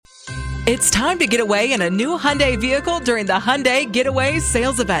It's time to get away in a new Hyundai vehicle during the Hyundai Getaway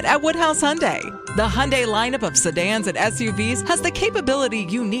Sales Event at Woodhouse Hyundai. The Hyundai lineup of sedans and SUVs has the capability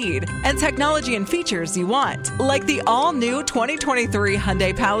you need and technology and features you want, like the all-new 2023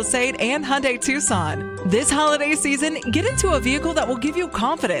 Hyundai Palisade and Hyundai Tucson. This holiday season, get into a vehicle that will give you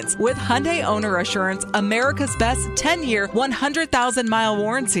confidence with Hyundai Owner Assurance, America's best 10-year, 100,000-mile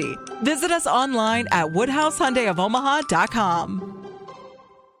warranty. Visit us online at WoodhouseHyundaiofOmaha.com.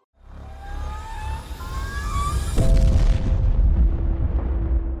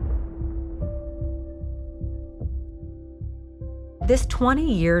 This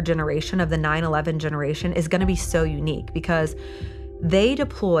 20-year generation of the 9/11 generation is going to be so unique because they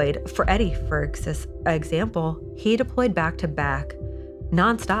deployed, for Eddie, for example, he deployed back to back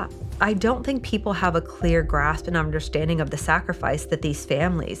nonstop. I don't think people have a clear grasp and understanding of the sacrifice that these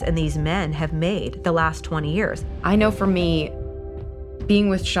families and these men have made the last 20 years. I know for me, being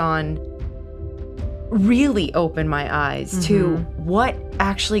with Sean really opened my eyes to what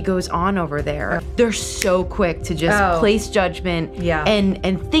actually goes on over there. They're so quick to just place judgment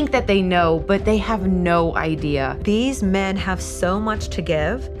and think that they know, but they have no idea. These men have so much to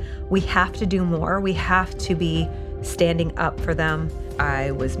give. We have to do more. We have to be standing up for them.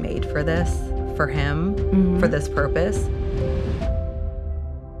 I was made for this, for him, for this purpose.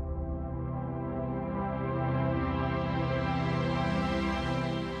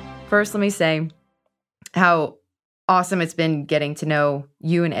 First, let me say how awesome it's been getting to know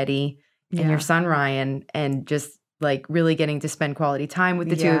you and Eddie and your son Ryan, and just like really getting to spend quality time with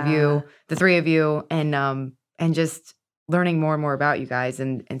the two of you, the three of you, and just learning more and more about you guys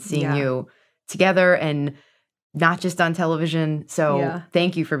and seeing you together and not just on television. So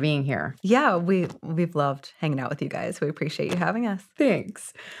thank you for being here. Yeah, we've loved hanging out with you guys. We appreciate you having us.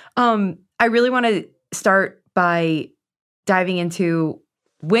 Thanks. I really want to start by diving into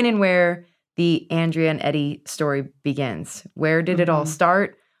when and where the Andrea and Eddie story begins. Where did it all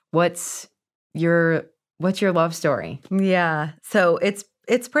start? What's your love story? Yeah. So it's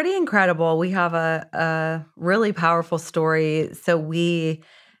pretty incredible. We have a really powerful story. So we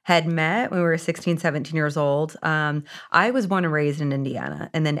had met when we were 16, 17 years old. I was born and raised in Indiana.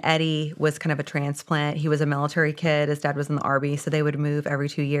 And then Eddie was kind of a transplant. He was a military kid. His dad was in the Army, so they would move every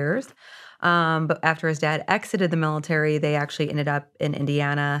 2 years. But after his dad exited the military, they actually ended up in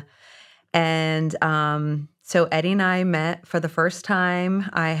Indiana. And so Eddie and I met for the first time.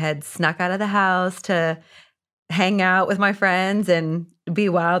 I had snuck out of the house to hang out with my friends and be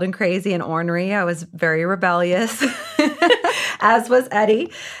wild and crazy and ornery. I was very rebellious, as was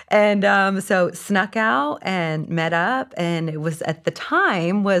Eddie. And so snuck out and met up. And it was, at the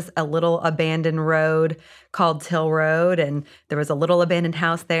time, was a little abandoned road called Till Road. And there was a little abandoned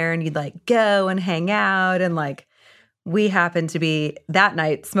house there, and you'd like go and hang out, and like we happened to be that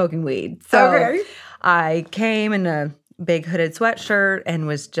night smoking weed. So I came in a big hooded sweatshirt and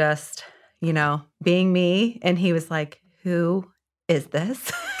was just, being me. And he was like, "Who is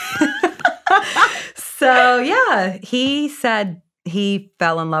this?" So yeah, he said he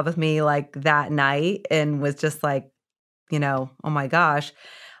fell in love with me like that night and was just like, oh my gosh.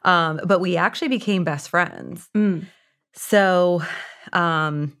 But we actually became best friends. So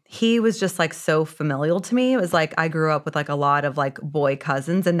he was just like so familial to me. It was like I grew up with like a lot of like boy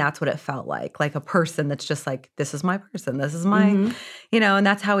cousins, and that's what it felt like a person that's just like, this is my person. This is my, and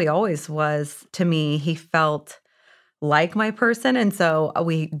that's how he always was to me. He felt like my person. And so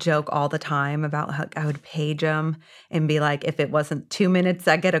we joke all the time about how I would page him and be like, if it wasn't 2 minutes,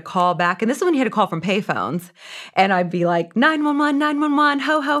 I get a call back. And this is when you had to call from payphones. And I'd be like, 911, 911,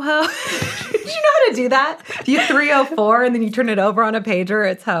 ho, ho, ho. Did you know how to do that? You 304 and then you turn it over on a pager,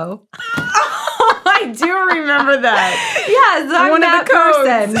 it's ho. I do remember that. Yeah, so I'm one that of the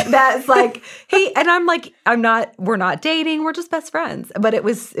codes. person that's like, and I'm like, we're not dating, we're just best friends. But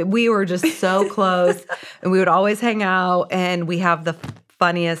we were just so close, and we would always hang out, and we have the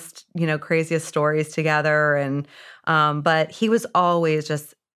funniest, craziest stories together. And, but he was always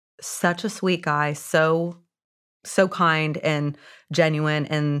just such a sweet guy, so kind and genuine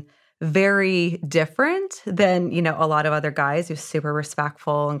and very different than, a lot of other guys. He was super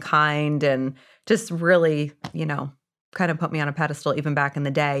respectful and kind and just really, kind of put me on a pedestal even back in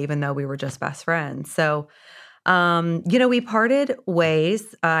the day, even though we were just best friends. So, we parted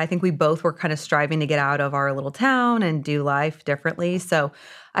ways. I think we both were kind of striving to get out of our little town and do life differently. So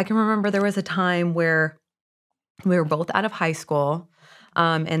I can remember there was a time where we were both out of high school,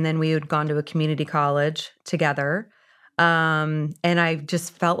 and then we had gone to a community college together. And I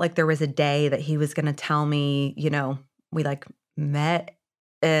just felt like there was a day that he was going to tell me, we like met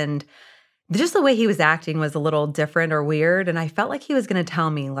and just the way he was acting was a little different or weird. And I felt like he was going to tell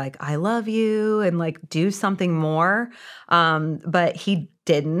me like, I love you and like do something more. But he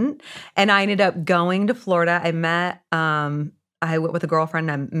didn't. And I ended up going to Florida. I went with a girlfriend.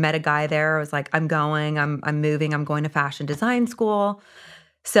 I met a guy there. I was like, I'm moving. I'm going to fashion design school.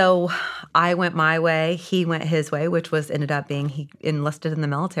 So I went my way. He went his way, which ended up being he enlisted in the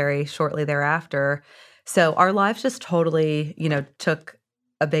military shortly thereafter. So our lives just totally, took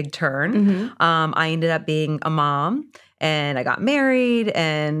a big turn. Mm-hmm. I ended up being a mom and I got married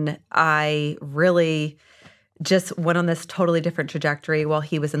and I really just went on this totally different trajectory while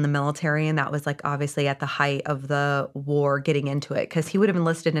he was in the military. And that was like obviously at the height of the war getting into it because he would have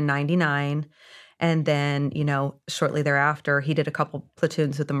enlisted in 99. And then, shortly thereafter, he did a couple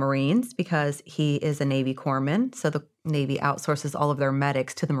platoons with the Marines because he is a Navy corpsman. So the Navy outsources all of their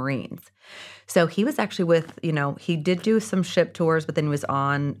medics to the Marines. So he was actually with, he did do some ship tours, but then was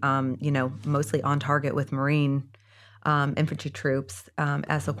on, mostly on target with Marine infantry troops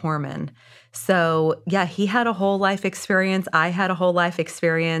as a corpsman. So yeah, he had a whole life experience. I had a whole life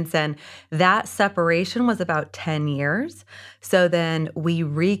experience. And that separation was about 10 years. So then we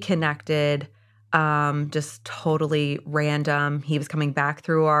reconnected just totally random. He was coming back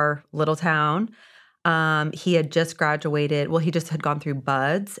through our little town. He had just graduated. Well, he just had gone through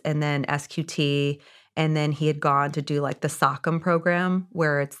BUDS and then SQT. And then he had gone to do like the SOCM program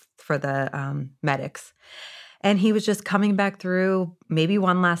where it's for the medics. And he was just coming back through maybe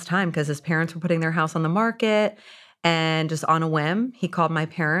one last time because his parents were putting their house on the market. And just on a whim, he called my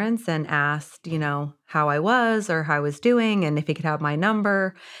parents and asked, how I was or how I was doing and if he could have my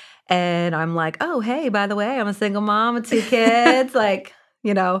number. And I'm like, oh, hey, by the way, I'm a single mom with 2 kids, and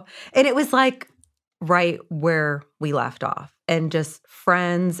it was like right where we left off and just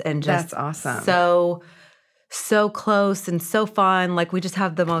friends and just that's awesome. So close and so fun. Like we just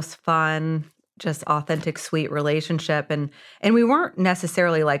have the most fun, just authentic, sweet relationship. And we weren't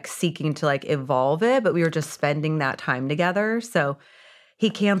necessarily like seeking to like evolve it, but we were just spending that time together. So he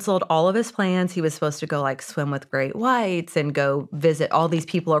canceled all of his plans. He was supposed to go like swim with great whites and go visit all these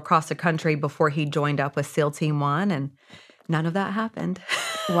people across the country before he joined up with SEAL Team 1. And none of that happened.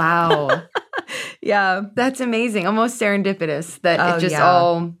 Wow. Yeah. That's amazing. Almost serendipitous that it just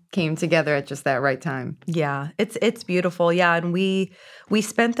all came together at just that right time. Yeah. It's beautiful. Yeah. And we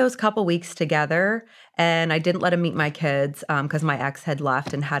spent those couple weeks together and I didn't let him meet my kids because my ex had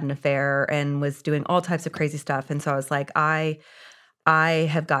left and had an affair and was doing all types of crazy stuff. And so I was like, I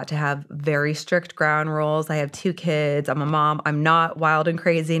have got to have very strict ground rules. I have 2 kids. I'm a mom. I'm not wild and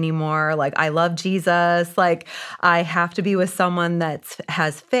crazy anymore. Like, I love Jesus. Like, I have to be with someone that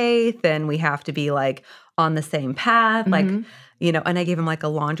has faith and we have to be like on the same path. Like, and I gave him like a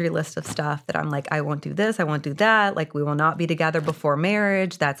laundry list of stuff that I'm like, I won't do this. I won't do that. Like, we will not be together before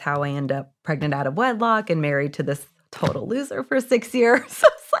marriage. That's how I end up pregnant out of wedlock and married to this total loser for 6 years.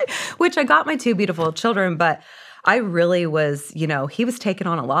 It's like, which I got my 2 beautiful children, but I really was, he was taking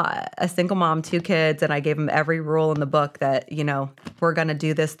on a lot. A single mom, 2 kids, and I gave him every rule in the book that, we're going to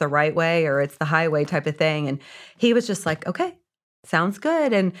do this the right way or it's the highway type of thing. And he was just like, okay, sounds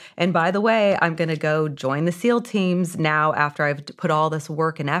good. And by the way, I'm going to go join the SEAL teams now after I've put all this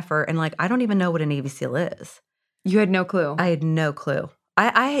work and effort. And like, I don't even know what a Navy SEAL is. You had no clue. I had no clue.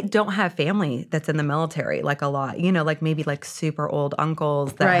 I don't have family that's in the military, like a lot, like maybe like super old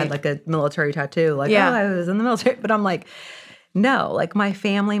uncles that had like a military tattoo, like, oh, I was in the military. But I'm like, no, like my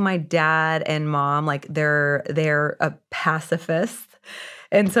family, my dad and mom, like they're a pacifist.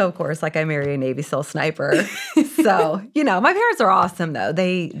 And so, of course, like I married a Navy SEAL sniper. So, my parents are awesome though.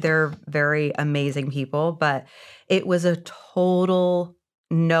 They're very amazing people, but it was a total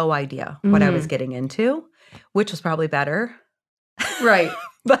no idea what I was getting into, which was probably better. Right.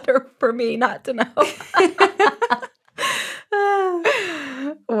 Better for me not to know.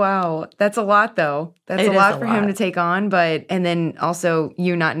 Wow. That's a lot though. That's a lot for him to take on. And then also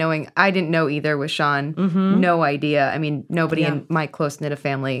you not knowing, I didn't know either with Sean. No idea. I mean, nobody in my close-knit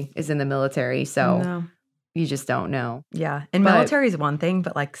family is in the military. So you just don't know. Yeah. And military is one thing,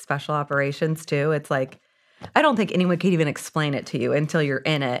 but like special operations too. It's like, I don't think anyone could even explain it to you until you're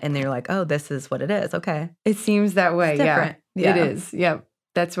in it and then you're like, oh, this is what it is. Okay. It seems that way. Yeah. It is. Yep.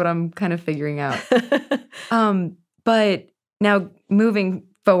 That's what I'm kind of figuring out. But now moving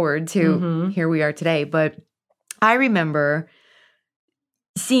forward to here we are today. But I remember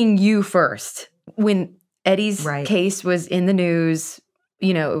seeing you first when Eddie's case was in the news.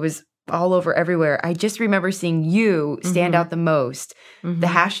 It was all over everywhere. I just remember seeing you stand out the most. The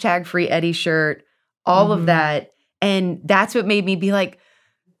hashtag Free Eddie shirt. All of that. And that's what made me be like,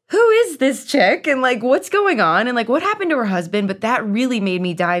 who is this chick? And like, what's going on? And like, what happened to her husband? But that really made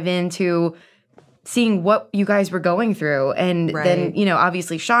me dive into seeing what you guys were going through. And then, you know,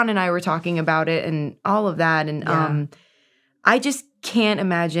 obviously Sean and I were talking about it and all of that. And I just can't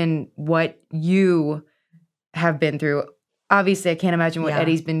imagine what you have been through. Obviously, I can't imagine what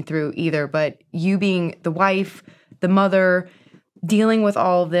Eddie's been through either. But you being the wife, the mother, dealing with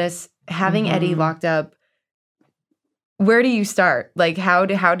all of this, having Eddie locked up, where do you start? Like, how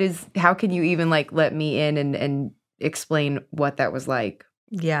can you even like let me in and explain what that was like?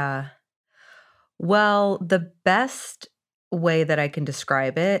 Yeah. Well, the best way that I can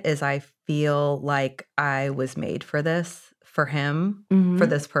describe it is I feel like I was made for this, for him, for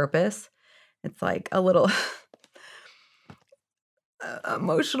this purpose. It's like a little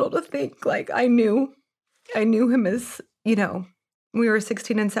emotional to think, like I knew him as, you know, we were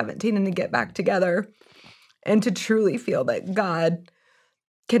 16 and 17 and to get back together and to truly feel that God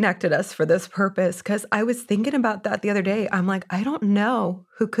connected us for this purpose. Because I was thinking about that the other day. I'm like, I don't know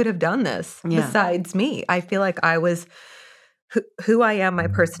who could have done this besides me. I feel like I was who I am, my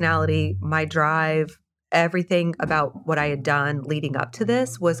personality, my drive, everything about what I had done leading up to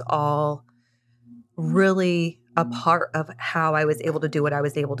this was all really a part of how I was able to do what I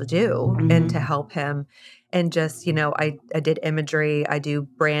was able to do and to help him. And just, you know, I did imagery, I do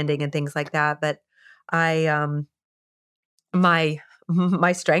branding and things like that. But my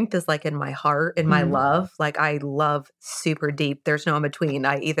strength is like in my heart, in my love. Like I love super deep. There's no in between.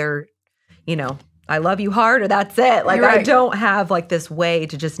 I either, you know, I love you hard or that's it. Like I don't have like this way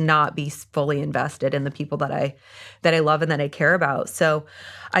to just not be fully invested in the people that I love and that I care about. So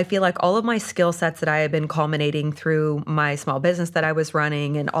I feel like all of my skill sets that I had been culminating through my small business that I was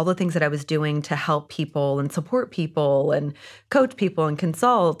running and all the things that I was doing to help people and support people and coach people and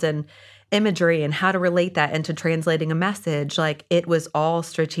consult and imagery and how to relate that into translating a message, like it was all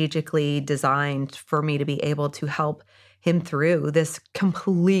strategically designed for me to be able to help him through this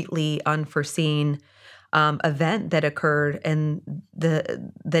completely unforeseen event that occurred. And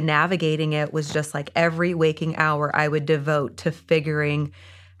the navigating it was just like every waking hour I would devote to figuring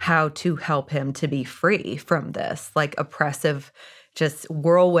how to help him to be free from this like oppressive just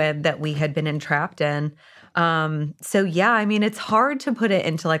whirlwind that we had been entrapped in. So yeah, I mean, it's hard to put it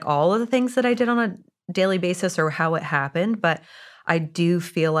into like all of the things that I did on a daily basis or how it happened, but I do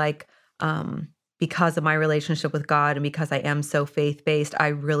feel like, because of my relationship with God and because I am so faith-based, I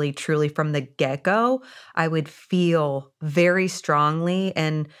really truly from the get-go, I would feel very strongly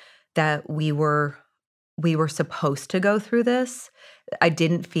and that we were supposed to go through this. I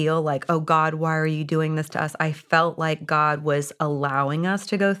didn't feel like, oh God, why are you doing this to us? I felt like God was allowing us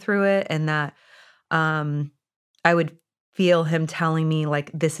to go through it and that I would feel him telling me like,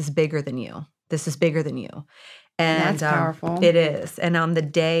 this is bigger than you. This is bigger than you. And that's powerful. It is. And on the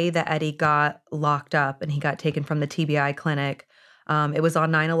day that Eddie got locked up and he got taken from the TBI clinic, it was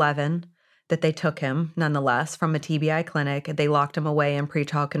on 9/11 that they took him, nonetheless, from a TBI clinic. They locked him away in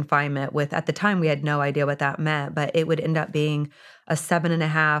pretrial confinement with, at the time, we had no idea what that meant, but it would end up being a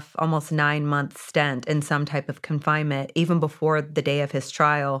 7.5, almost 9-month stint in some type of confinement, even before the day of his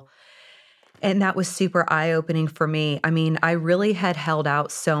trial. And that was super eye-opening for me. I mean, I really had held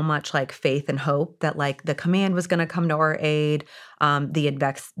out so much like faith and hope that like the command was going to come to our aid,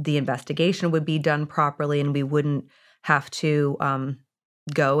 the investigation would be done properly, and we wouldn't have to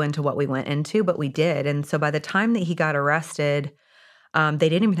go into what we went into, but we did. And so by the time that he got arrested, they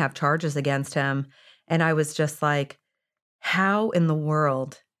didn't even have charges against him. And I was just like, how in the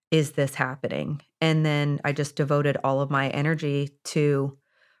world is this happening? And then I just devoted all of my energy to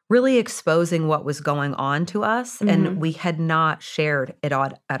really exposing what was going on to us. And we had not shared it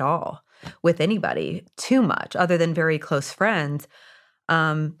at all with anybody too much other than very close friends,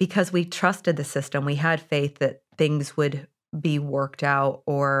 because we trusted the system. We had faith that things would be worked out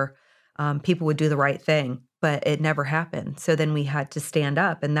or people would do the right thing, but it never happened. So then we had to stand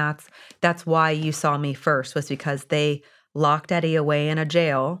up. And that's why you saw me first, was because they locked Eddie away in a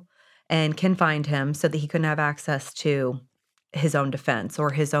jail and confined him so that he couldn't have access to his own defense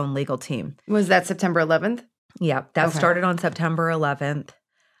or his own legal team. Was that September 11th? Yeah, that started on September 11th,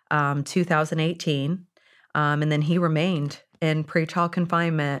 2018. And then he remained in pretrial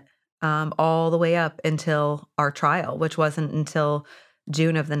confinement all the way up until our trial, which wasn't until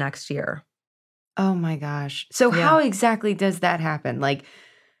June of the next year. Oh my gosh. So how exactly does that happen? Like,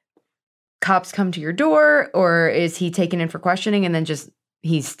 cops come to your door, or is he taken in for questioning and then just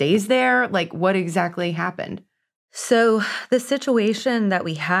he stays there? Like, what exactly happened? So the situation that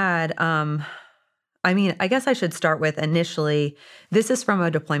we had, I mean, I guess I should start with initially, this is from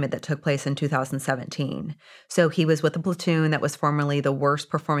a deployment that took place in 2017. So he was with a platoon that was formerly the worst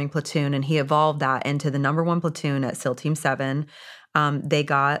performing platoon, and he evolved that into the number one platoon at SEAL Team 7. They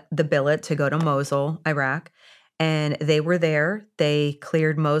got the billet to go to Mosul, Iraq, and they were there. They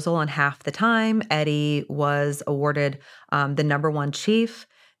cleared Mosul in half the time. Eddie was awarded the number one chief.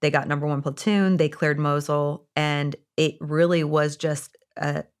 They got number one platoon. They cleared Mosul, and it really was just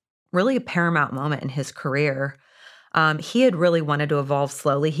really a paramount moment in his career. He had really wanted to evolve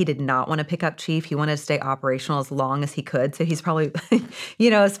slowly. He did not want to pick up chief. He wanted to stay operational as long as he could. So he's probably,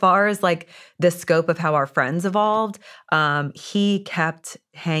 as far as like the scope of how our friends evolved, he kept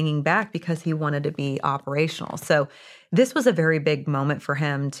hanging back because he wanted to be operational. So this was a very big moment for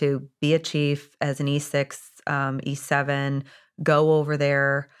him to be a chief as an E6, E7, go over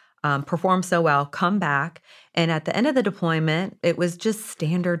there, perform so well, come back. And at the end of the deployment, it was just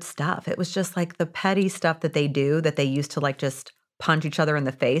standard stuff. It was just like the petty stuff that they do that they used to like just punch each other in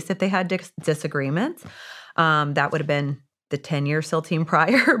the face if they had disagreements. That would have been the 10-year SEAL team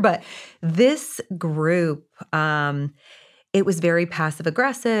prior. But this group, it was very passive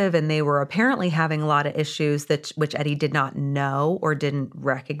aggressive, and they were apparently having a lot of issues which Eddie did not know or didn't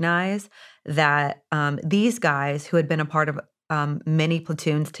recognize, that these guys who had been a part of many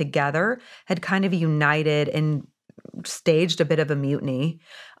platoons together had kind of united and staged a bit of a mutiny.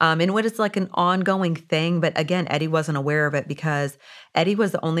 And what is like an ongoing thing. But again, Eddie wasn't aware of it because Eddie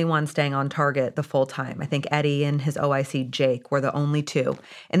was the only one staying on target the full time. I think Eddie and his OIC, Jake, were the only two.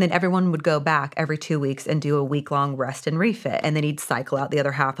 And then everyone would go back every 2 weeks and do a week-long rest and refit. And then he'd cycle out the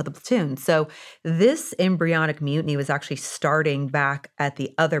other half of the platoon. So this embryonic mutiny was actually starting back at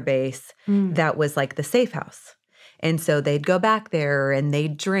the other base that was like the safe house. And so they'd go back there and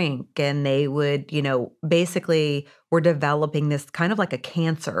they'd drink and they would, basically were developing this kind of like a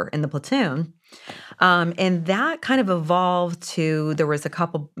cancer in the platoon. And that kind of evolved to, there was a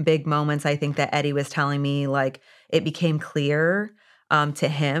couple big moments, I think, that Eddie was telling me, like it became clear to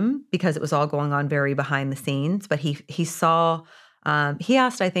him because it was all going on very behind the scenes. But he saw, he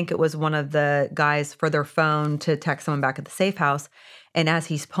asked, I think it was one of the guys for their phone to text someone back at the safe house. And as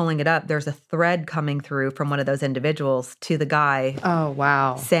he's pulling it up, there's a thread coming through from one of those individuals to the guy. Oh,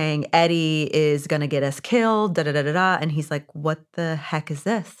 wow. Saying, Eddie is going to get us killed, da-da-da-da-da. And he's like, what the heck is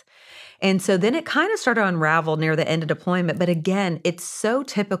this? And so then it kind of started to unravel near the end of deployment. But again, it's so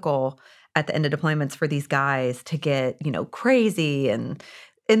typical at the end of deployments for these guys to get, crazy. And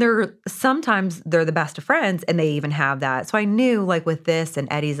sometimes they're the best of friends and they even have that. So I knew like with this, and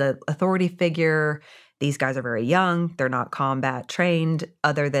Eddie's an authority figure. These guys are very young. They're not combat trained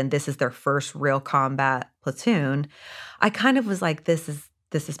other than this is their first real combat platoon. I kind of was like, this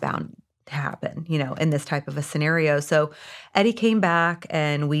is bound to happen, in this type of a scenario. So Eddie came back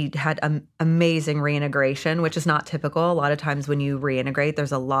and we had amazing reintegration, which is not typical. A lot of times when you reintegrate,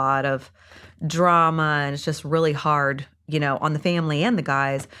 there's a lot of drama and it's just really hard, on the family and the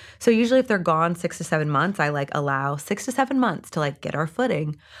guys. So usually if they're gone 6 to 7 months, I like allow 6 to 7 months to like get our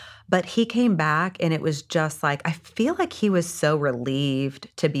footing. But he came back and it was just like, I feel like he was so relieved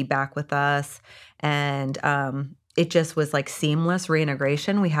to be back with us. And it just was like seamless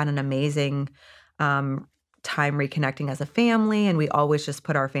reintegration. We had an amazing time reconnecting as a family, and we always just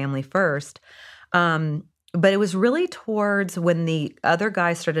put our family first. But it was really towards when the other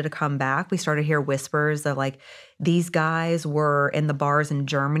guys started to come back, we started to hear whispers of like, these guys were in the bars in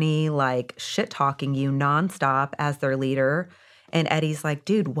Germany, like shit talking you nonstop as their leader. And Eddie's like,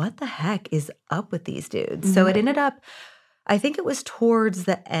 dude, what the heck is up with these dudes? Mm-hmm. So it ended up, I think it was towards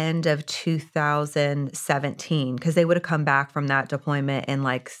the end of 2017, because they would have come back from that deployment in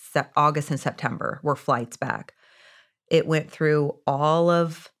like August and September, were flights back. It went through all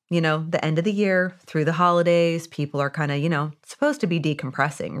of, the end of the year, through the holidays. People are kind of, supposed to be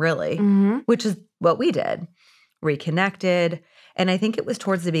decompressing, really, which is what we did. Reconnected. And I think it was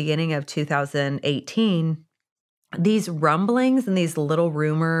towards the beginning of 2018, these rumblings and these little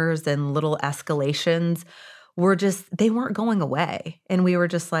rumors and little escalations were they weren't going away. And we were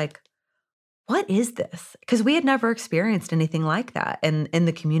just like, what is this? Because we had never experienced anything like that in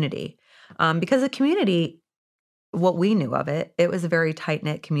the community. Because the community, what we knew of it was a very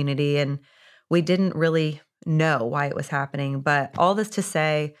tight-knit community, and we didn't really know why it was happening. But all this to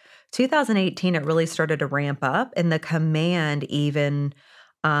say, 2018, it really started to ramp up, and the command even,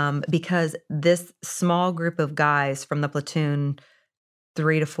 because this small group of guys from the platoon,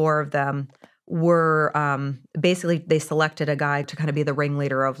 3 to 4 of them, were basically they selected a guy to kind of be the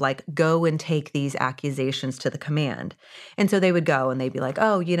ringleader of like, go and take these accusations to the command. And so they would go and they'd be like,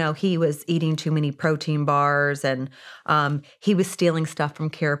 oh, he was eating too many protein bars and he was stealing stuff from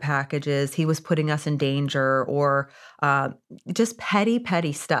care packages. He was putting us in danger, or just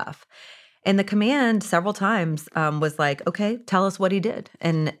petty stuff. And the command several times was like, okay, tell us what he did.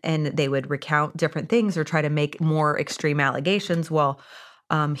 And they would recount different things or try to make more extreme allegations. Well,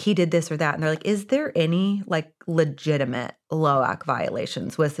 he did this or that. And they're like, is there any like legitimate LOAC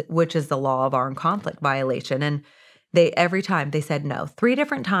violations, which is the law of armed conflict violation? And every time they said no, 3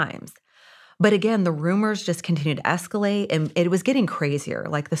 different times. But again, the rumors just continued to escalate and it was getting crazier.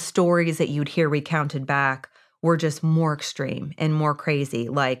 Like the stories that you'd hear recounted back were just more extreme and more crazy.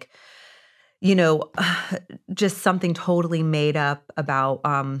 Like, just something totally made up about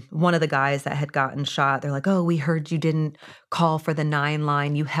one of the guys that had gotten shot. They're like, oh, we heard you didn't call for the 9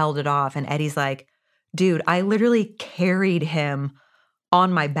 line. You held it off. And Eddie's like, dude, I literally carried him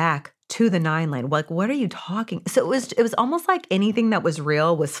on my back to the 9 line. Like, what are you talking? So it was almost like anything that was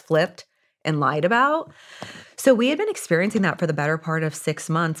real was flipped and lied about. So we had been experiencing that for the better part of 6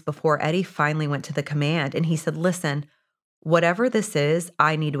 months before Eddie finally went to the command. And he said, listen, whatever this is,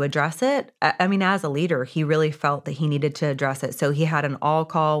 I need to address it. I mean, as a leader, he really felt that he needed to address it. So he had an all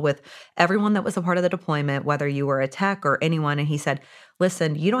call with everyone that was a part of the deployment, whether you were a tech or anyone. And he said,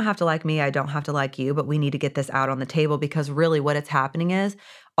 listen, you don't have to like me. I don't have to like you, but we need to get this out on the table because really what it's happening is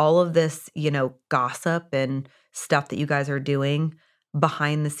all of this, gossip and stuff that you guys are doing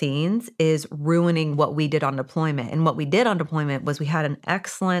behind the scenes is ruining what we did on deployment. And what we did on deployment was we had an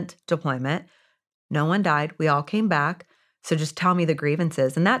excellent deployment. No one died. We all came back. So just tell me the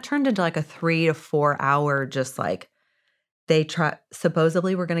grievances. And that turned into like a 3 to 4 hour, just like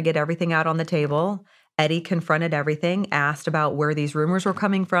supposedly we're going to get everything out on the table. Eddie confronted everything, asked about where these rumors were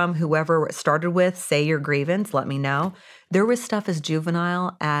coming from. Whoever it started with, say your grievance, let me know. There was stuff as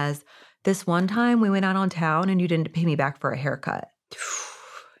juvenile as this one time we went out on town and you didn't pay me back for a haircut.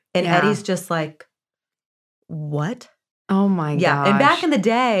 And yeah. Eddie's just like, what? Oh my gosh. Yeah. And back in the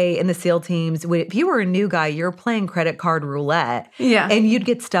day in the SEAL teams, if you were a new guy, you're playing credit card roulette. Yeah. And you'd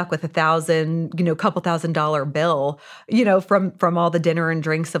get stuck with couple $1,000 bill, from all the dinner and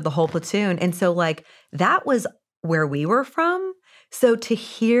drinks of the whole platoon. And so like that was where we were from. So to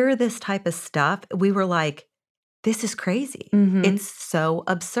hear this type of stuff, we were like, this is crazy. Mm-hmm. It's so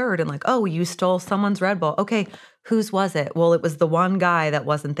absurd. And like, oh, you stole someone's Red Bull. Okay, whose was it? Well, it was the one guy that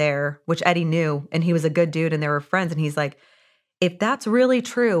wasn't there, which Eddie knew, and he was a good dude and they were friends. And he's like, if that's really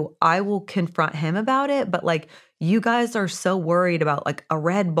true, I will confront him about it. But like, you guys are so worried about like a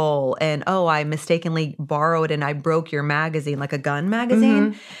Red Bull and, oh, I mistakenly borrowed and I broke your magazine, like a gun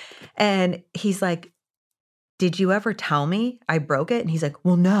magazine. Mm-hmm. And he's like, did you ever tell me I broke it? And he's like,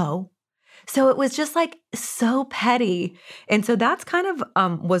 well, no. So it was just like so petty. And so that's kind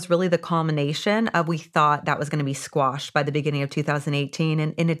of was really the culmination of we thought that was going to be squashed by the beginning of 2018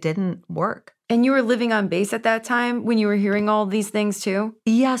 and it didn't work. And you were living on base at that time when you were hearing all these things too?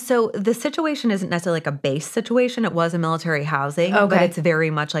 Yeah. So the situation isn't necessarily like a base situation. It was a military housing, but it's very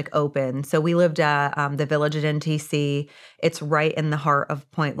much like open. So we lived at the Village at NTC. It's right in the heart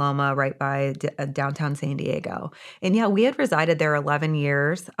of Point Loma, right by downtown San Diego. And yeah, we had resided there 11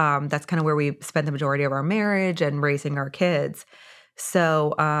 years. That's kind of where we spent the majority of our marriage and raising our kids.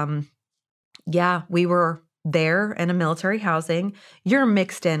 So yeah, we were there in a military housing. You're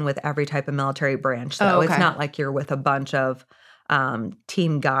mixed in with every type of military branch, though. It's not like you're with a bunch of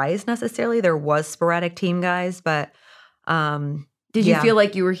team guys necessarily. There was sporadic team guys, but did you feel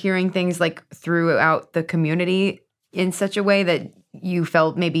like you were hearing things like throughout the community in such a way that you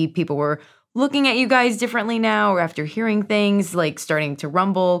felt maybe people were looking at you guys differently now, or after hearing things like starting to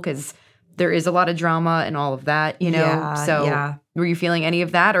rumble? Because there is a lot of drama and all of that, So were you feeling any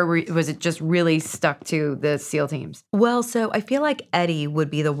of that, or was it just really stuck to the SEAL teams? Well, so I feel like Eddie would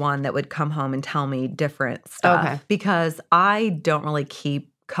be the one that would come home and tell me different stuff because I don't really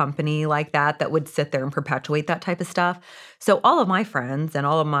keep company like that would sit there and perpetuate that type of stuff. So all of my friends and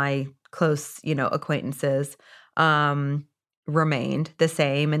all of my close, acquaintances remained the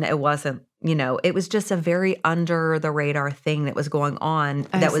same, and it wasn't, it was just a very under the radar thing that was going on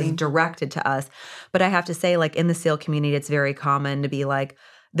that was directed to us. But I have to say, like in the SEAL community, it's very common to be like,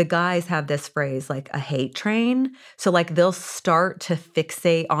 the guys have this phrase, like a hate train. So like they'll start to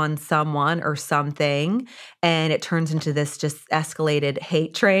fixate on someone or something, and it turns into this just escalated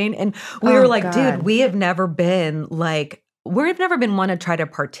hate train. And we were like, dude, we've never been one to try to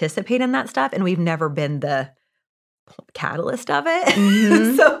participate in that stuff, and we've never been the catalyst of it.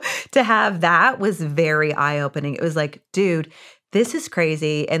 Mm-hmm. So to have that was very eye-opening. It was like, dude, this is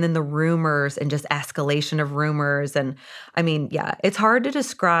crazy. And then the rumors and just escalation of rumors. And I mean, yeah, it's hard to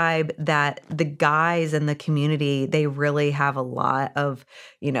describe that the guys in the community, they really have a lot of,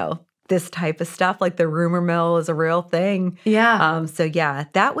 this type of stuff. Like the rumor mill is a real thing. Yeah. So yeah,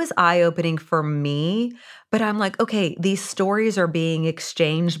 that was eye-opening for me. But I'm like, okay, these stories are being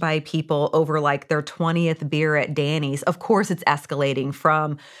exchanged by people over like their 20th beer at Danny's. Of course, it's escalating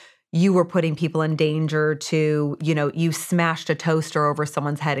from you were putting people in danger to, you smashed a toaster over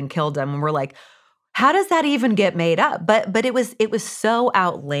someone's head and killed them. And we're like, how does that even get made up? But it was so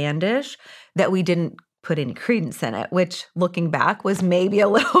outlandish that we didn't put any credence in it, which looking back was maybe a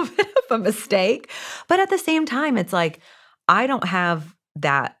little bit of a mistake. But at the same time, it's like, I don't have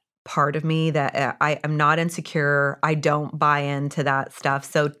that part of me that I am not insecure. I don't buy into that stuff.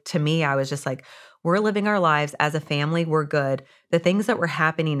 So to me, I was just like, we're living our lives as a family. We're good. The things that were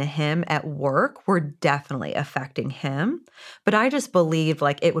happening to him at work were definitely affecting him. But I just believed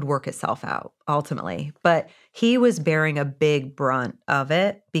like it would work itself out ultimately. But he was bearing a big brunt of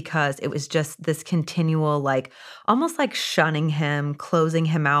it because it was just this continual, like almost like shunning him, closing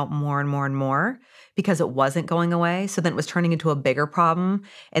him out more and more and more because it wasn't going away. So then it was turning into a bigger problem.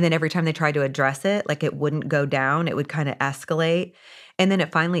 And then every time they tried to address it, like it wouldn't go down. It would kind of escalate. And then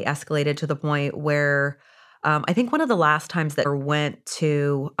it finally escalated to the point where I think one of the last times that I went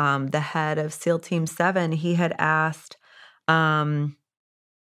to the head of SEAL Team 7, he had asked,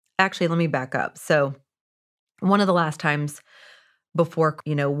 actually, let me back up. So one of the last times before,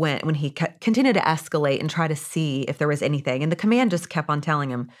 when he continued to escalate and try to see if there was anything, and the command just kept on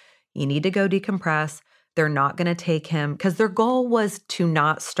telling him, you need to go decompress. They're not going to take him because their goal was to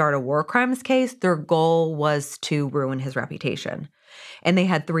not start a war crimes case. Their goal was to ruin his reputation. And they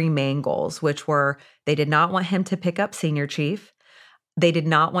had 3 main goals, which were they did not want him to pick up senior chief. They did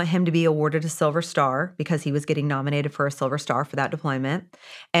not want him to be awarded a Silver Star because he was getting nominated for a Silver Star for that deployment.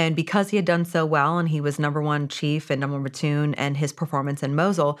 And because he had done so well and he was number 1 chief and number 1 platoon and his performance in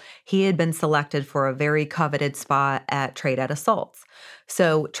Mosul, he had been selected for a very coveted spot at Tradet Assaults.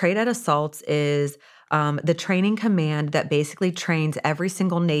 So Tradet Assaults is the training command that basically trains every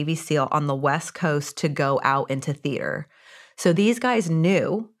single Navy SEAL on the West Coast to go out into theater. So these guys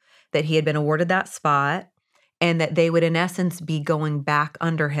knew that he had been awarded that spot and that they would, in essence, be going back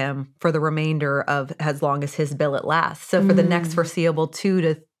under him for the remainder of as long as his billet lasts. So for the next foreseeable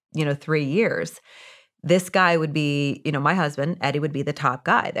 2 to 3 years, this guy would be, my husband, Eddie, would be the top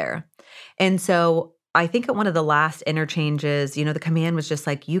guy there. And so I think at one of the last interchanges, the command was just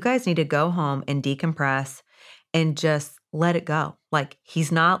like, you guys need to go home and decompress and just let it go. Like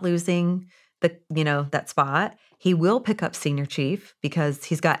he's not losing that spot. He will pick up senior chief because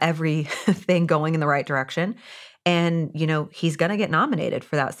he's got everything going in the right direction. And, he's going to get nominated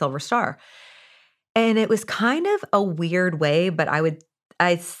for that Silver Star. And it was kind of a weird way, but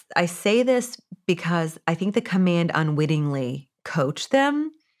I say this because I think the command unwittingly coached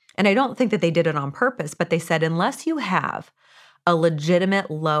them. And I don't think that they did it on purpose, but they said, unless you have a legitimate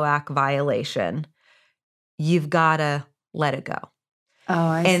LOAC violation, you've got to let it go. Oh,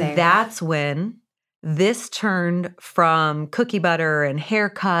 I see. And that's when this turned from cookie butter and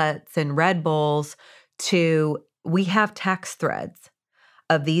haircuts and Red Bulls to we have text threads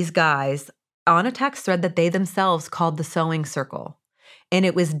of these guys on a text thread that they themselves called the Sewing Circle. And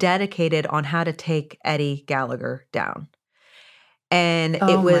it was dedicated on how to take Eddie Gallagher down. And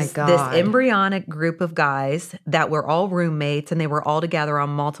it was this embryonic group of guys that were all roommates and they were all together on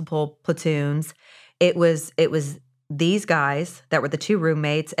multiple platoons. It was these guys that were the 2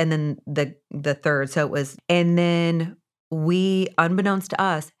 roommates and then the third. So it was, and then we, unbeknownst to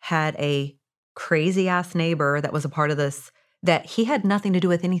us, had a crazy ass neighbor that was a part of this, that he had nothing to do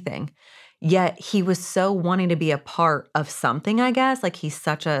with anything. Yet he was so wanting to be a part of something, I guess. Like he's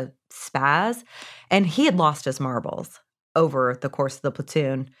such a spaz. And he had lost his marbles over the course of the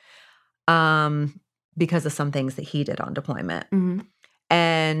platoon because of some things that he did on deployment. Mm-hmm.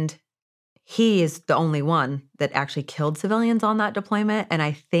 And he is the only one that actually killed civilians on that deployment. And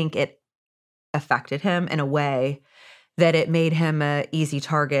I think it affected him in a way that it made him an easy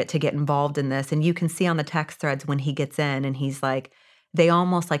target to get involved in this. And you can see on the text threads when he gets in and he's like, they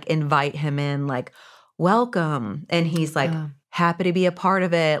almost like invite him in like, welcome. And he's like, happy to be a part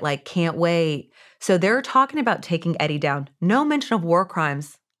of it. Like, can't wait. So they're talking about taking Eddie down. No mention of war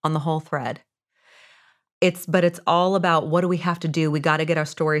crimes on the whole thread. But it's all about what do we have to do? We got to get our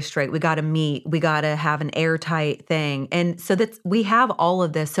story straight. We got to meet. We got to have an airtight thing. And so we have all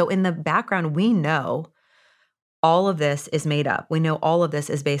of this. So in the background, we know all of this is made up. We know all of this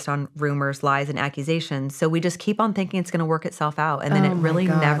is based on rumors, lies, and accusations. So we just keep on thinking it's going to work itself out. And then it really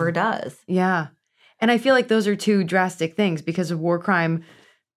never does. Yeah. And I feel like those are two drastic things because of war crime.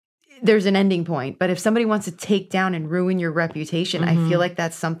 There's an ending point. But if somebody wants to take down and ruin your reputation, I feel like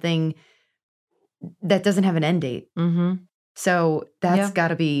that's something that doesn't have an end date. So that's got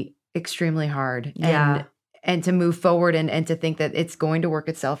to be extremely hard. And to move forward and to think that it's going to work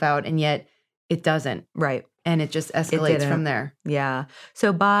itself out, and yet it doesn't. Right. And it just escalates from there. Yeah.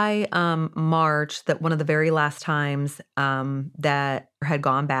 So by March, that one of the very last times that had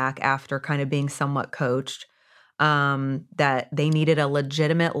gone back after kind of being somewhat coached, that they needed a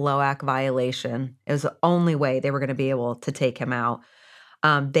legitimate LOAC violation. It was the only way they were going to be able to take him out.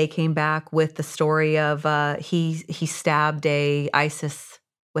 They came back with the story of he stabbed a ISIS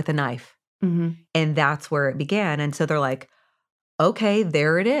with a knife. And that's where it began. And so they're like, okay,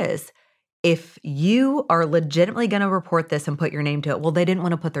 there it is. If you are legitimately going to report this and put your name to it, well, they didn't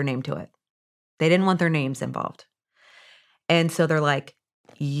want to put their name to it. They didn't want their names involved. And so they're like,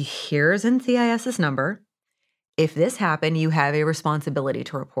 here's NCIS's number. If this happened, you have a responsibility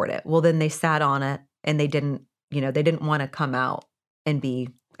to report it. Well, then they sat on it and they didn't want to come out and be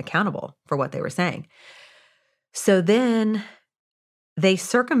accountable for what they were saying. So then they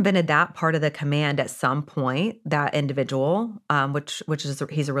circumvented that part of the command at some point, that individual, which is,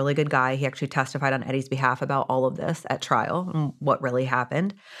 he's a really good guy. He actually testified on Eddie's behalf about all of this at trial and what really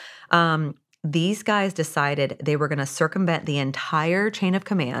happened. These guys decided they were going to circumvent the entire chain of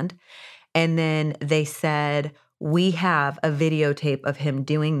command. And then they said, we have a videotape of him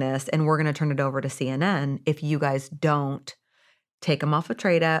doing this, and we're going to turn it over to CNN if you guys don't take him off of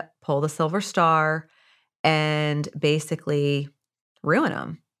TRADET, pull the Silver Star, and basically ruin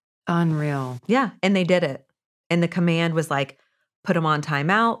him. Unreal. Yeah, and they did it. And the command was like, put him on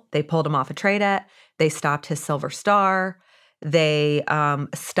timeout. They pulled him off of TRADET. They stopped his Silver Star. They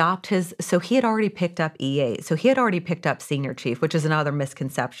stopped his, so he had already picked up E8. So he had already picked up senior chief, which is another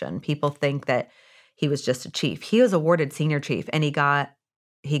misconception. People think that he was just a chief. He was awarded senior chief, and he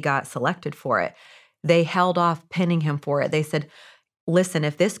got selected for it. They held off pinning him for it. They said, listen,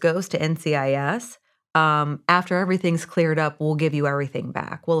 if this goes to NCIS, after everything's cleared up, we'll give you everything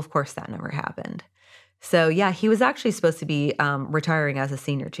back. Well, of course, that never happened. So yeah, he was actually supposed to be retiring as a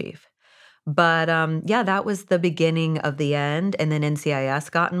senior chief. But yeah, that was the beginning of the end. And then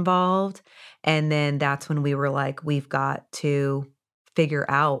NCIS got involved. And then that's when we were like, we've got to figure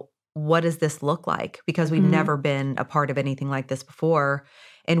out, what does this look like? Because we've never been a part of anything like this before.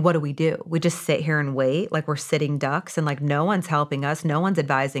 And what do? We just sit here and wait like we're sitting ducks, and like no one's helping us. No one's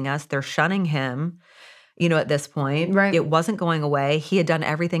advising us. They're shunning him, at this point. Right. It wasn't going away. He had done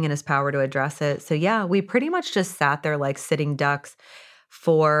everything in his power to address it. So yeah, we pretty much just sat there like sitting ducks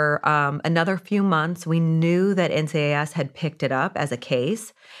for another few months. We knew that NCIS had picked it up as a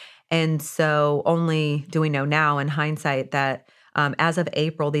case. And so only do we know now in hindsight that as of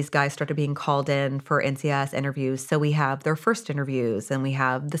April, these guys started being called in for NCIS interviews. So we have their first interviews, and we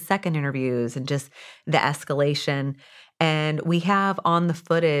have the second interviews, and just the escalation. And we have on the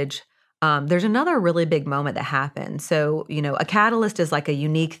footage, there's another really big moment that happened. So, a catalyst is like a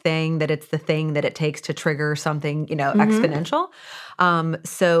unique thing, that it's the thing that it takes to trigger something, exponential.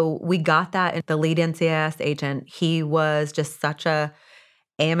 So we got that. And the lead NCIS agent, he was just such a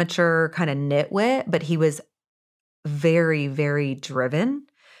amateur kind of nitwit, but he was very, very driven,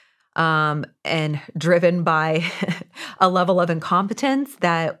 and driven by a level of incompetence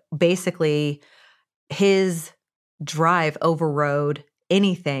that basically his drive overrode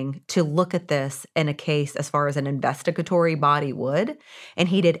anything to look at this in a case as far as an investigatory body would. And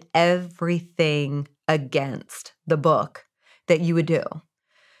he did everything against the book that you would do.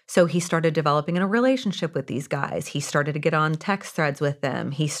 So he started developing a relationship with these guys. He started to get on text threads with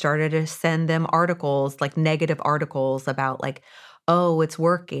them. He started to send them articles, like negative articles about like, oh, it's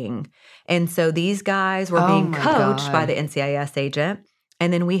working. And so these guys were being coached by the NCIS agent.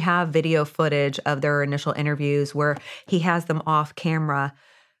 And then we have video footage of their initial interviews where he has them off camera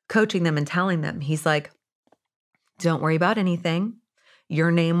coaching them and telling them, he's like, don't worry about anything. Your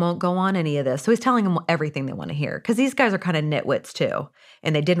name won't go on any of this. So he's telling them everything they want to hear, because these guys are kind of nitwits too,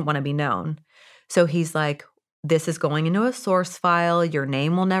 and they didn't want to be known. So he's like, this is going into a source file. Your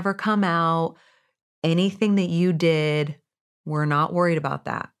name will never come out. Anything that you did, we're not worried about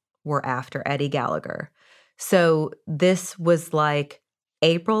that. We're after Eddie Gallagher. So this was like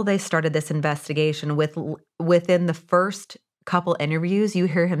April, they started this investigation. Within the first couple interviews, you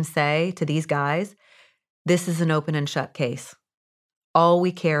hear him say to these guys, this is an open and shut case. All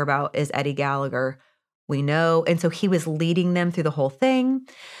we care about is Eddie Gallagher. We know. And so he was leading them through the whole thing,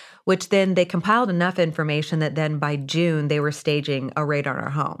 which then they compiled enough information that then by June, they were staging a raid on our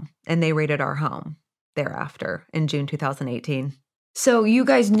home. And they raided our home thereafter in June 2018. So you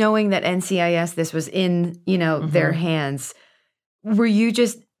guys knowing that NCIS, this was in, their hands, were you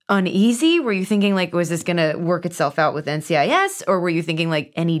just uneasy? Were you thinking like, was this going to work itself out with NCIS? Or were you thinking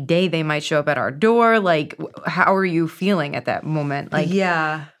like any day they might show up at our door? Like, how are you feeling at that moment? Like,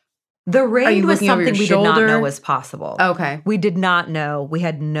 yeah. The raid was something we did not know was possible. Okay. We did not know. We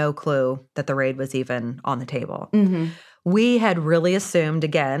had no clue that the raid was even on the table. Mm-hmm. We had really assumed,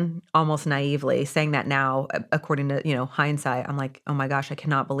 again, almost naively, saying that now, according to, hindsight, I'm like, oh my gosh, I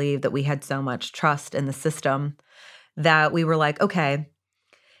cannot believe that we had so much trust in the system that we were like, okay,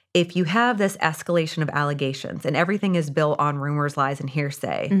 if you have this escalation of allegations and everything is built on rumors, lies, and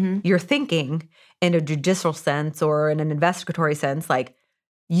hearsay, you're thinking in a judicial sense or in an investigatory sense, like,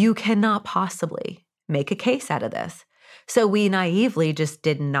 you cannot possibly make a case out of this. So we naively just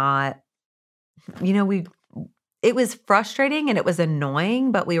did not, it was frustrating and it was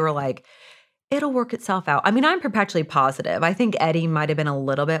annoying, but we were like, it'll work itself out. I mean, I'm perpetually positive. I think Eddie might have been a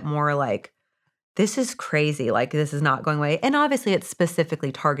little bit more like, this is crazy. Like, this is not going away. And obviously, it's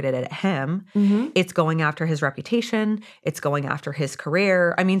specifically targeted at him. It's going after his reputation. It's going after his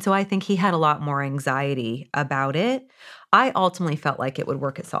career. I mean, so I think he had a lot more anxiety about it. I ultimately felt like it would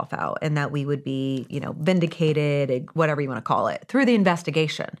work itself out and that we would be, vindicated, whatever you want to call it, through the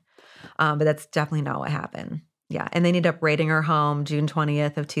investigation. But that's definitely not what happened. Yeah. And they ended up raiding our home June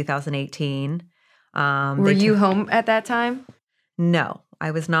 20th of 2018. Were you home at that time? No,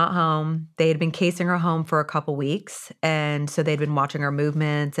 I was not home. They had been casing our home for a couple weeks. And so they'd been watching our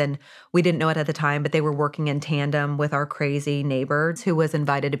movements. And we didn't know it at the time, but they were working in tandem with our crazy neighbors who was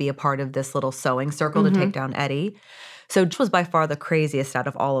invited to be a part of this little sewing circle to take down Eddie. So Josh was by far the craziest out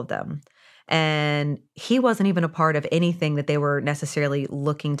of all of them. And he wasn't even a part of anything that they were necessarily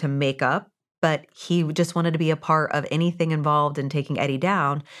looking to make up. But he just wanted to be a part of anything involved in taking Eddie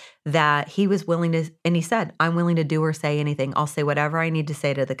down, that he was willing to, and he said, I'm willing to do or say anything. I'll say whatever I need to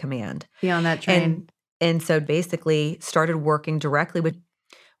say to the command. Be on that train. And so basically started working directly with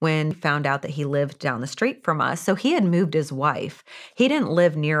when found out that he lived down the street from us. So he had moved his wife. He didn't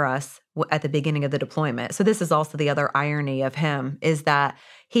live near us at the beginning of the deployment. So this is also the other irony of him, is that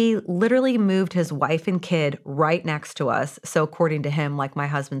he literally moved his wife and kid right next to us. So according to him, like, my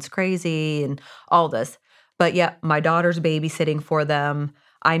husband's crazy and all this. But yeah, my daughter's babysitting for them.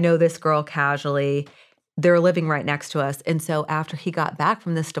 I know this girl casually. They're living right next to us. And so after he got back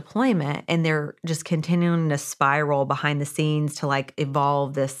from this deployment and they're just continuing to spiral behind the scenes to like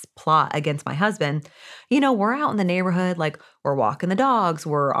evolve this plot against my husband, we're out in the neighborhood, like we're walking the dogs,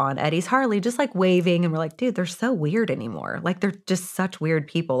 we're on Eddie's Harley, just like waving. And we're like, dude, they're so weird anymore. Like, they're just such weird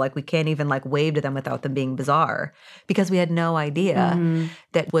people. Like, we can't even like wave to them without them being bizarre, because we had no idea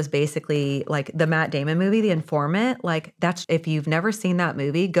that was basically like the Matt Damon movie, The Informant. Like, that's, if you've never seen that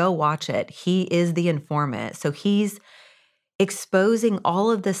movie, go watch it. He is the informant. So he's exposing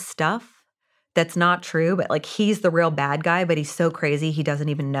all of this stuff that's not true, but like, he's the real bad guy, but he's so crazy he doesn't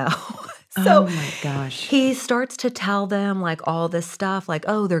even know. So oh my gosh. He starts to tell them like all this stuff, like,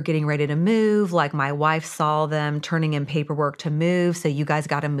 oh, they're getting ready to move. Like, my wife saw them turning in paperwork to move. So you guys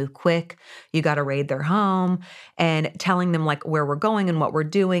got to move quick. You got to raid their home, and telling them like where we're going and what we're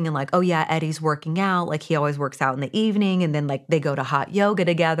doing. And like, oh yeah, Eddie's working out. Like, he always works out in the evening. And then like they go to hot yoga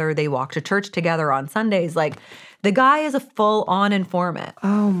together. They walk to church together on Sundays. Like, the guy is a full-on informant.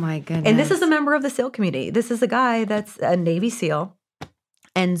 Oh my goodness. And this is a member of the SEAL community. This is a guy that's a Navy SEAL.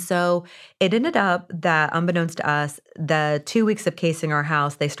 And so it ended up that, unbeknownst to us, the 2 weeks of casing our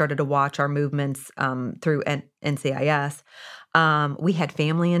house, they started to watch our movements through NCIS. We had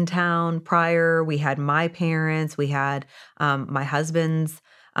family in town prior. We had my parents. We had my husband's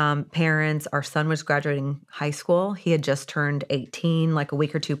parents. Our son was graduating high school. He had just turned 18 like a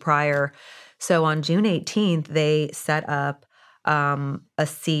week or two prior. So on June 18th, they set up a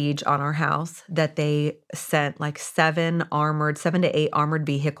siege on our house that they sent like 7 to 8 armored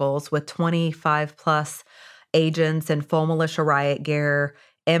vehicles with 25 plus agents and full militia riot gear,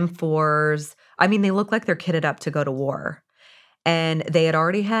 M4s. I mean, they look like they're kitted up to go to war. And they had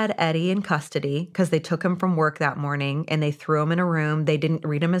already had Eddie in custody because they took him from work that morning and they threw him in a room. They didn't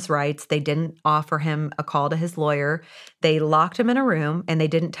read him his rights. They didn't offer him a call to his lawyer. They locked him in a room and they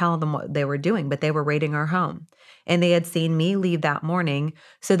didn't tell them what they were doing, but they were raiding our home. And they had seen me leave that morning,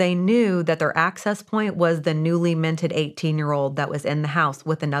 so they knew that their access point was the newly minted 18-year-old that was in the house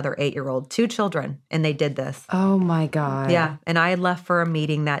with another 8-year-old, 2 children, and they did this. Oh my God. Yeah, and I had left for a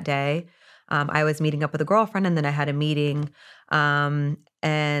meeting that day. I was meeting up with a girlfriend, and then I had a meeting.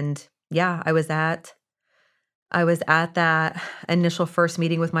 And yeah, I was at that initial first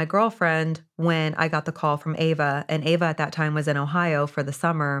meeting with my girlfriend when I got the call from Ava. And Ava at that time was in Ohio for the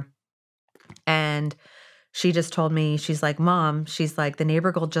summer. And she just told me, she's like, Mom, she's like, the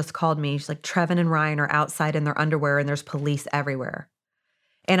neighbor girl just called me. She's like, Trevin and Ryan are outside in their underwear and there's police everywhere.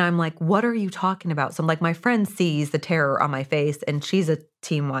 And I'm like, what are you talking about? So I'm like, my friend sees the terror on my face and she's a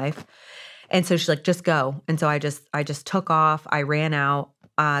team wife. And so she's like, just go. And so I just took off. I ran out,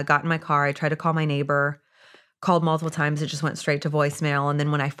 got in my car. I tried to call my neighbor, called multiple times. It just went straight to voicemail. And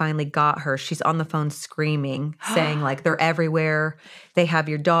then when I finally got her, she's on the phone screaming, saying like, they're everywhere. They have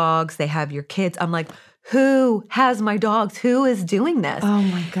your dogs. They have your kids. I'm like, who has my dogs? Who is doing this? Oh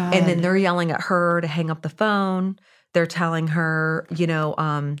my God. And then they're yelling at her to hang up the phone. They're telling her,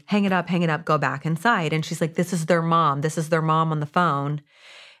 hang it up, go back inside. And she's like, this is their mom. This is their mom on the phone.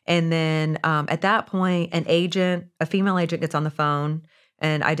 And then at that point, a female agent gets on the phone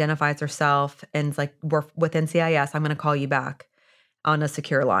and identifies herself and is like, we're with NCIS. I'm going to call you back on a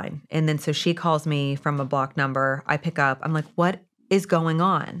secure line. And then so she calls me from a block number. I pick up. I'm like, what is going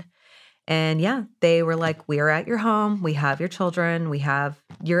on? And yeah, they were like, we are at your home. We have your children. We have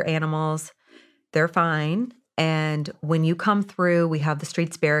your animals. They're fine. And when you come through, we have the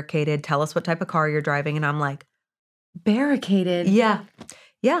streets barricaded. Tell us what type of car you're driving. And I'm like, barricaded? Yeah.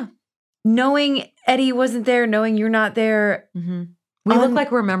 Yeah. Knowing Eddie wasn't there, knowing you're not there. Mm-hmm. We look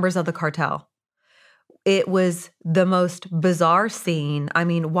like we're members of the cartel. It was the most bizarre scene. I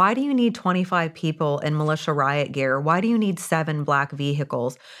mean, why do you need 25 people in militia riot gear? Why do you need 7 black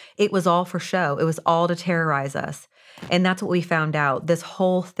vehicles? It was all for show. It was all to terrorize us. And that's what we found out. This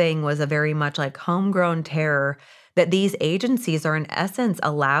whole thing was a very much like homegrown terror that these agencies are in essence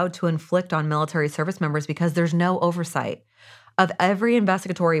allowed to inflict on military service members because there's no oversight. Of every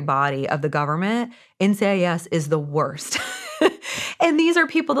investigatory body of the government, NCIS is the worst. And these are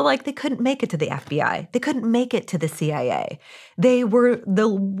people that they couldn't make it to the FBI. They couldn't make it to the CIA. They were the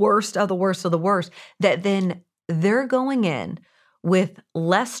worst of the worst of the worst, that then they're going in with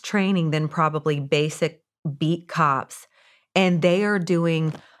less training than probably basic beat cops. And they are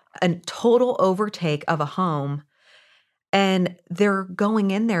doing a total overtake of a home. And they're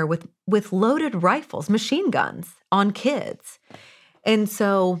going in there with loaded rifles, machine guns on kids. And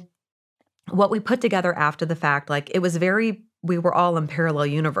so what we put together after the fact, we were all in parallel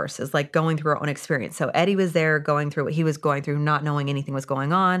universes, going through our own experience. So Eddie was there going through what he was going through, not knowing anything was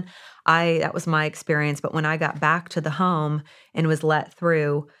going on. That was my experience. But when I got back to the home and was let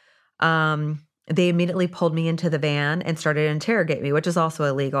through, they immediately pulled me into the van and started to interrogate me, which is also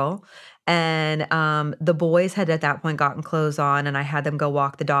illegal. And the boys had at that point gotten clothes on, and I had them go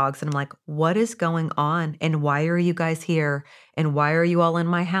walk the dogs. And I'm like, what is going on? And why are you guys here? And why are you all in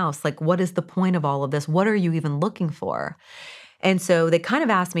my house? What is the point of all of this? What are you even looking for? And so they kind of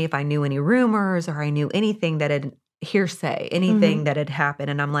asked me if I knew any rumors or I knew anything that had hearsay, anything that had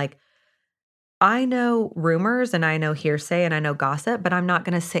happened. And I'm like, I know rumors and I know hearsay and I know gossip, but I'm not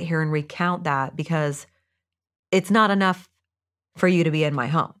going to sit here and recount that because it's not enough for you to be in my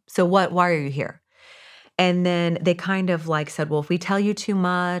home. So why are you here? And then they kind of said, well, if we tell you too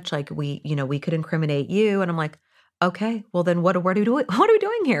much, we could incriminate you. And I'm like, okay, well then what are we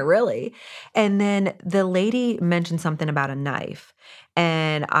doing here, really? And then the lady mentioned something about a knife.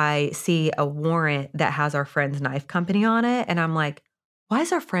 And I see a warrant that has our friend's knife company on it. And I'm like, why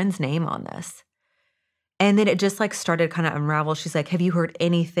is our friend's name on this? And then it just started kind of unravel. She's like, have you heard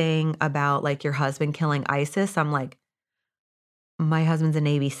anything about your husband killing ISIS? I'm like, my husband's a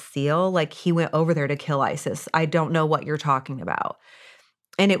Navy SEAL. He went over there to kill ISIS. I don't know what you're talking about.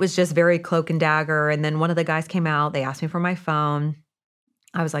 And it was just very cloak and dagger. And then one of the guys came out. They asked me for my phone.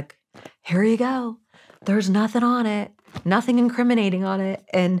 I was like, here you go. There's nothing on it. Nothing incriminating on it.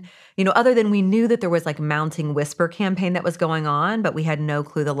 And, other than we knew that there was mounting whisper campaign that was going on, but we had no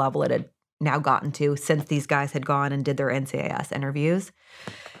clue the level it had now gotten to since these guys had gone and did their NCIS interviews.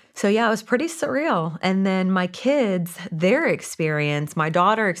 So yeah, it was pretty surreal. And then my kids, their experience, my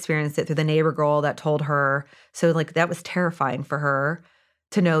daughter experienced it through the neighbor girl that told her. So that was terrifying for her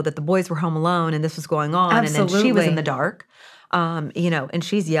to know that the boys were home alone and this was going on. Absolutely. And then she was in the dark, and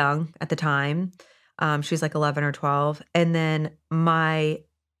she's young at the time. She's 11 or 12. And then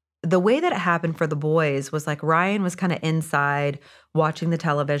the way that it happened for the boys was Ryan was kind of inside watching the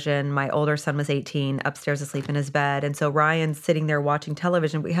television. My older son was 18, upstairs asleep in his bed. And so Ryan's sitting there watching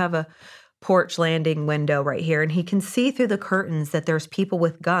television. We have a porch landing window right here, and he can see through the curtains that there's people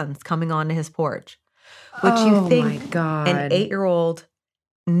with guns coming onto his porch, which you think my God. An 8-year-old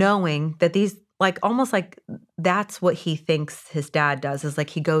knowing that these almost that's what he thinks his dad does is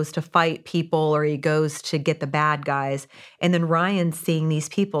he goes to fight people or he goes to get the bad guys. And then Ryan's seeing these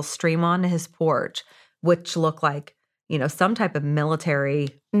people stream onto his porch, which look like, some type of military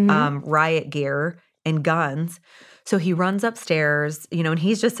riot gear and guns. So he runs upstairs, and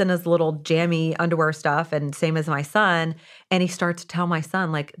he's just in his little jammy underwear stuff, and same as my son. And he starts to tell my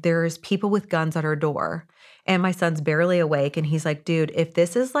son, like, there's people with guns at our door. And my son's barely awake. And he's like, dude, if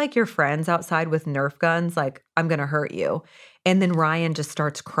this is like your friends outside with Nerf guns, like, I'm going to hurt you. And then Ryan just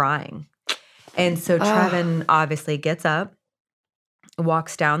starts crying. And so Trevin obviously gets up,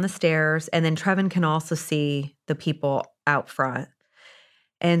 walks down the stairs, and then Trevin can also see the people out front.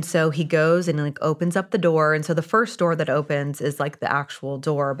 And so he goes and like opens up the door. And so the first door that opens is like the actual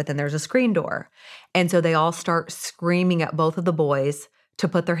door, but then there's a screen door. And so they all start screaming at both of the boys to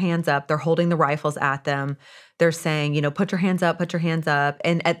put their hands up. They're holding the rifles at them. They're saying, put your hands up, put your hands up.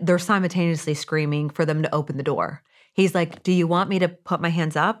 And they're simultaneously screaming for them to open the door. He's like, do you want me to put my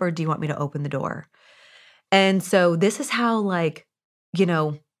hands up or do you want me to open the door? And so this is how like,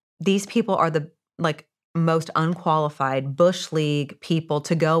 these people are the like most unqualified Bush League people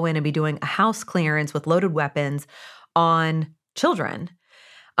to go in and be doing a house clearance with loaded weapons on children.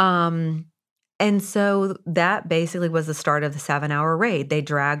 And so that basically was the start of the 7-hour raid. They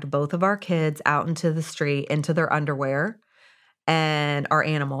dragged both of our kids out into the street, into their underwear and our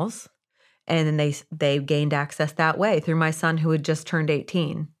animals. And then they gained access that way through my son who had just turned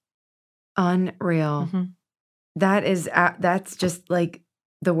 18. Unreal. Mm-hmm. That's just like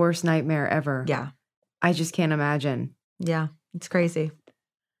the worst nightmare ever. Yeah. I just can't imagine. Yeah, it's crazy.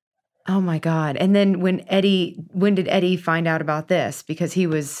 Oh my God. And then when did Eddie find out about this? Because he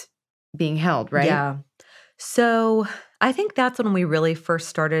was being held, right? Yeah. So I think that's when we really first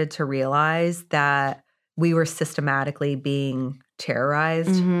started to realize that we were systematically being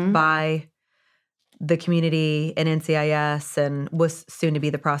terrorized by the community and NCIS, and was soon to be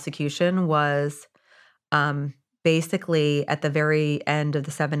the prosecution, was basically at the very end of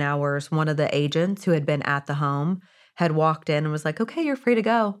the 7 hours, one of the agents who had been at the home had walked in and was like, okay, you're free to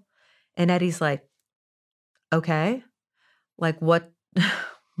go. And Eddie's like, okay, like what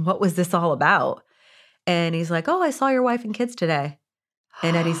was this all about? And he's like, oh, I saw your wife and kids today.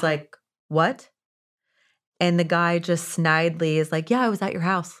 And Eddie's like, what? And the guy just snidely is like, yeah, I was at your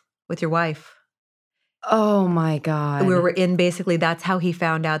house with your wife. Oh my God. We were in, basically, that's how he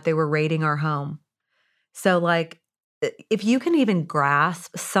found out they were raiding our home. So like, if you can even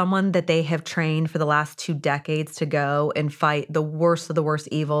grasp someone that they have trained for the last 2 decades to go and fight the worst of the worst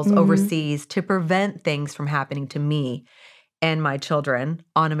evils overseas to prevent things from happening to me and my children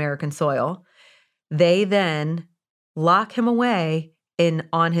on American soil, they then lock him away and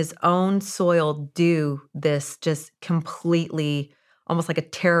on his own soil do this just completely, almost like a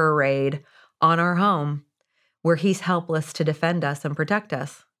terror raid on our home where he's helpless to defend us and protect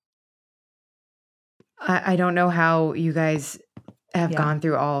us. I don't know how you guys have gone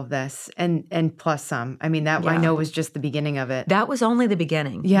through all of this and plus some. I mean, that I know was just the beginning of it. That was only the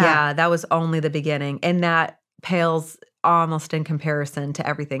beginning. Yeah, that was only the beginning. And that pales almost in comparison to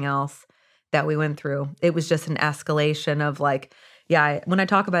everything else that we went through. It was just an escalation of like, when I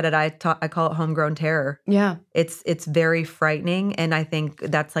talk about it, I call it homegrown terror. Yeah. It's very frightening. And I think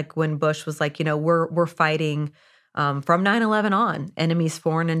that's like when Bush was like, we're fighting from 9/11 on, enemies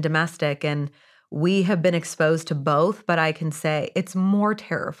foreign and domestic. And we have been exposed to both, but I can say it's more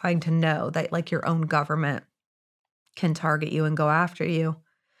terrifying to know that like your own government can target you and go after you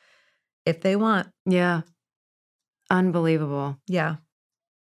if they want. Yeah. Unbelievable. Yeah.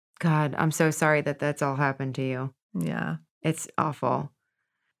 God, I'm so sorry that that's all happened to you. Yeah. It's awful.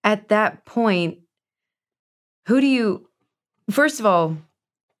 At that point, first of all,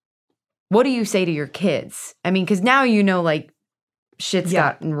 what do you say to your kids? I mean, because now like shit's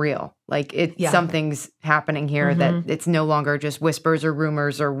gotten real. Like something's happening here that it's no longer just whispers or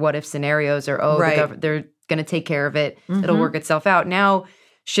rumors or what if scenarios or they're going to take care of it. It'll work itself out. Now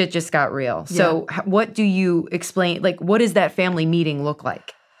shit just got real. So what do you explain? Like, what does that family meeting look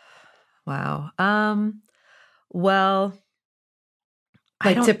like? Wow. Well,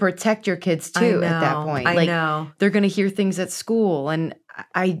 like to protect your kids too at that point. I know. They're going to hear things at school and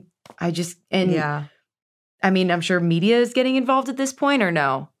I mean, I'm sure media is getting involved at this point or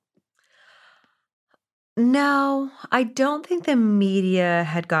no? No, I don't think the media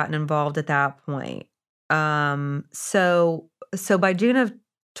had gotten involved at that point. So by June of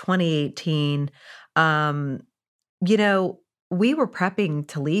 2018, we were prepping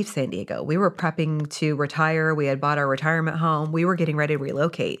to leave San Diego. We were prepping to retire. We had bought our retirement home. We were getting ready to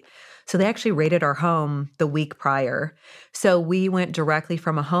relocate. So they actually raided our home the week prior. So we went directly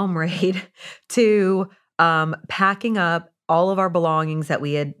from a home raid to packing up all of our belongings that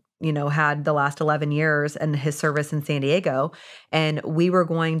we had, had the last 11 years and his service in San Diego. And we were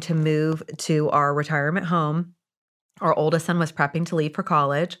going to move to our retirement home Our oldest son was prepping to leave for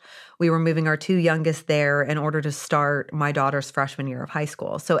college. We were moving our 2 youngest there in order to start my daughter's freshman year of high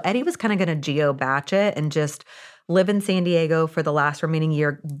school. So Eddie was kind of going to geo-batch it and just live in San Diego for the last remaining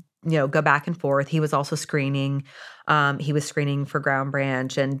year, go back and forth. He was also screening. He was screening for Ground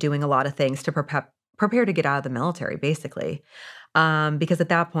Branch and doing a lot of things to prepare to get out of the military, basically. Because at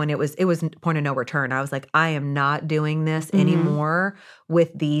that point it was point of no return. I was like, I am not doing this anymore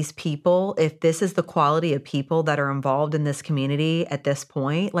with these people. If this is the quality of people that are involved in this community at this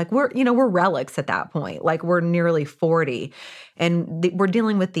point, like we're relics at that point. Like we're nearly 40 and we're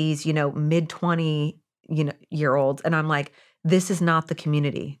dealing with these, mid 20, year olds. And I'm like, this is not the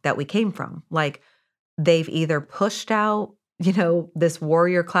community that we came from. Like they've either pushed out this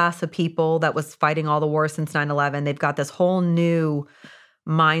warrior class of people that was fighting all the wars since 9/11. They've got this whole new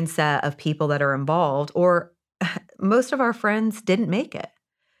mindset of people that are involved, or most of our friends didn't make it.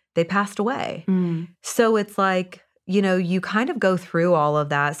 They passed away. So it's like, you kind of go through all of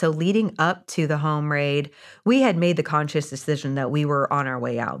that. So leading up to the home raid, we had made the conscious decision that we were on our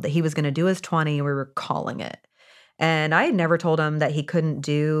way out, that he was going to do his 20 and we were calling it. And I had never told him that he couldn't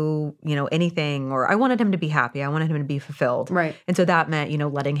do, anything, or I wanted him to be happy. I wanted him to be fulfilled. Right. And so that meant,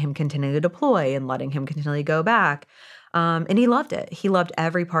 letting him continue to deploy and letting him continually go back. And he loved it. He loved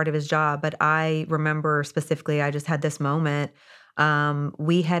every part of his job. But I remember specifically, I just had this moment.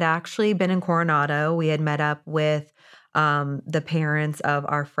 We had actually been in Coronado. We had met up with the parents of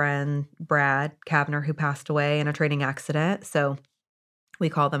our friend, Brad Kavner, who passed away in a training accident. So we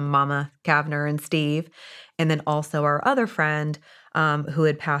call them Mama Kavner and Steve. And then also our other friend who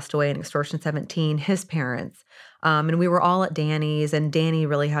had passed away in Extortion 17, his parents. And we were all at Danny's, and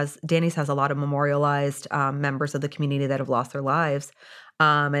Danny's has a lot of memorialized members of the community that have lost their lives.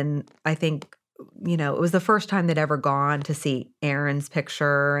 And I think, it was the first time they'd ever gone to see Aaron's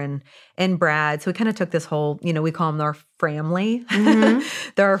picture and Brad. So we kind of took this whole, we call them our family.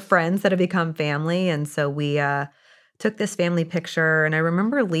 They're our friends that have become family. And so we took this family picture, and I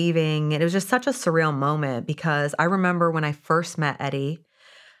remember leaving. It was just such a surreal moment because I remember when I first met Eddie,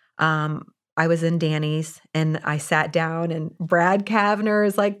 I was in Danny's and I sat down and Brad Kavner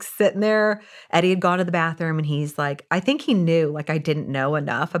is like sitting there. Eddie had gone to the bathroom and he's like, I think he knew like I didn't know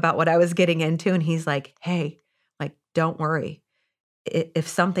enough about what I was getting into. And he's like, hey, like, don't worry. If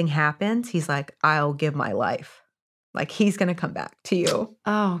something happens, he's like, I'll give my life. Like he's going to come back to you.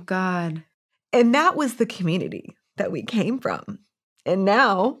 Oh, God. And that was the community that we came from. And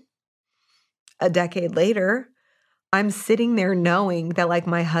now, a decade later, I'm sitting there knowing that like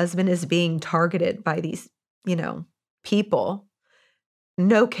my husband is being targeted by these, people,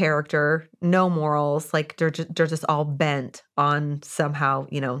 no character, no morals, like they're just all bent on somehow,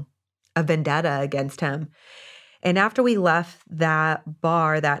 a vendetta against him. And after we left that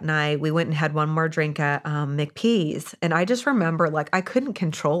bar that night, we went and had one more drink at McPee's. And I just remember like I couldn't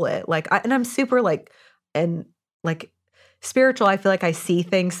control it. And I'm super spiritual. I feel like I see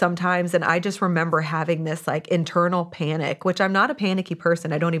things sometimes. And I just remember having this like internal panic, which I'm not a panicky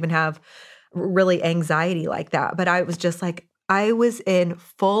person. I don't even have really anxiety like that. But I was just like, I was in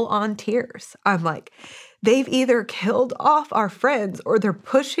full on tears. I'm like, they've either killed off our friends or they're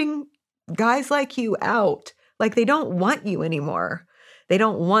pushing guys like you out. Like they don't want you anymore. They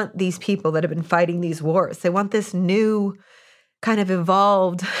don't want these people that have been fighting these wars. They want this new kind of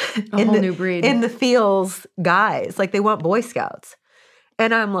evolved new breed in the fields guys. Like they want Boy Scouts.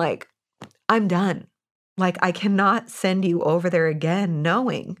 And I'm like, I'm done. Like I cannot send you over there again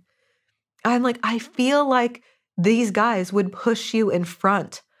knowing. I'm like, I feel like these guys would push you in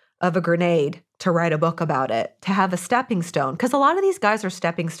front of a grenade to write a book about it, to have a stepping stone. Because a lot of these guys are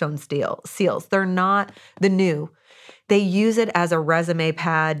stepping stone seals. They're not the new. They use it as a resume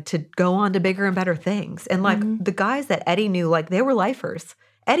pad to go on to bigger and better things. And like the guys that Eddie knew, like they were lifers.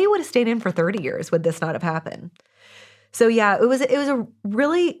 Eddie would have stayed in for 30 years would this not have happened. So yeah, it was a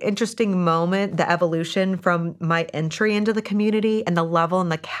really interesting moment, the evolution from my entry into the community and the level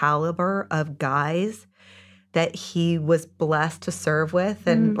and the caliber of guys that he was blessed to serve with.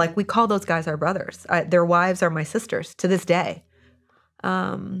 And like we call those guys our brothers. Their wives are my sisters to this day.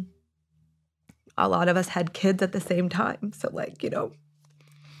 A lot of us had kids at the same time. So like,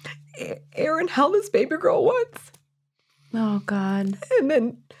 Aaron held his baby girl once. Oh, God. And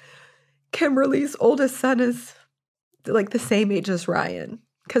then Kimberly's oldest son is like the same age as Ryan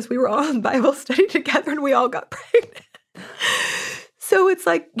because we were all in Bible study together and we all got pregnant. So it's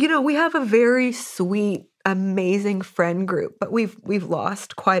like, we have a very sweet, amazing friend group, but we've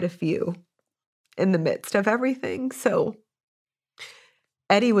lost quite a few in the midst of everything. So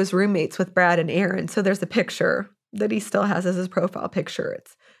Eddie was roommates with Brad and Aaron. So there's a picture that he still has as his profile picture.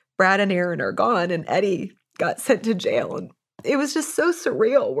 It's Brad and Aaron are gone and Eddie got sent to jail. And it was just so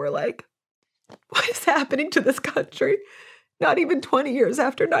surreal. We're like, what is happening to this country? Not even 20 years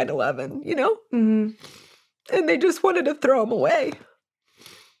after 9/11, you know? Mm-hmm. And they just wanted to throw him away.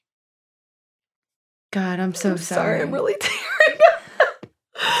 God, I'm so sorry. I'm really tearing.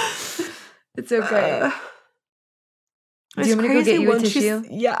 It's okay. Do you It's want me to go get crazy you a once tissue?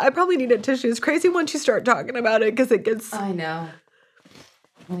 Yeah, I probably need a tissue. It's crazy once you start talking about it because it gets. I know.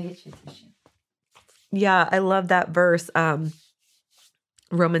 Let me get you a tissue. Yeah, I love that verse.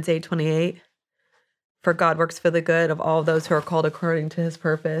 Romans 8:28. For God works for the good of all those who are called according to his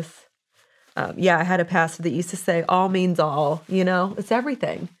purpose. Yeah, I had a pastor that used to say, all means all, you know, it's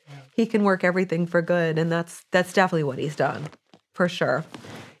everything. He can work everything for good. And that's definitely what he's done, for sure.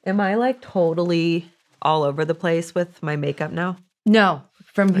 Am I like totally all over the place with my makeup now? No,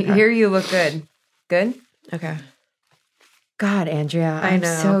 from here you look good. Good? Okay. God, Andrea, I I'm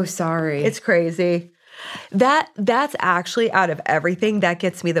know. so sorry. It's crazy. That's actually out of everything that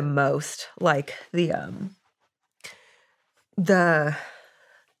gets me the most. Like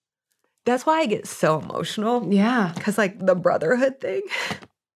that's why I get so emotional. yeah. Because like the brotherhood thing,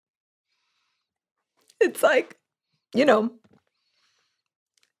 it's like, you know,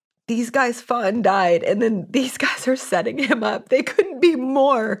 these guys fought and died, and then these guys are setting him up. They couldn't be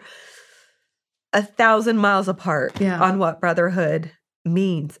more 1,000 miles apart on what brotherhood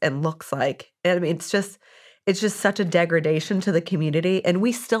means and looks like. And I mean, it's just such a degradation to the community. And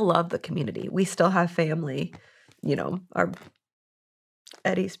we still love the community. We still have family, you know, our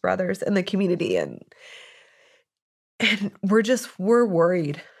Eddie's brothers in the community. And we're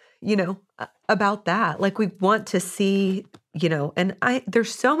worried, you know, about that. Like we want to see, you know, and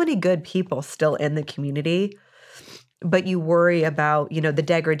there's so many good people still in the community, but you worry about, you know, the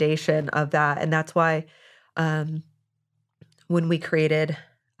degradation of that. And that's why when we created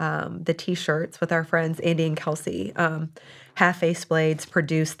the T-shirts with our friends, Andy and Kelsey, Half Face Blades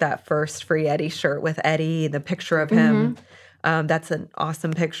produced that first Free Eddie shirt with Eddie, the picture of him. That's an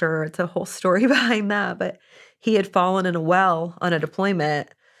awesome picture. It's a whole story behind that. But he had fallen in a well on a deployment.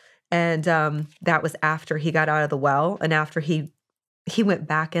 And that was after he got out of the well and after he went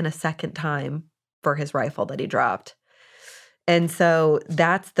back in a second time for his rifle that he dropped. And so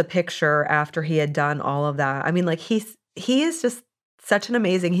that's the picture after he had done all of that. I mean, like he is just such an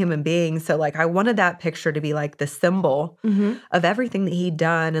amazing human being. So like I wanted that picture to be like the symbol of everything that he'd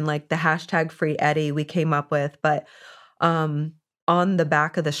done and like the hashtag Free Eddie we came up with. But on the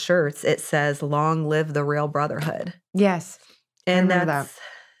back of the shirts, it says, long live the real brotherhood. Yes. And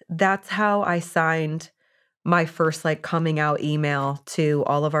that's how I signed my first like coming out email to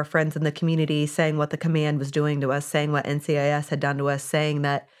all of our friends in the community, saying what the command was doing to us, saying what NCIS had done to us, saying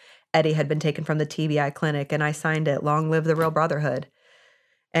that Eddie had been taken from the TBI clinic. And I signed it, long live the real brotherhood.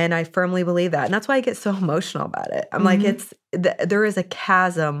 And I firmly believe that. And that's why I get so emotional about it. I'm like, there is a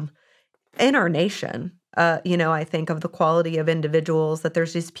chasm in our nation. You know, I think of the quality of individuals, that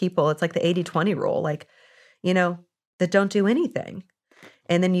there's these people, it's like the 80-20 rule, like, you know, that don't do anything.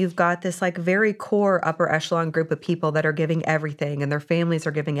 And then you've got this like very core upper echelon group of people that are giving everything and their families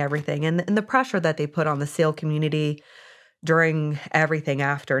are giving everything. And the pressure that they put on the SEAL community during everything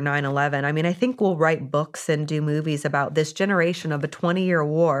after 9/11. I mean, I think we'll write books and do movies about this generation of a 20-year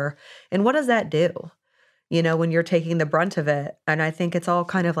war. And what does that do? You know, when you're taking the brunt of it. And I think it's all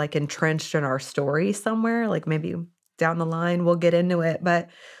kind of like entrenched in our story somewhere, like maybe down the line we'll get into it. But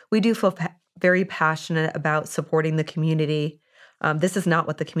we do feel very passionate about supporting the community. This is not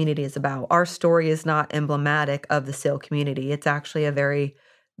what the community is about. Our story is not emblematic of the SEAL community. It's actually a very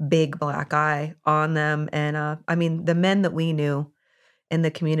big black eye on them. And I mean, the men that we knew in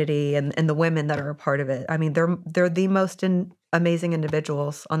the community and the women that are a part of it, I mean, they're the most amazing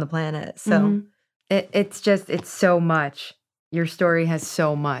individuals on the planet. So it's so much. Your story has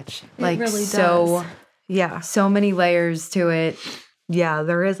so much. It really does. Yeah. So many layers to it. Yeah,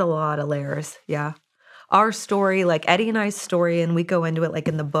 there is a lot of layers. Yeah. Our story, like Eddie and I's story, and we go into it like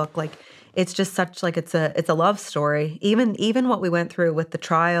in the book, like it's just such like it's a love story. Even what we went through with the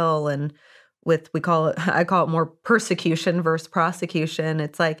trial and with I call it more persecution versus prosecution.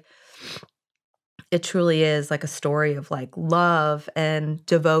 It's like it truly is like a story of like love and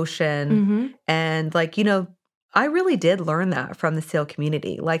devotion. And like, you know, I really did learn that from the SEAL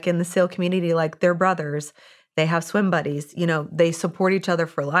community. Like in the SEAL community, like they're brothers, they have swim buddies, you know, they support each other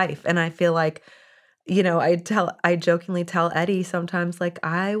for life. And I feel like, you know, I jokingly tell Eddie sometimes, like,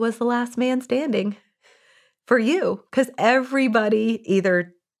 I was the last man standing for you, because everybody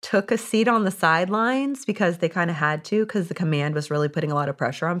either took a seat on the sidelines because they kind of had to, because the command was really putting a lot of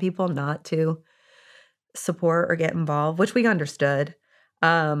pressure on people not to support or get involved, which we understood.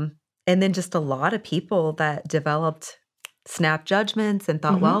 and then just a lot of people that developed snap judgments and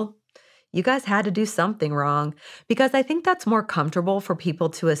thought, well, you guys had to do something wrong, because I think that's more comfortable for people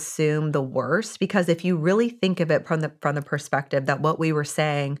to assume the worst, because if you really think of it from the perspective that what we were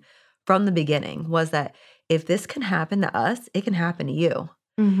saying from the beginning was that if this can happen to us, it can happen to you.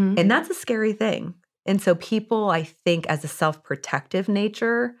 And that's a scary thing. And so people, I think, as a self-protective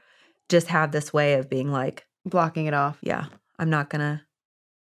nature, just have this way of being like, blocking it off. yeah, I'm not gonna.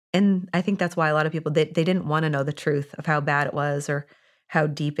 And I think that's why a lot of people, they didn't want to know the truth of how bad it was, or how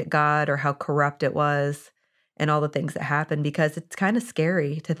deep it got, or how corrupt it was, and all the things that happened, because it's kind of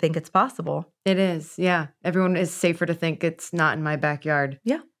scary to think it's possible. It is. Yeah. Everyone is safer to think it's not in my backyard.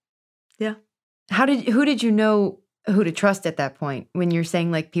 Yeah. Yeah. Who did you know who to trust at that point, when you're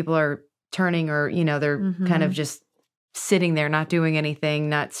saying like people are turning, or, you know, they're kind of just sitting there, not doing anything,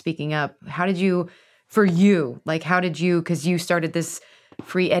 not speaking up? How did you, for you, like, how did you, because you started this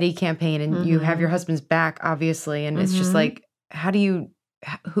Free Eddie campaign, and you have your husband's back, obviously. And it's just like, who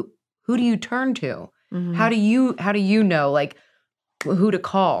do you turn to? How do you know, like, who to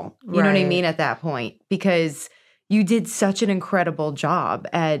call? You know what I mean? At that point, because you did such an incredible job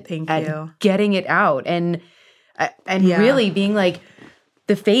at getting it out, and really being like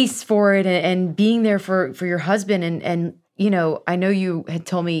the face for it, and being there for your husband. And, you know, I know you had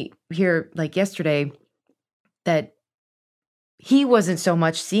told me here like yesterday that he wasn't so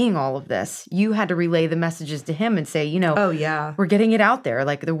much seeing all of this. You had to relay the messages to him and say, you know, we're getting it out there.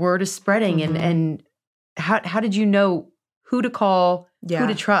 Like, the word is spreading. And how did you know who to call, who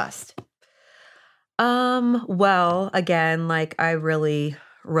to trust? Well, again, like, I really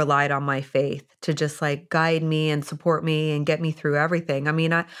relied on my faith to just like guide me and support me and get me through everything. I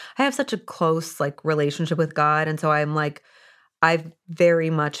mean, I have such a close like relationship with God. And so I'm like, I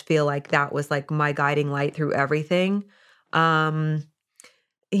very much feel like that was like my guiding light through everything.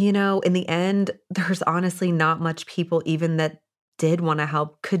 You know, in the end, there's honestly not much people even that did want to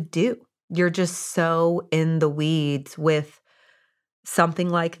help could do. You're just so in the weeds with something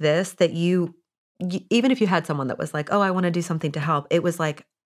like this that you even if you had someone that was like, oh, I want to do something to help, it was like,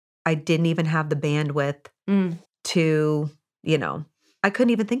 I didn't even have the bandwidth to, you know, I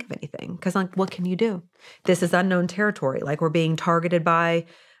couldn't even think of anything, because like, what can you do? This is unknown territory. Like, we're being targeted by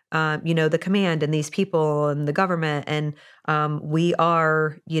you know, the command and these people and the government, and we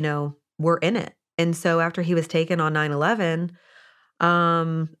are, you know, we're in it. And so after he was taken on 9/11,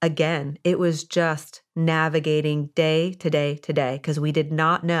 again, it was just navigating day to day to day, because we did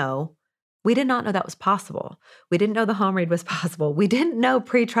not know that was possible. We didn't know the home raid was possible. We didn't know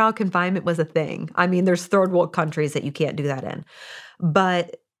pretrial confinement was a thing. I mean, there's third world countries that you can't do that in.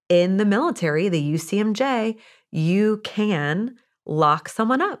 But in the military, the UCMJ, you can lock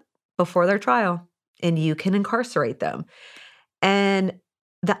someone up before their trial, and you can incarcerate them. And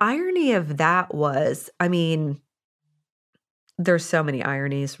the irony of that was, I mean, there's so many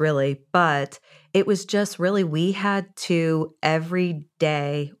ironies really, but it was just really, we had to every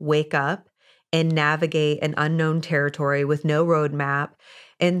day wake up and navigate an unknown territory with no roadmap.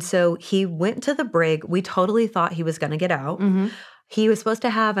 And so he went to the brig. We totally thought he was going to get out. He was supposed to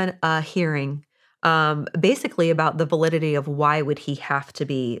have a hearing basically about the validity of why would he have to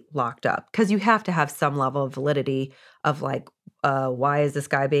be locked up, because you have to have some level of validity of like, why is this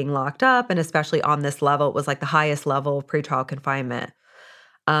guy being locked up? And especially on this level, it was like the highest level of pretrial confinement.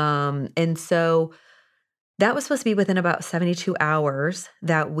 And so that was supposed to be within about 72 hours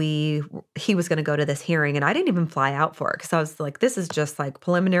that he was going to go to this hearing. And I didn't even fly out for it, because I was like, this is just like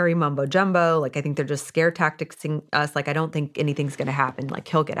preliminary mumbo jumbo. Like, I think they're just scare tacticsing us. Like, I don't think anything's going to happen. Like,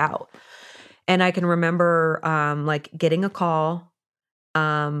 he'll get out. And I can remember like getting a call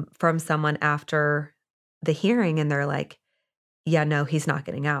from someone after the hearing, and they're like, yeah, no, he's not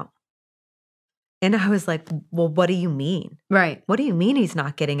getting out. And I was like, well, what do you mean? Right. What do you mean he's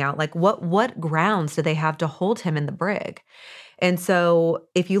not getting out? Like, what grounds do they have to hold him in the brig? And so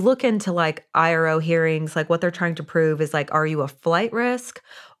if you look into like IRO hearings, like what they're trying to prove is like, are you a flight risk,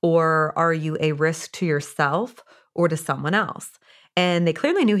 or are you a risk to yourself or to someone else? And they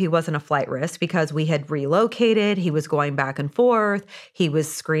clearly knew he wasn't a flight risk, because we had relocated. He was going back and forth. He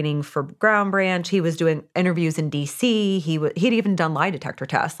was screening for Ground Branch. He was doing interviews in DC. He'd even done lie detector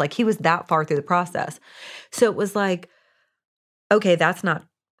tests. Like, he was that far through the process. So it was like, okay, that's not,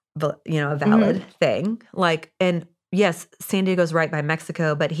 you know, a valid thing. Like, and yes, San Diego's right by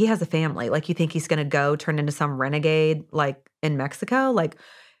Mexico, but he has a family. Like, you think he's going to go turn into some renegade like in Mexico? Like,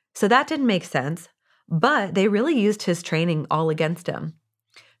 so that didn't make sense. But they really used his training all against him.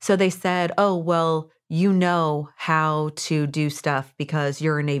 So they said, oh, well, you know how to do stuff because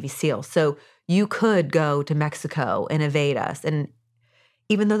you're a Navy SEAL. So you could go to Mexico and evade us. And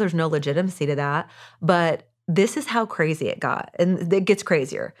even though there's no legitimacy to that. But this is how crazy it got. And it gets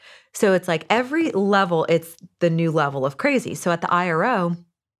crazier. So it's like every level, it's the new level of crazy. So at the IRO,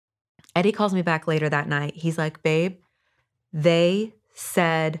 Eddie calls me back later that night. He's like, babe, they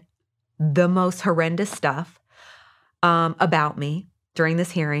said the most horrendous stuff about me during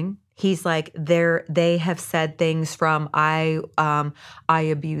this hearing. He's like, they have said things from I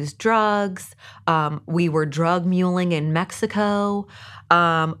abused drugs, we were drug muling in Mexico,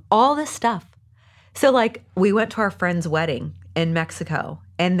 all this stuff. So like we went to our friend's wedding in Mexico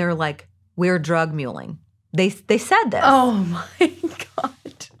and they're like, we're drug muling. They said this. Oh my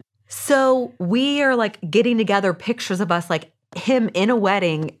God. So we are like getting together pictures of us, like him in a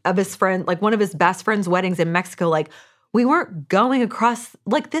wedding of his friend, like one of his best friend's weddings in Mexico. Like we weren't going across,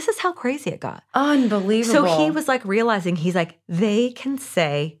 like this is how crazy it got. Unbelievable. So he was like realizing, he's like, they can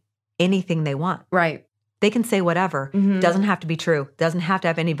say anything they want. Right. They can say whatever. Doesn't have to be true. Doesn't have to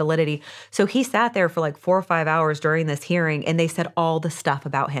have any validity. So he sat there for like 4 or 5 hours during this hearing and they said all the stuff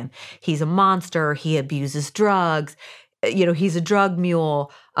about him. He's a monster. He abuses drugs. You know, he's a drug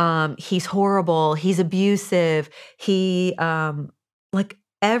mule. He's horrible. He's abusive. He, like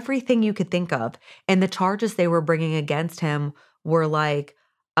everything you could think of. And the charges they were bringing against him were like,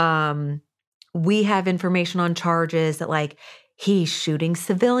 we have information on charges that like, he's shooting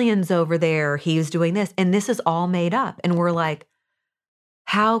civilians over there. He's doing this. And this is all made up. And we're like,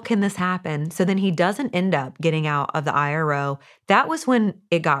 how can this happen? So then he doesn't end up getting out of the IRO. That was when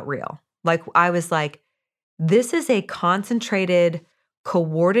it got real. Like I was like, this is a concentrated,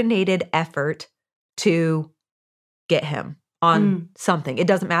 coordinated effort to get him on something. It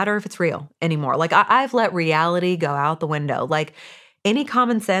doesn't matter if it's real anymore. Like I've let reality go out the window. Like any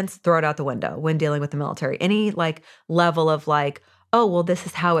common sense, throw it out the window when dealing with the military. Any like level of like, oh, well, this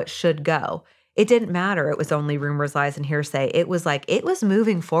is how it should go. It didn't matter. It was only rumors, lies, and hearsay. It was like, it was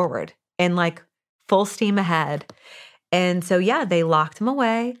moving forward and like full steam ahead. And so, yeah, they locked him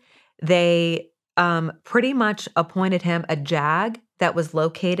away. They pretty much appointed him a JAG that was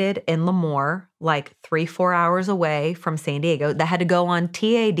located in Lemoore, like 3-4 hours away from San Diego, that had to go on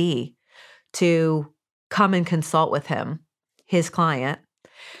TAD to come and consult with him, his client.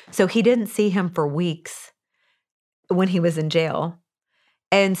 So he didn't see him for weeks when he was in jail.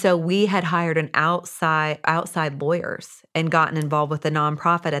 And so we had hired an outside lawyers and gotten involved with a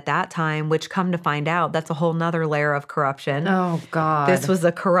nonprofit at that time, which come to find out, that's a whole nother layer of corruption. Oh, God. This was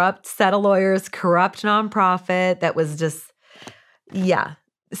a corrupt set of lawyers, corrupt nonprofit that was just, yeah.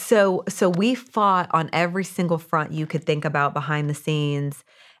 So we fought on every single front you could think about behind the scenes,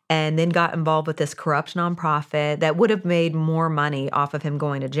 and then got involved with this corrupt nonprofit that would have made more money off of him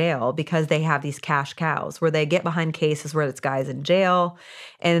going to jail because they have these cash cows where they get behind cases where this guy's in jail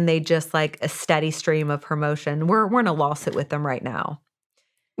and they just like a steady stream of promotion. We're in a lawsuit with them right now.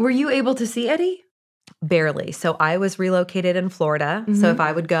 Were you able to see Eddie? Barely. So I was relocated in Florida. So if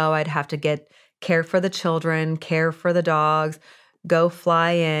I would go, I'd have to get care for the children, care for the dogs, go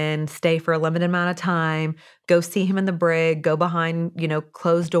fly in, stay for a limited amount of time, go see him in the brig, go behind,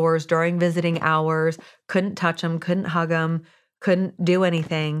 closed doors during visiting hours, couldn't touch him, couldn't hug him, couldn't do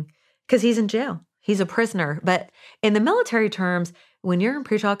anything because he's in jail. He's a prisoner. But in the military terms, when you're in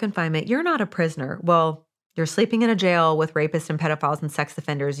pretrial confinement, you're not a prisoner. Well, you're sleeping in a jail with rapists and pedophiles and sex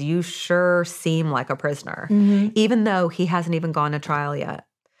offenders. You sure seem like a prisoner, even though he hasn't even gone to trial yet.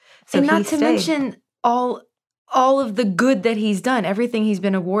 So and not to mention all of the good that he's done, everything he's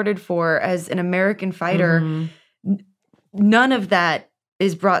been awarded for as an American fighter, none of that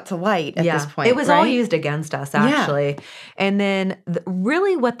is brought to light at this point. It was all used against us, actually. Yeah. And then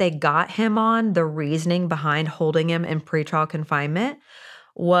really what they got him on, the reasoning behind holding him in pretrial confinement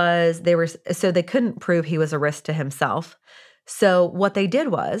was they couldn't prove he was a risk to himself. So what they did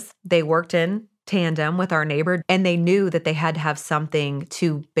was they worked in tandem with our neighbor, and they knew that they had to have something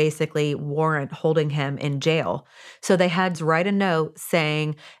to basically warrant holding him in jail. So they had to write a note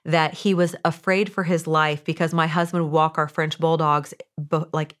saying that he was afraid for his life because my husband would walk our French bulldogs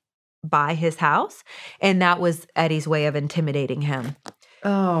by his house, and that was Eddie's way of intimidating him.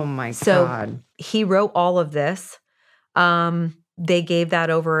 Oh my God. So he wrote all of this. They gave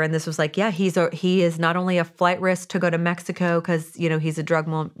that over, and this was like, yeah, he is not only a flight risk to go to Mexico because, he's a drug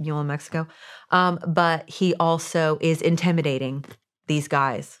mule in Mexico, but he also is intimidating these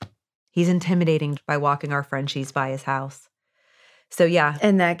guys. He's intimidating by walking our Frenchies by his house. So, yeah.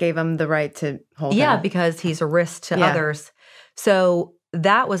 And that gave him the right to hold him. Yeah, because he's a risk to others. So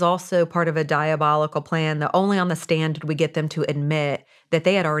that was also part of a diabolical plan that only on the stand did we get them to admit that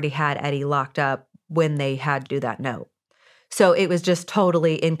they had already had Eddie locked up when they had to do that note. So it was just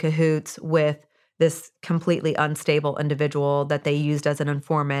totally in cahoots with this completely unstable individual that they used as an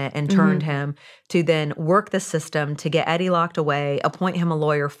informant and turned him to then work the system to get Eddie locked away, appoint him a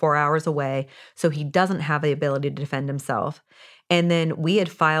lawyer 4 hours away so he doesn't have the ability to defend himself. And then we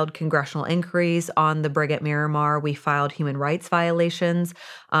had filed congressional inquiries on the brig at Miramar. We filed human rights violations.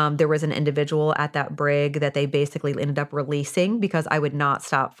 There was an individual at that brig that they basically ended up releasing because I would not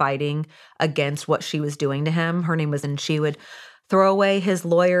stop fighting against what she was doing to him. Her name was, and she would throw away his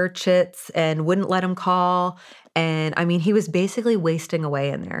lawyer chits and wouldn't let him call. And I mean, he was basically wasting away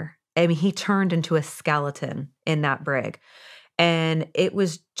in there. I mean, he turned into a skeleton in that brig. And it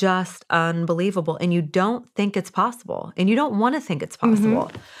was just unbelievable. And you don't think it's possible. And you don't want to think it's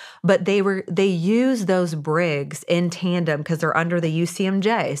possible. But they use those brigs in tandem because they're under the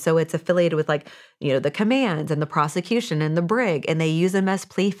UCMJ. So it's affiliated with the commands and the prosecution and the brig. And they use them as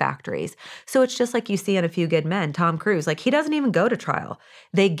plea factories. So it's just like you see in A Few Good Men, Tom Cruise. He doesn't even go to trial.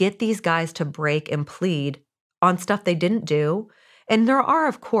 They get these guys to break and plead on stuff they didn't do. And there are,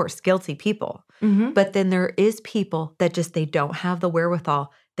 of course, guilty people. But then there is people that they don't have the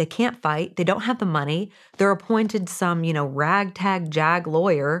wherewithal. They can't fight. They don't have the money. They're appointed some, ragtag jag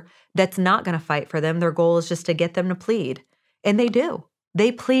lawyer that's not going to fight for them. Their goal is just to get them to plead. And they do.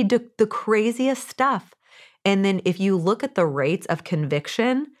 They plead to the craziest stuff. And then if you look at the rates of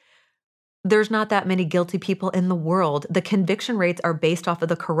conviction, there's not that many guilty people in the world. The conviction rates are based off of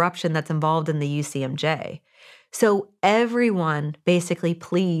the corruption that's involved in the UCMJ. So everyone basically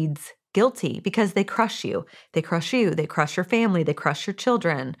pleads guilty because they crush you. They crush you. They crush your family. They crush your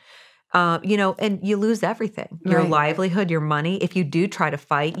children. And you lose everything. Your livelihood, your money. If you do try to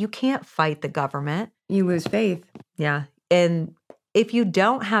fight, you can't fight the government. You lose faith. Yeah. And if you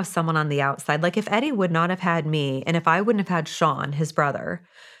don't have someone on the outside, if Eddie would not have had me, and if I wouldn't have had Sean, his brother,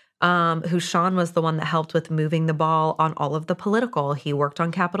 Sean was the one that helped with moving the ball on all of the political. He worked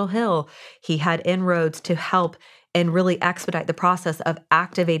on Capitol Hill. He had inroads to help and really expedite the process of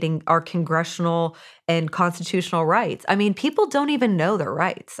activating our congressional and constitutional rights. I mean, people don't even know their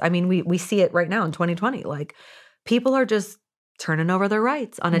rights. I mean, we see it right now in 2020. People are just turning over their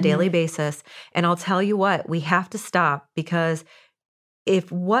rights on a daily basis. And I'll tell you what, we have to stop, because if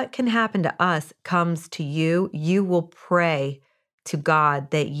what can happen to us comes to you, you will pray to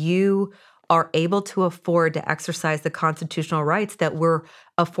God that you are able to afford to exercise the constitutional rights that were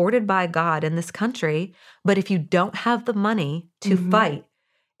afforded by God in this country. But if you don't have the money to fight,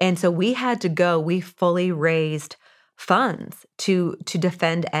 and so we fully raised funds to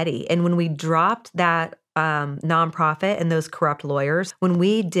defend Eddie. And when we dropped that nonprofit and those corrupt lawyers, when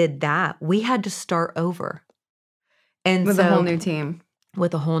we did that, we had to start over. And with a whole new team.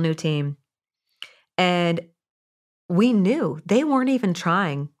 With a whole new team. And we knew they weren't even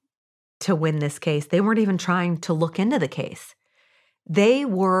trying to win this case. They weren't even trying to look into the case. They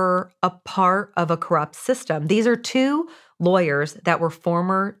were a part of a corrupt system. These are two lawyers that were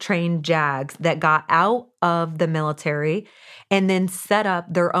former trained JAGs that got out of the military and then set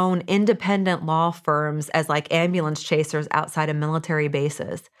up their own independent law firms as ambulance chasers outside of military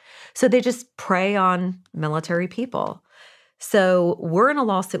bases. So they just prey on military people. So we're in a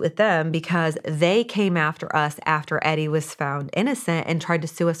lawsuit with them because they came after us after Eddie was found innocent and tried to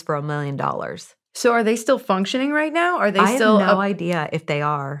sue us for $1 million. So are they still functioning right now? Are they I still? have no idea if they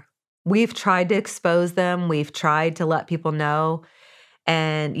are. We've tried to expose them. We've tried to let people know.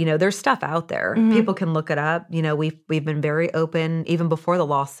 And, there's stuff out there. People can look it up. We've been very open, even before the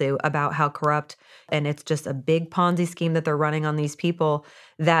lawsuit, about how corrupt, and it's just a big Ponzi scheme that they're running on these people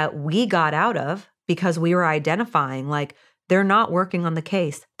that we got out of because we were identifying, they're not working on the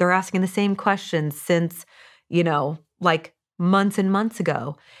case. They're asking the same questions since, months and months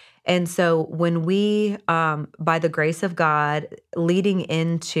ago. And so when we, by the grace of God, leading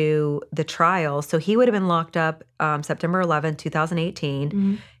into the trial, so he would have been locked up September 11,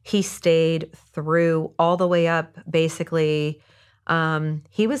 2018. He stayed through all the way up, basically.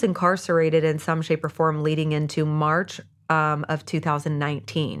 He was incarcerated in some shape or form leading into March of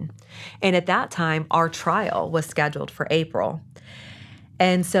 2019. And at that time, our trial was scheduled for April.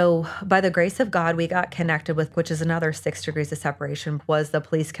 And so by the grace of God, we got connected with, which is another 6 degrees of separation, was the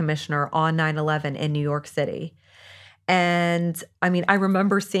police commissioner on 9/11 in New York City. And I mean, I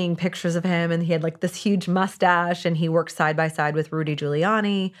remember seeing pictures of him, and he had this huge mustache, and he worked side by side with Rudy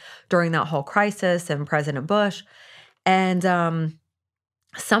Giuliani during that whole crisis and President Bush. And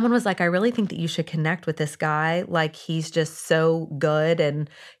someone was like, I really think that you should connect with this guy. He's just so good, and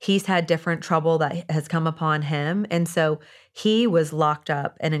he's had different trouble that has come upon him. And so he was locked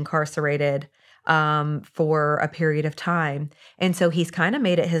up and incarcerated for a period of time. And so he's kind of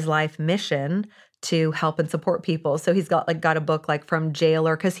made it his life mission to help and support people. So he's got a book like from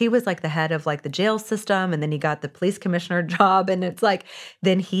jailer, because he was like the head of like the jail system, and then he got the police commissioner job, and it's like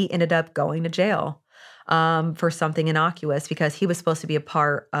then he ended up going to jail for something innocuous because he was supposed to be a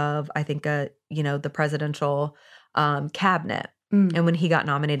part of, I think, the presidential cabinet. And when he got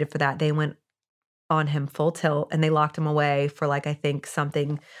nominated for that, they went on him full tilt and they locked him away for like, I think,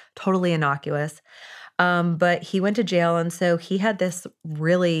 something totally innocuous. But he went to jail, and so he had this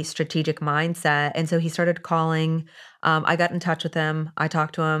really strategic mindset. And so he started calling. I got in touch with him. I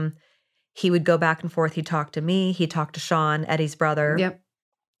talked to him. He would go back and forth. He talked to me. He talked to Sean, Eddie's brother. Yep.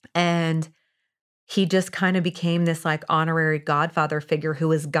 And he just kind of became this like honorary godfather figure who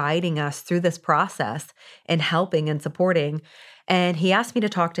was guiding us through this process and helping and supporting. And he asked me to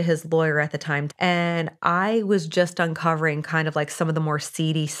talk to his lawyer at the time. And I was just uncovering kind of like some of the more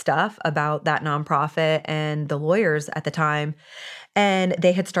seedy stuff about that nonprofit and the lawyers at the time. And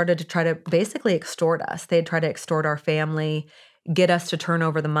they had started to try to basically extort us. They had tried to extort our family, get us to turn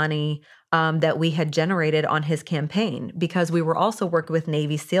over the money that we had generated on his campaign, because we were also working with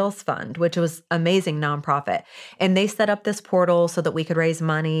Navy SEALs Fund, which was amazing nonprofit. And they set up this portal so that we could raise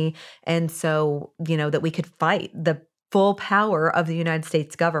money. And so, that we could fight the full power of the United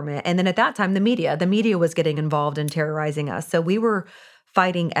States government. And then at that time, the media was getting involved in terrorizing us. So we were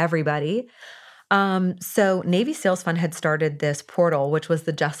fighting everybody. So Navy SEALs Fund had started this portal, which was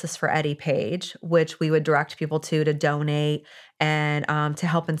the Justice for Eddie page, which we would direct people to donate and to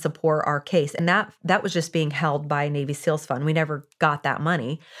help and support our case. And that was just being held by Navy SEALs Fund. We never got that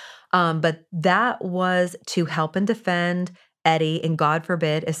money. But that was to help and defend Eddie, and God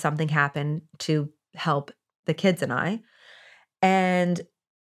forbid if something happened, to help the kids and I. And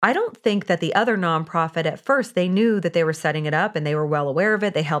I don't think that the other nonprofit at first, they knew that they were setting it up and they were well aware of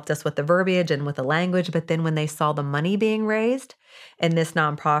it. They helped us with the verbiage and with the language. But then when they saw the money being raised and this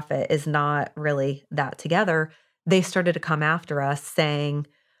nonprofit is not really that together, they started to come after us saying,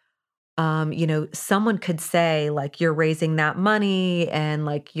 someone could say like, you're raising that money and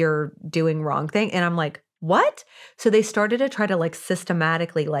like you're doing wrong thing. And I'm like, what? So they started to try to like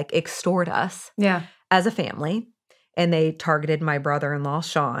systematically like extort us as a family. And they targeted my brother-in-law,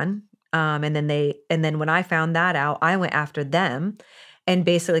 Sean. And then when I found that out, I went after them and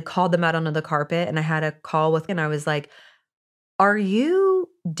basically called them out onto the carpet. And I had a call with, and I was like, are you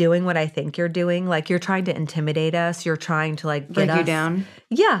doing what I think you're doing? Like, you're trying to intimidate us. You're trying to like get break you down.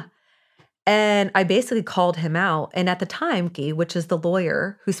 Yeah. And I basically called him out. And at the time, Guy, which is the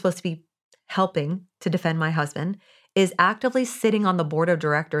lawyer who's supposed to be helping to defend my husband, is actively sitting on the board of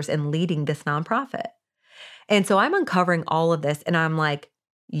directors and leading this nonprofit. And so I'm uncovering all of this, and I'm like,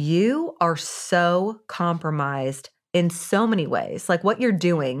 you are so compromised in so many ways. Like, what you're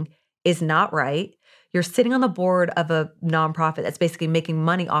doing is not right. You're sitting on the board of a nonprofit that's basically making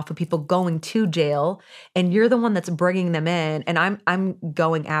money off of people going to jail, and you're the one that's bringing them in. And I'm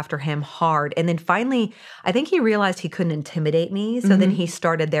going after him hard. And then finally, I think he realized he couldn't intimidate me. So then he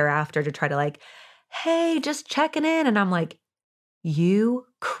started thereafter to try to like, hey, just checking in. And I'm like, you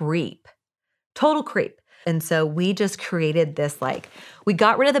creep, total creep. And so we just created this, like, we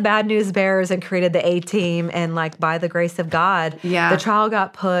got rid of the bad news bears and created the A-team. And like, by the grace of God, the trial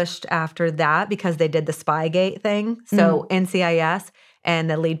got pushed after that because they did the Spygate thing. So NCIS and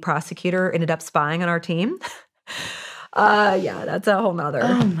the lead prosecutor ended up spying on our team. That's a whole nother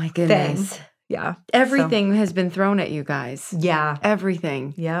Oh my goodness. thing. Yeah. Everything has been thrown at you guys. Yeah.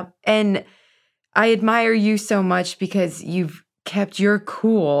 Everything. Yep. And I admire you so much because you've kept your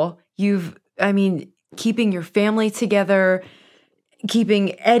cool. Keeping your family together,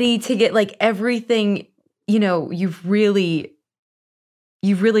 keeping Eddie to get like everything, you've really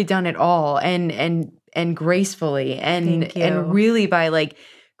done it all and gracefully and really by like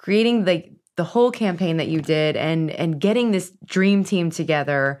creating the whole campaign that you did and getting this dream team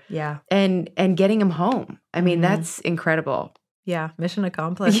together. Yeah. And getting him home. I mean, that's incredible. Yeah. Mission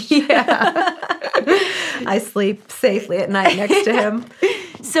accomplished. Yeah. I sleep safely at night next to him.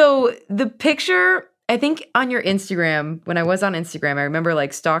 So the picture, I think on your Instagram, when I was on Instagram, I remember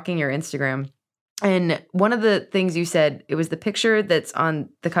like stalking your Instagram. And one of the things you said, it was the picture that's on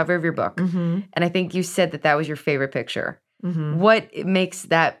the cover of your book. Mm-hmm. And I think you said that was your favorite picture. Mm-hmm. What makes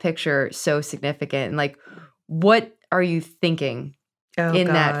that picture so significant? And like, what are you thinking in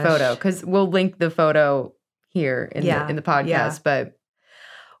that photo? Because we'll link the photo here in the podcast. But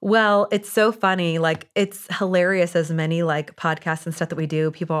well, it's so funny. Like, it's hilarious as many like podcasts and stuff that we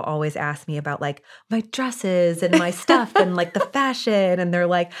do. People always ask me about like my dresses and my stuff and like the fashion. And they're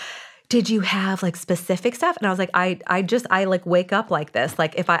like, did you have like specific stuff? And I was like, I like wake up like this.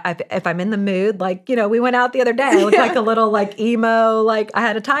 Like if I'm in the mood, like, you know, we went out the other day, I looked like a little like emo, like I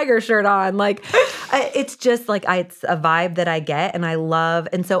had a tiger shirt on. Like it's just like, it's a vibe that I get and I love.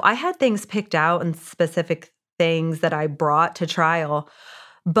 And so I had things picked out and specific things that I brought to trial.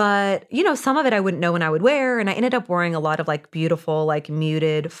 But, you know, some of it I wouldn't know when I would wear. And I ended up wearing a lot of like beautiful, like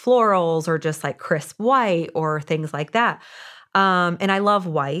muted florals or just like crisp white or things like that. And I love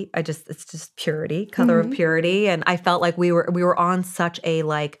white. It's just purity, color of purity. And I felt like we were on such a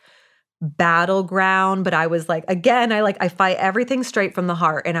like battleground, but I was like, again, I fight everything straight from the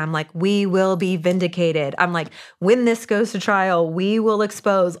heart. And I'm like, we will be vindicated. I'm like, when this goes to trial, we will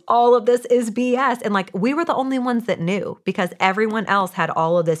expose all of this is BS. And like, we were the only ones that knew because everyone else had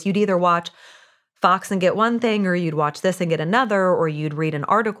all of this. You'd either watch Fox and get one thing, or you'd watch this and get another, or you'd read an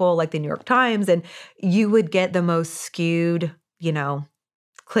article like the New York Times and you would get the most skewed, you know,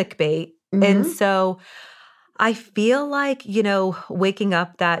 clickbait. And so I feel like, you know, waking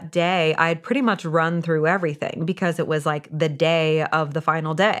up that day, I'd pretty much run through everything because it was like the day of the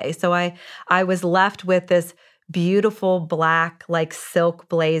final day. So I was left with this beautiful black like silk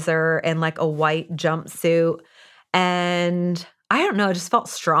blazer and like a white jumpsuit. And I don't know, it just felt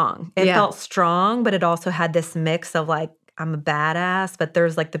strong. It felt strong, but it also had this mix of like, I'm a badass, but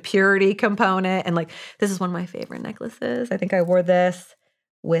there's like the purity component. And like, this is one of my favorite necklaces. I think I wore this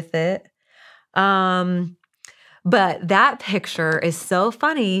with it. But that picture is so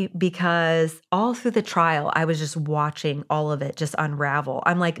funny because all through the trial, I was just watching all of it just unravel.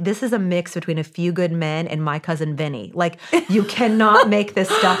 I'm like, this is a mix between A Few Good Men and My Cousin Vinny. Like, you cannot make this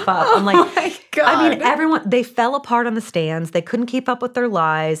stuff up. I'm like, oh my God. I mean, everyone, they fell apart on the stands. They couldn't keep up with their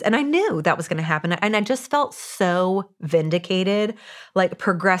lies. And I knew that was going to happen. And I just felt so vindicated, like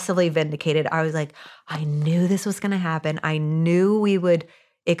progressively vindicated. I was like, I knew this was going to happen. I knew we would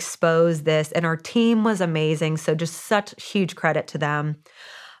expose this, and our team was amazing. So just such huge credit to them.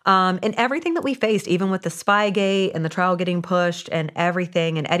 And everything that we faced, even with the Spygate and the trial getting pushed and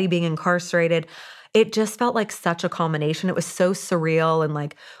everything and Eddie being incarcerated, it just felt like such a culmination. It was so surreal. And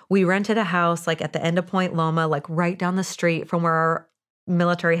like we rented a house like at the end of Point Loma, like right down the street from where our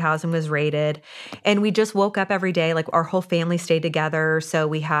military housing was raided. And we just woke up every day, like our whole family stayed together. So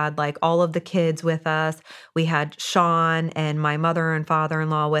we had like all of the kids with us. We had Sean and my mother and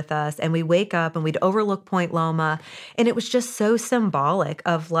father-in-law with us. And we wake up and we'd overlook Point Loma. And it was just so symbolic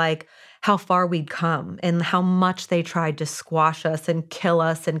of like how far we'd come and how much they tried to squash us and kill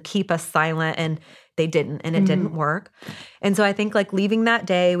us and keep us silent. And they didn't, and it didn't work. And so I think like leaving that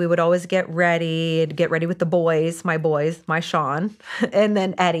day, we would always get ready with the boys, my Sean, and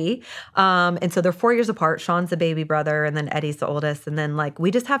then Eddie. And so they're 4 years apart. Sean's the baby brother, and then Eddie's the oldest. And then like,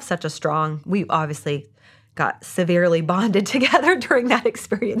 we just have such a strong, we obviously got severely bonded together during that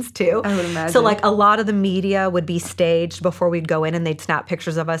experience too. I would imagine. So like a lot of the media would be staged before we'd go in and they'd snap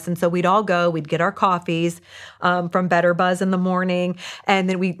pictures of us. And so we'd all go, we'd get our coffees from Better Buzz in the morning. And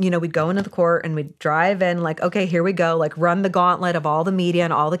then we'd go into the court and we'd drive in like, okay, here we go, like run the gauntlet of all the media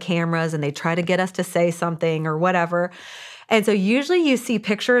and all the cameras. And they try to get us to say something or whatever. And so usually you see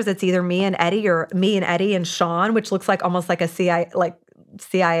pictures, it's either me and Eddie or me and Eddie and Sean, which looks like almost like a CIA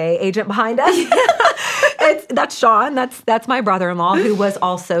agent behind us. That's Sean. That's my brother-in-law who was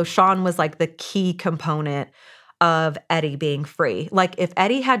also, Sean was like the key component of Eddie being free. Like if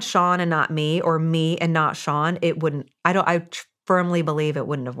Eddie had Sean and not me, or me and not Sean, it wouldn't, I firmly believe it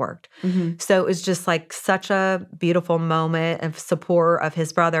wouldn't have worked. So it was just like such a beautiful moment of support of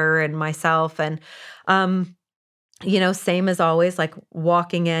his brother and myself. And, you know, same as always, like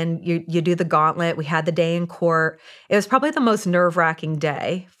walking in, you do the gauntlet. We had the day in court. It was probably the most nerve-wracking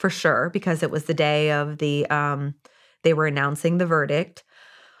day for sure, because it was the day of they were announcing the verdict.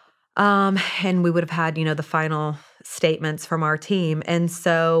 And we would have had, you know, the final statements from our team. And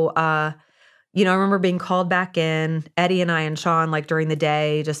so, you know, I remember being called back in, Eddie and I and Sean, like during the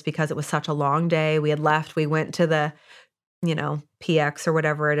day, just because it was such a long day. We had left, we went to the, you know, PX or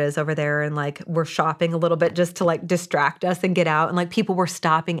whatever it is over there. And like, we're shopping a little bit just to like distract us and get out. And like people were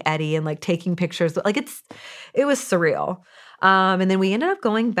stopping Eddie and like taking pictures. Like it was surreal. And then we ended up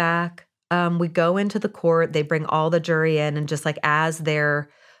going back. We go into the court, they bring all the jury in, and just like as they're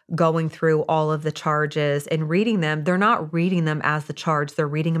going through all of the charges and reading them, they're not reading them as the charge. They're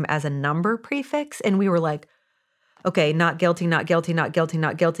reading them as a number prefix. And we were like, okay, not guilty, not guilty, not guilty,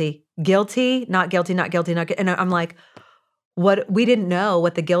 not guilty, guilty, not guilty, not guilty, not guilty. And I'm like, what? We didn't know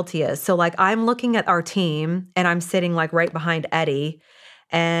what the guilty is. So like I'm looking at our team and I'm sitting like right behind Eddie,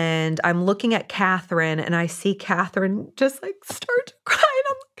 and I'm looking at Catherine, and I see Catherine just like start to cry.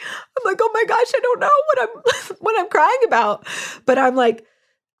 And I'm like, oh my gosh, I don't know what I'm crying about. But I'm like,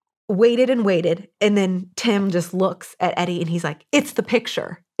 waited and waited. And then Tim just looks at Eddie and he's like, it's the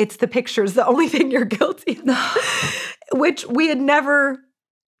picture. It's the picture is the only thing you're guilty of. Which we had never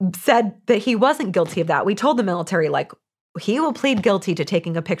said that he wasn't guilty of that. We told the military, like, he will plead guilty to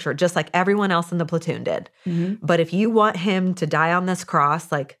taking a picture just like everyone else in the platoon did. Mm-hmm. But if you want him to die on this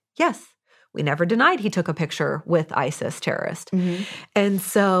cross, like, yes, we never denied he took a picture with ISIS terrorist. Mm-hmm. And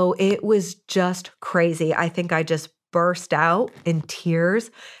so it was just crazy. I think I just burst out in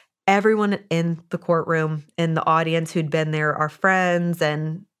tears. Everyone in the courtroom, in the audience who'd been there, our friends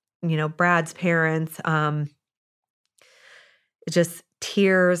and, you know, Brad's parents, just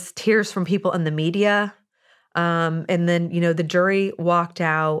tears from people in the media. And then, you know, the jury walked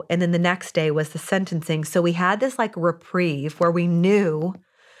out, and then the next day was the sentencing. So we had this like reprieve where we knew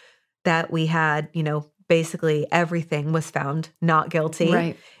that we had, you know, basically everything was found not guilty,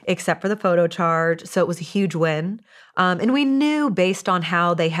 Right. except for the photo charge. So it was a huge win. And we knew based on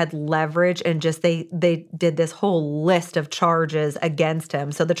how they had leverage and just they did this whole list of charges against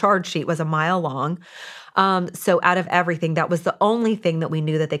him. So the charge sheet was a mile long. So out of everything, that was the only thing that we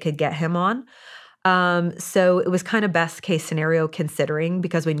knew that they could get him on. So it was kind of best case scenario considering,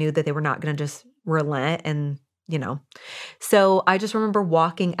 because we knew that they were not going to just relent and, you know. So I just remember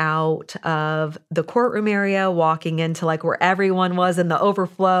walking out of the courtroom area, walking into like where everyone was in the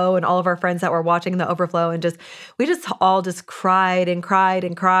overflow and all of our friends that were watching the overflow, and we just all just cried and cried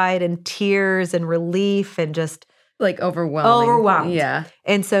and cried, and tears and relief and just Like overwhelmed. Yeah.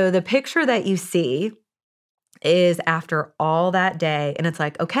 And so the picture that you see is after all that day, and it's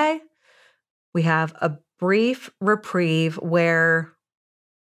like, okay, we have a brief reprieve where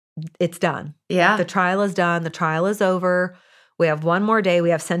it's done. Yeah. The trial is done. The trial is over. We have one more day. We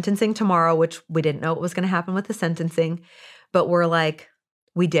have sentencing tomorrow, which we didn't know what was going to happen with the sentencing, but we're like,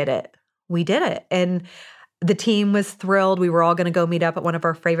 we did it. We did it. And the team was thrilled. We were all going to go meet up at one of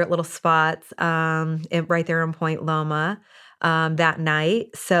our favorite little spots right there in Point Loma that night.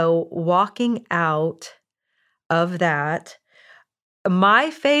 So walking out of that, my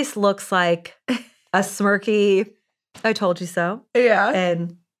face looks like a smirky, I told you so. Yeah.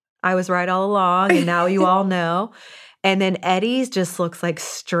 And I was right all along, and now you all know. And then Eddie's just looks like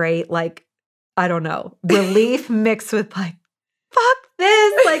straight, like, I don't know, relief mixed with like, fuck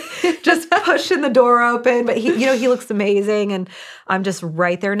this, like just pushing the door open. But he, you know, he looks amazing. And I'm just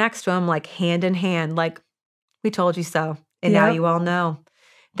right there next to him, like hand in hand, like, we told you so. And now Yep. you all know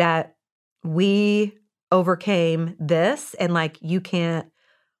that we overcame this, and like, you can't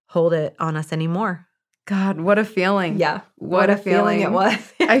hold it on us anymore. God, what a feeling. Yeah. What a feeling it was.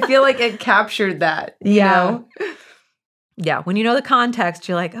 I feel like it captured that. You Yeah. know? Yeah. When you know the context,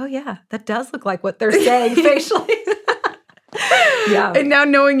 you're like, oh, yeah, that does look like what they're saying facially. Yeah. And now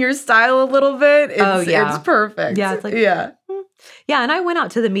knowing your style a little bit, it's perfect. Yeah, it's like, yeah. Yeah. And I went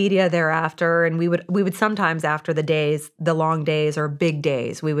out to the media thereafter, and we would sometimes after the long days or big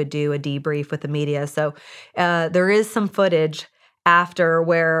days, we would do a debrief with the media. So there is some footage after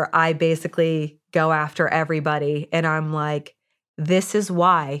where I basically go after everybody, and I'm like, this is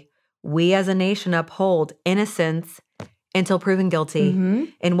why we as a nation uphold innocence until proven guilty. Mm-hmm.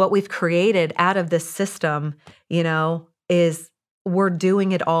 And what we've created out of this system, you know, is we're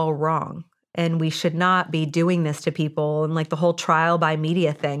doing it all wrong. And we should not be doing this to people. And like the whole trial by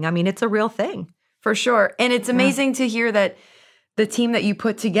media thing, I mean, it's a real thing. For sure. And it's amazing to hear that the team that you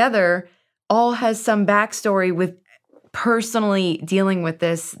put together all has some backstory with personally dealing with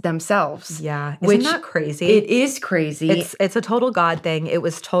this themselves. Yeah. Which Isn't that crazy? It is crazy. It's a total God thing. It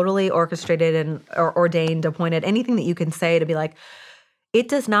was totally orchestrated and ordained, appointed, anything that you can say to be like, it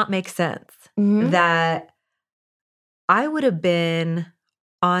does not make sense Mhm. that I would have been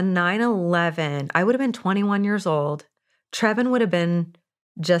on 9/11, I would have been 21 years old. Trevin would have been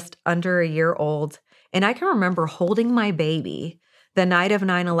just under a year old. And I can remember holding my baby the night of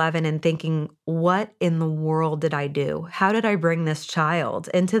 9/11 and thinking, what in the world did I do? How did I bring this child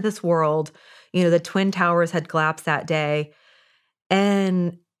into this world? You know, the Twin Towers had collapsed that day.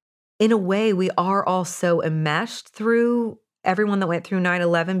 And in a way, we are all so enmeshed through everyone that went through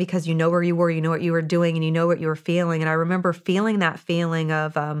 9/11 because you know where you were, you know what you were doing, and you know what you were feeling. And I remember feeling that feeling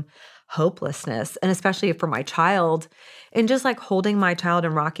of hopelessness, and especially for my child, and just like holding my child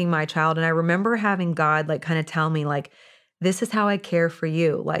and rocking my child. And I remember having God like kind of tell me like, this is how I care for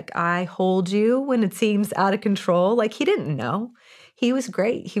you. Like, I hold you when it seems out of control. Like, he didn't know. He was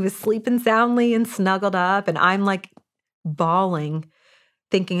great. He was sleeping soundly and snuggled up. And I'm like bawling,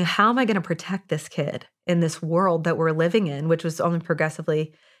 thinking, how am I going to protect this kid in this world that we're living in, which was only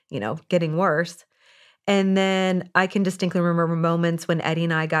progressively, you know, getting worse. And then I can distinctly remember moments when Eddie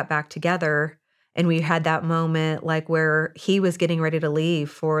and I got back together And we had that moment like where he was getting ready to leave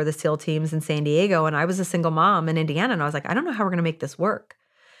for the SEAL teams in San Diego. And I was a single mom in Indiana. And I was like, I don't know how we're going to make this work.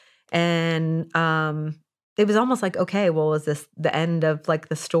 And it was almost like, okay, well, is this the end of like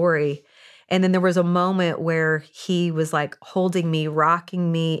the story? And then there was a moment where he was like holding me,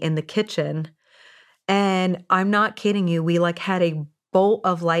 rocking me in the kitchen. And I'm not kidding you. We like had a bolt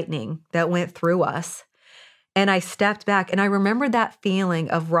of lightning that went through us. And I stepped back and I remembered that feeling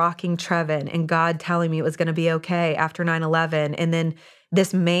of rocking Trevin and God telling me it was going to be okay after 9/11. And then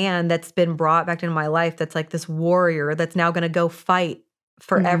this man that's been brought back into my life that's like this warrior that's now going to go fight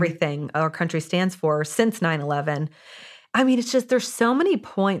for everything our country stands for since 9/11. I mean, it's just there's so many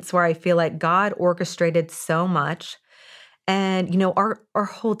points where I feel like God orchestrated so much. And, you know, our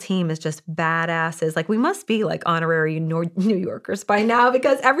whole team is just badasses. Like, we must be like honorary New Yorkers by now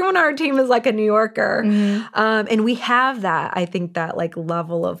because everyone on our team is like a New Yorker. And we have that, I think, that like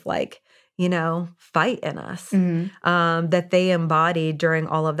level of like, you know, fight in us that they embodied during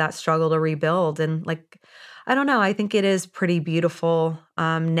all of that struggle to rebuild. And like, I don't know, I think it is pretty beautiful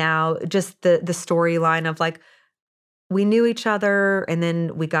now, just the storyline of like, we knew each other and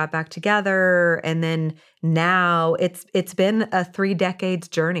then we got back together. And then now it's been a 3 decades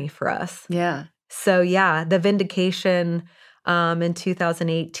journey for us. Yeah. So yeah, the vindication in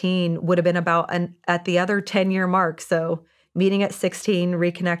 2018 would have been about at the other 10-year mark. So meeting at 16,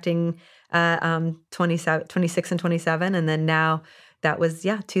 reconnecting 26 and 27. And then now that was,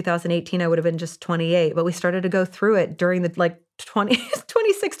 2018, I would have been just 28. But we started to go through it during the like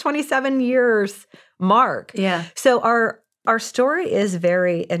 26, 27 years mark. Yeah. So our story is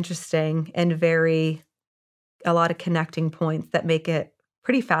very interesting and a lot of connecting points that make it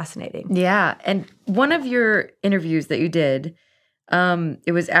pretty fascinating. Yeah. And one of your interviews that you did,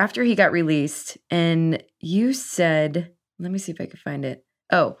 it was after he got released, and you said, let me see if I can find it.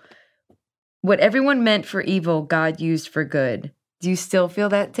 Oh, what everyone meant for evil, God used for good. Do you still feel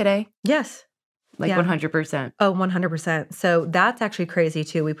that today? Yes. Like 100%. Oh, 100%. So that's actually crazy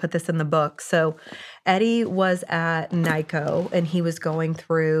too. We put this in the book. So Eddie was at NICO and he was going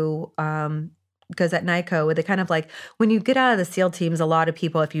through, because at NICO, they kind of like, when you get out of the SEAL teams, a lot of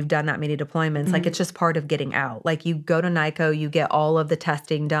people, if you've done that many deployments, like it's just part of getting out. Like you go to NICO, you get all of the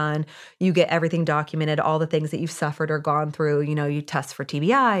testing done, you get everything documented, all the things that you've suffered or gone through, you know, you test for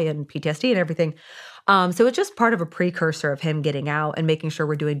TBI and PTSD and everything. So it's just part of a precursor of him getting out and making sure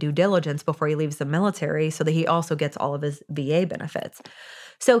we're doing due diligence before he leaves the military so that he also gets all of his VA benefits.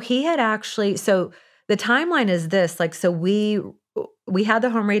 So he had actually, so the timeline is this, like, so we had the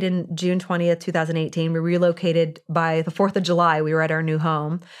home raid in June 20th, 2018. We relocated by the 4th of July. We were at our new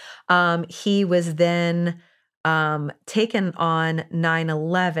home. He was then taken on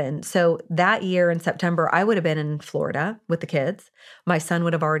 9/11. So that year in September, I would have been in Florida with the kids. My son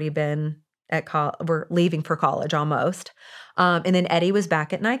would have already been we're leaving for college almost. And then Eddie was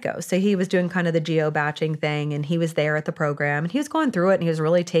back at NICO. So he was doing kind of the geo-batching thing, and he was there at the program, and he was going through it, and he was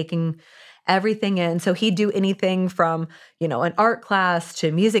really taking everything in. So he'd do anything from, you know, an art class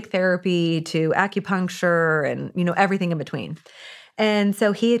to music therapy to acupuncture and, you know, everything in between. And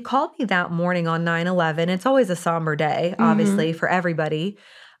so he had called me that morning on 9/11. It's always a somber day, obviously, for everybody.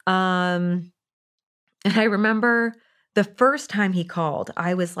 And I remember the first time he called,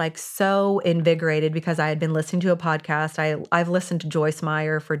 I was like so invigorated because I had been listening to a podcast. I've listened to Joyce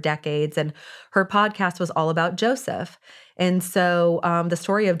Meyer for decades, and her podcast was all about Joseph. And so the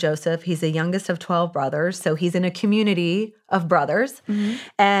story of Joseph, he's the youngest of 12 brothers. So he's in a community of brothers,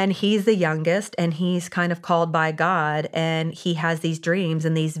 and he's the youngest, and he's kind of called by God, and he has these dreams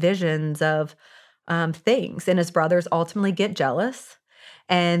and these visions of things. And his brothers ultimately get jealous.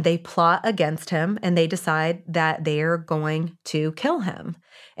 And they plot against him, and they decide that they're going to kill him.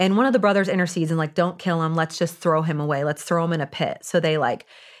 And one of the brothers intercedes and like, don't kill him. Let's just throw him away. Let's throw him in a pit. So they like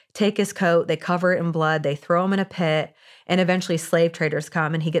take his coat, they cover it in blood, they throw him in a pit, and eventually slave traders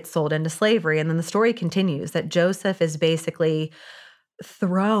come and he gets sold into slavery. And then the story continues that Joseph is basically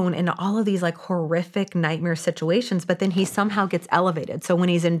thrown into all of these like horrific nightmare situations, but then he somehow gets elevated. So when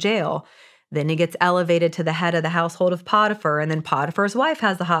he's in jail, then he gets elevated to the head of the household of Potiphar, and then Potiphar's wife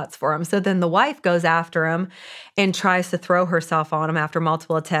has the hots for him. So then the wife goes after him and tries to throw herself on him after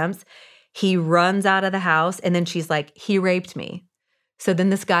multiple attempts. He runs out of the house, and then she's like, he raped me. So then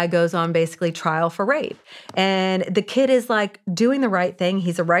this guy goes on basically trial for rape. And the kid is like doing the right thing.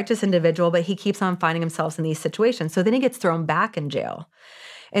 He's a righteous individual, but he keeps on finding himself in these situations. So then he gets thrown back in jail.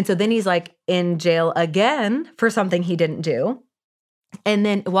 And so then he's like in jail again for something he didn't do. And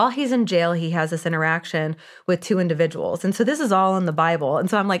then while he's in jail, he has this interaction with 2 individuals. And so this is all in the Bible. And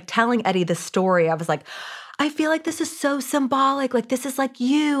so I'm like telling Eddie the story. I was like, I feel like this is so symbolic. Like, this is like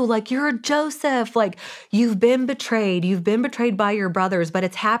you, like you're Joseph, like you've been betrayed by your brothers, but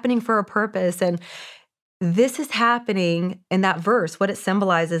it's happening for a purpose. And this is happening in that verse. What it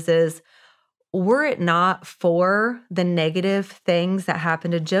symbolizes is, were it not for the negative things that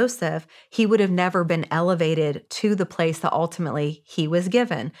happened to Joseph, he would have never been elevated to the place that ultimately he was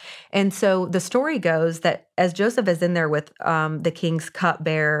given. And so the story goes that as Joseph is in there with the king's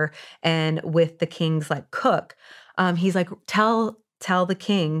cupbearer and with the king's like cook, he's like, tell the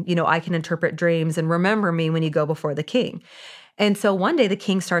king, I can interpret dreams and remember me when you go before the king. And so one day the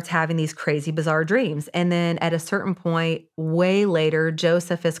king starts having these crazy, bizarre dreams. And then at a certain point, way later,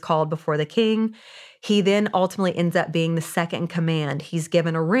 Joseph is called before the king. He then ultimately ends up being the second in command. He's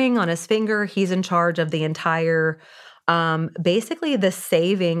given a ring on his finger. He's in charge of the entire, basically the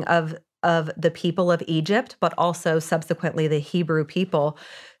saving of the people of Egypt, but also subsequently the Hebrew people.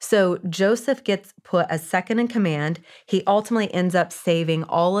 So Joseph gets put as second in command. He ultimately ends up saving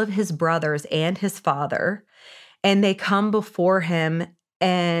all of his brothers and his father. And they come before him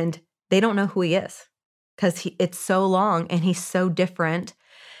and they don't know who he is because it's so long and he's so different.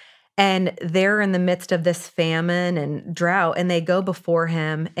 And they're in the midst of this famine and drought, and they go before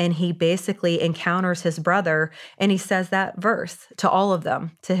him, and he basically encounters his brother, and he says that verse to all of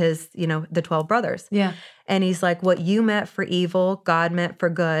them, to his, the 12 brothers. Yeah. And he's like, what you meant for evil, God meant for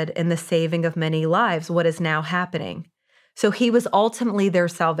good, in the saving of many lives, what is now happening. So he was ultimately their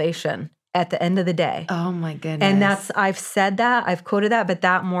salvation at the end of the day. Oh my goodness. And I've said that, I've quoted that, but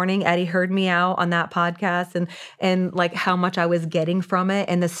that morning Eddie heard me out on that podcast and like how much I was getting from it.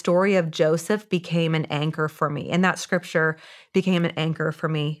 And the story of Joseph became an anchor for me. And that scripture became an anchor for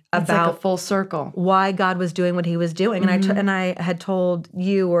me about like a full circle. Why God was doing what he was doing. Mm-hmm. And I had told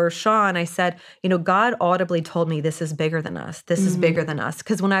you or Sean, I said, God audibly told me this is bigger than us. This is bigger than us.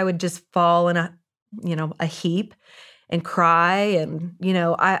 Because when I would just fall in a heap and cry and,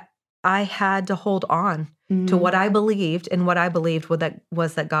 I had to hold on to what I believed, and what I believed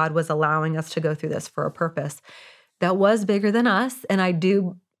was that God was allowing us to go through this for a purpose that was bigger than us. And I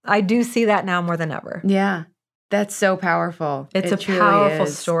do see that now more than ever. Yeah. That's so powerful. It's a powerful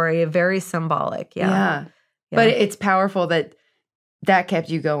story, very symbolic. Yeah. But it's powerful that kept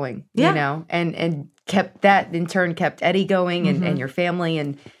you going, and kept that in turn kept Eddie going and your family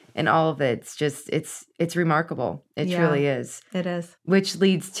and all of it. It's just, it's remarkable. It truly is. It is. Which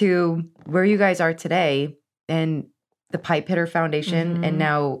leads to where you guys are today and the Pipe Hitter Foundation and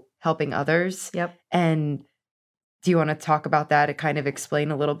now helping others. Yep. And do you want to talk about that and kind of explain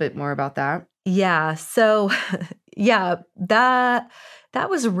a little bit more about that? Yeah. So, that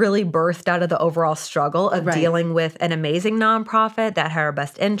was really birthed out of the overall struggle of dealing with an amazing nonprofit that had our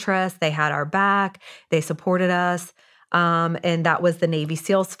best interests. They had our back. They supported us. And that was the Navy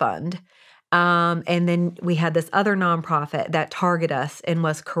SEALs Fund. And then we had this other nonprofit that targeted us and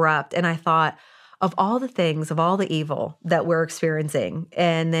was corrupt. And I thought, of all the things, of all the evil that we're experiencing,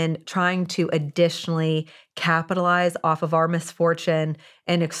 and then trying to additionally capitalize off of our misfortune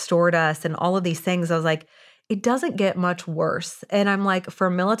and extort us and all of these things, I was like, it doesn't get much worse. And I'm like, for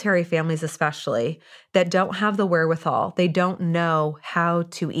military families especially, that don't have the wherewithal, they don't know how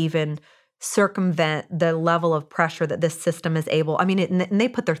to even circumvent the level of pressure that this system is able. I mean, and they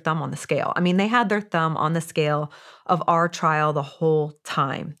put their thumb on the scale. I mean, they had their thumb on the scale of our trial the whole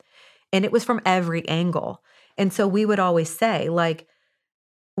time. And it was from every angle. And so we would always say, like,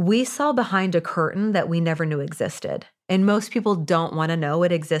 we saw behind a curtain that we never knew existed. And most people don't want to know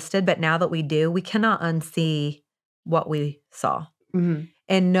it existed. But now that we do, we cannot unsee what we saw. Mm-hmm.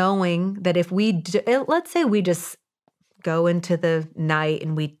 And knowing that if we, let's say we just go into the night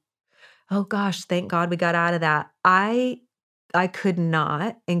and oh gosh, thank God we got out of that. I could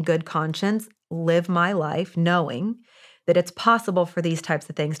not, in good conscience, live my life knowing that it's possible for these types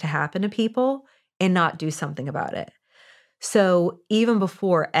of things to happen to people and not do something about it. So even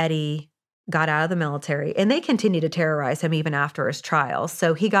before Eddie got out of the military, and they continued to terrorize him even after his trial.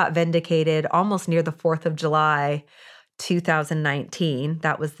 So he got vindicated almost near the 4th of July, 2019.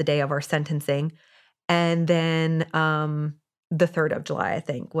 That was the day of our sentencing. And then the 3rd of July, I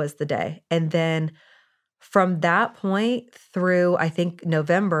think, was the day. And then from that point through, I think,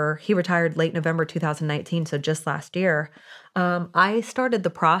 November, he retired late November 2019, so just last year, I started the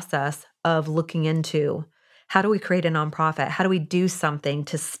process of looking into how do we create a nonprofit? How do we do something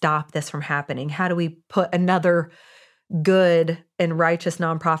to stop this from happening? How do we put another good and righteous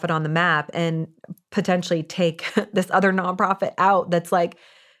nonprofit on the map and potentially take this other nonprofit out that's like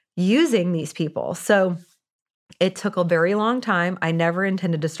using these people? So It took a very long time. I never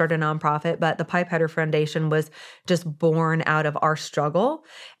intended to start a nonprofit, but the Pipeheader Foundation was just born out of our struggle.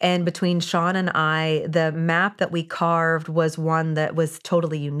 And between Sean and I, the map that we carved was one that was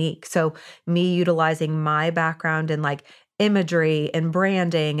totally unique. So me utilizing my background in like imagery and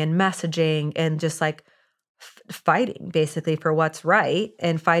branding and messaging and just like fighting basically for what's right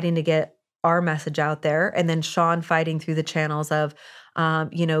and fighting to get our message out there. And then Sean fighting through the channels of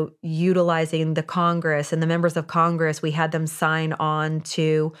utilizing the Congress and the members of Congress. We had them sign on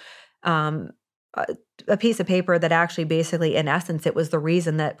to a piece of paper that actually basically, in essence, it was the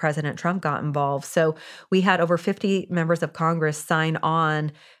reason that President Trump got involved. So we had over 50 members of Congress sign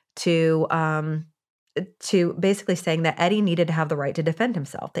on to basically saying that Eddie needed to have the right to defend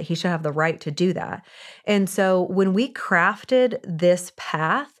himself, that he should have the right to do that. And so when we crafted this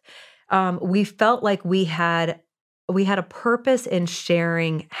path, we felt like we had a purpose in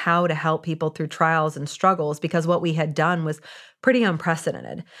sharing how to help people through trials and struggles, because what we had done was pretty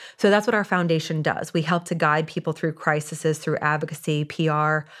unprecedented. So that's what our foundation does. We help to guide people through crises through advocacy,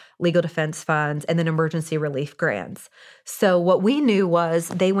 PR, legal defense funds, and then emergency relief grants. So what we knew was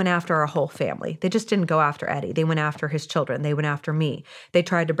they went after our whole family. They just didn't go after Eddie. They went after his children. They went after me. They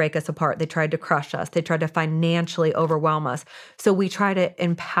tried to break us apart. They tried to crush us. They tried to financially overwhelm us. So we try to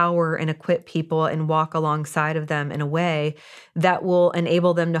empower and equip people and walk alongside of them in a way that will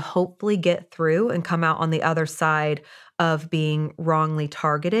enable them to hopefully get through and come out on the other side of being wrongly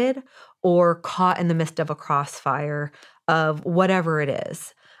targeted or caught in the midst of a crossfire of whatever it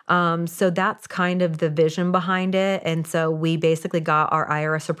is. So that's kind of the vision behind it. And so we basically got our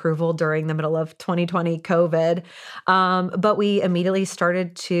IRS approval during the middle of 2020 COVID. But we immediately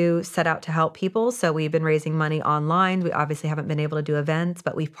started to set out to help people. So we've been raising money online. We obviously haven't been able to do events,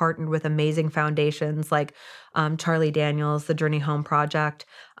 but we've partnered with amazing foundations like Charlie Daniels, the Journey Home Project.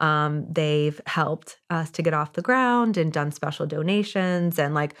 They've helped us to get off the ground and done special donations.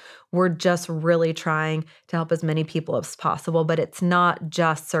 And like, we're just really trying to help as many people as possible. But it's not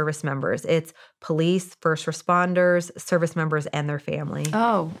just service members. It's police, first responders, service members, and their family.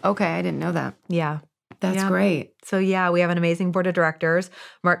 Oh, okay. I didn't know that. Yeah. That's great. So yeah, we have an amazing board of directors.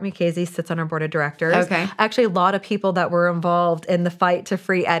 Mark Mukasey sits on our board of directors. Okay. Actually, a lot of people that were involved in the fight to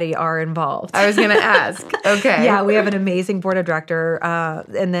free Eddie are involved. I was going to ask. Okay. Yeah, we have an amazing board of director.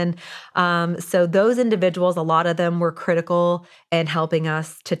 And then, so those individuals, a lot of them were critical in helping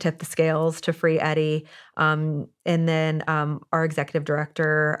us to tip the scales to free Eddie. And then our executive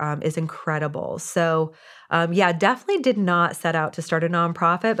director is incredible. So yeah, definitely did not set out to start a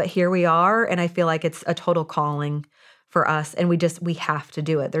nonprofit, but here we are. And I feel like it's a total calling for us. And we have to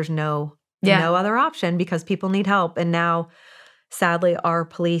do it. There's no other option because people need help. And now, sadly, our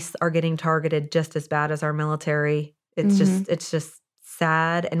police are getting targeted just as bad as our military. It's just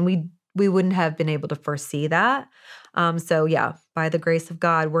sad. And we wouldn't have been able to foresee that. So yeah, by the grace of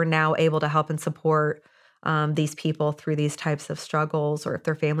God, we're now able to help and support these people through these types of struggles, or if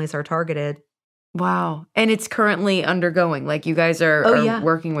their families are targeted. Wow. And it's currently undergoing. Like you guys are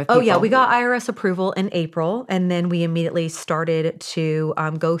working with people. Oh, yeah. We got IRS approval in April, and then we immediately started to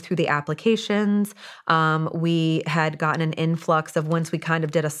go through the applications. We had gotten an influx of, once we kind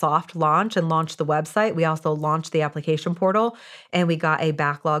of did a soft launch and launched the website, we also launched the application portal, and we got a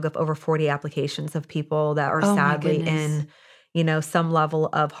backlog of over 40 applications of people that are sadly in some level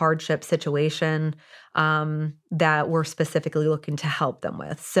of hardship situation that we're specifically looking to help them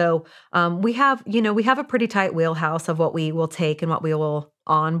with. So we have a pretty tight wheelhouse of what we will take and what we will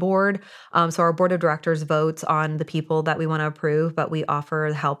onboard. So our board of directors votes on the people that we want to approve, but we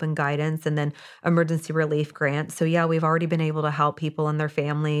offer help and guidance and then emergency relief grants. So yeah, we've already been able to help people and their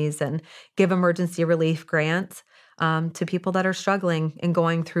families and give emergency relief grants to people that are struggling and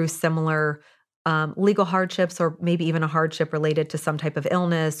going through similar legal hardships, or maybe even a hardship related to some type of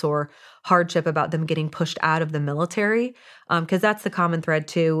illness, or hardship about them getting pushed out of the military. Because that's the common thread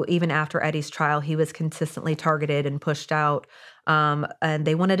too. Even after Eddie's trial, he was consistently targeted and pushed out. And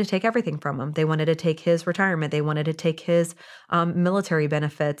they wanted to take everything from him. They wanted to take his retirement. They wanted to take his military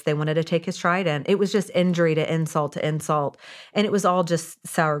benefits. They wanted to take his trident. It was just injury to insult. And it was all just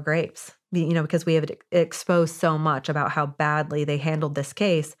sour grapes, because we have exposed so much about how badly they handled this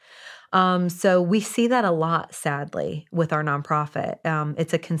case. So we see that a lot, sadly, with our nonprofit.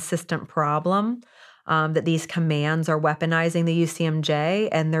 It's a consistent problem that these commands are weaponizing the UCMJ,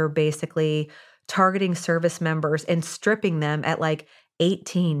 and they're basically targeting service members and stripping them at like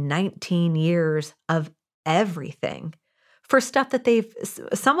 18, 19 years of everything for stuff that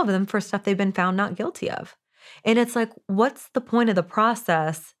some of them for stuff they've been found not guilty of. And it's like, what's the point of the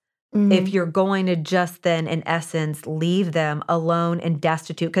process if you're going to just then, in essence, leave them alone and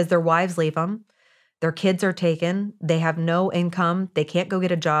destitute, because their wives leave them, Their kids are taken. They have no income. They can't go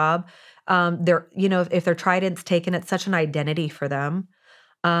get a job. They're, if their trident's taken, it's such an identity for them.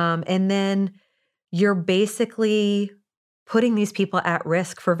 And then you're basically putting these people at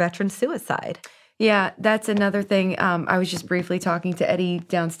risk for veteran suicide. Yeah, that's another thing. I was just briefly talking to Eddie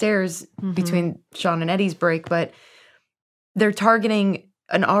downstairs between Sean and Eddie's break, but they're targeting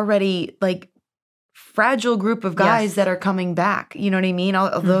an already fragile group of guys that are coming back. You know what I mean?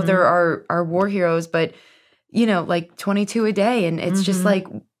 Although there are war heroes, but 22 a day. And it's just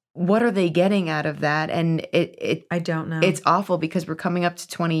what are they getting out of that? And I don't know. It's awful because we're coming up to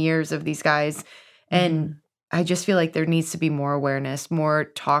 20 years of these guys. And I just feel like there needs to be more awareness, more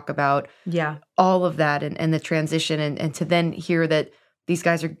talk about all of that and the transition and to then hear that these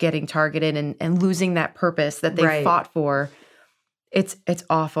guys are getting targeted and losing that purpose that they fought for. It's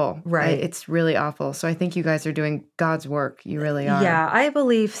awful. Right. It's really awful. So I think you guys are doing God's work. You really are. Yeah, I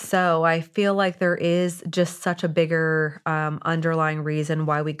believe so. I feel like there is just such a bigger underlying reason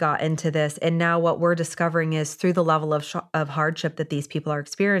why we got into this. And now what we're discovering is through the level of hardship that these people are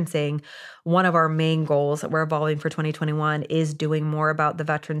experiencing, one of our main goals that we're evolving for 2021 is doing more about the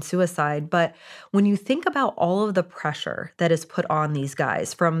veteran suicide. But when you think about all of the pressure that is put on these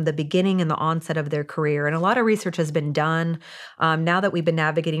guys from the beginning and the onset of their career, and a lot of research has been done, now that we've been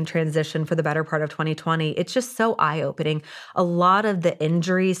navigating transition for the better part of 2020, it's just so eye-opening. A lot of the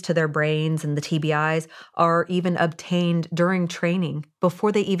injuries to their brains and the TBIs are even obtained during training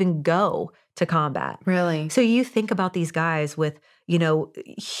before they even go to combat. Really? So you think about these guys with,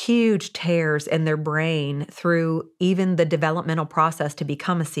 huge tears in their brain through even the developmental process to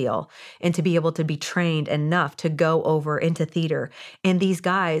become a SEAL and to be able to be trained enough to go over into theater. And these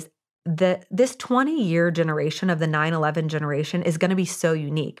guys, this 20-year generation of the 9/11 generation is going to be so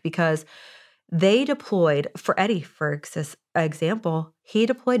unique because they deployed, for Eddie, for example, he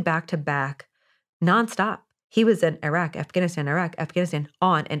deployed back to back nonstop. He was in Iraq, Afghanistan,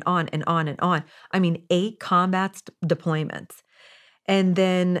 on and on and on and on. I mean, 8 combat deployments. And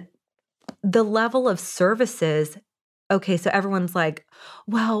then the level of services, okay, so everyone's like,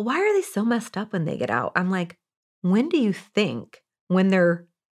 well, why are they so messed up when they get out? I'm like, when do you think when they're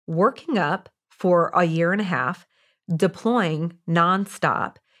working up for a year and a half, deploying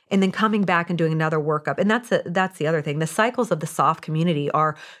nonstop, and then coming back and doing another workup? And that's the other thing. The cycles of the SOF community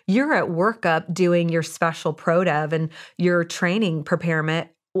are you're at workup doing your special pro dev and your training preparement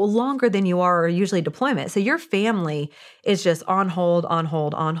longer than you are usually deployment. So your family is just on hold, on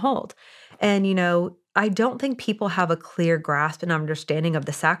hold, on hold. And, I don't think people have a clear grasp and understanding of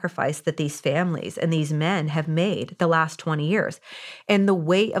the sacrifice that these families and these men have made the last 20 years. And the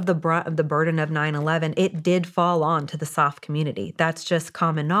weight of the brunt of the burden of 9/11, it did fall on to the SOF community. That's just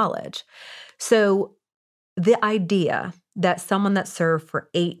common knowledge. So the idea that someone that served for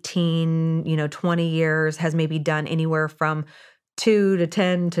 18, 20 years has maybe done anywhere from 2 to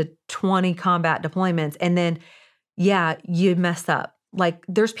 10 to 20 combat deployments, and then, you mess up. Like,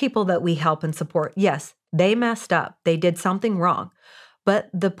 there's people that we help and support. Yes, they messed up. They did something wrong. But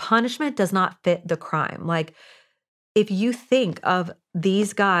the punishment does not fit the crime. Like, if you think of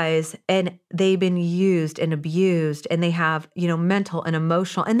these guys and they've been used and abused and they have, mental and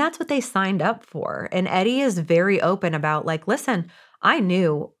emotional, and that's what they signed up for. And Eddie is very open about listen, I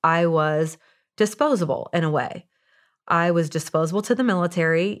knew I was disposable in a way. I was disposable to the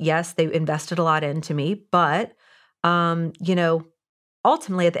military. Yes, they invested a lot into me, but,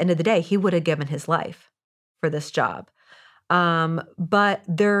 ultimately, at the end of the day, he would have given his life for this job. But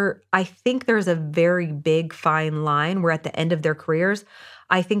I think there's a very big fine line where at the end of their careers,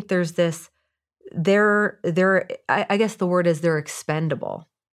 I think there's this, I guess the word is they're expendable.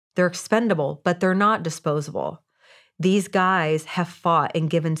 They're expendable, but they're not disposable. These guys have fought and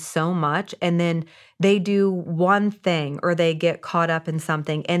given so much, and then they do one thing or they get caught up in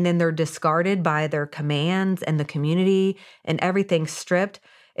something, and then they're discarded by their commands and the community and everything stripped.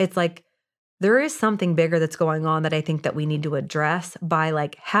 It's like there is something bigger that's going on that I think that we need to address by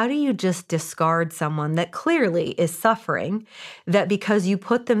how do you just discard someone that clearly is suffering, that because you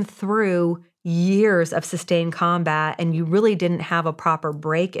put them through years of sustained combat and you really didn't have a proper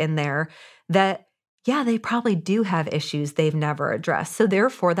break in there, that they probably do have issues they've never addressed. So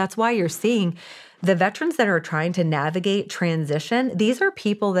therefore, that's why you're seeing the veterans that are trying to navigate transition. These are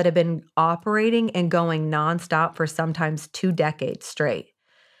people that have been operating and going nonstop for sometimes 2 decades straight.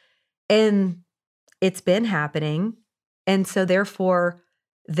 And it's been happening. And so therefore,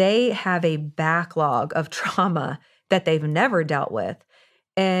 they have a backlog of trauma that they've never dealt with.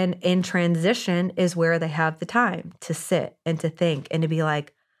 And in transition is where they have the time to sit and to think and to be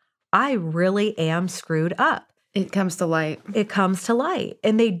like, I really am screwed up. It comes to light. It comes to light.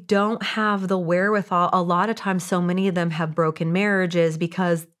 And they don't have the wherewithal. A lot of times, so many of them have broken marriages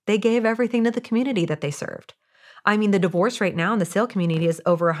because they gave everything to the community that they served. I mean, the divorce rate now in the SAIL community is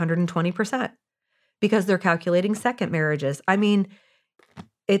over 120% because they're calculating second marriages. I mean,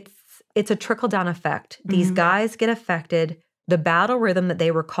 it's a trickle-down effect. These guys get affected. The battle rhythm that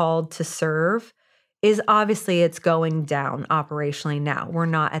they were called to serve is obviously it's going down operationally now. We're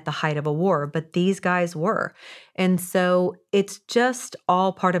not at the height of a war, but these guys were. And so it's just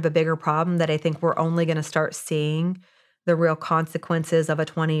all part of a bigger problem that I think we're only going to start seeing the real consequences of a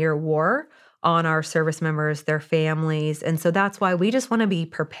 20-year war on our service members, their families. And so that's why we just want to be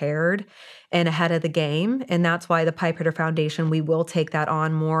prepared and ahead of the game. And that's why the Pipe Hitter Foundation, we will take that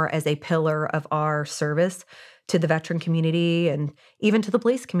on more as a pillar of our service to the veteran community and even to the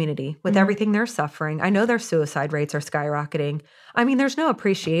police community with everything they're suffering. I know their suicide rates are skyrocketing. I mean, there's no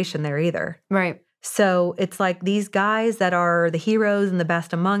appreciation there either. Right. So it's like these guys that are the heroes and the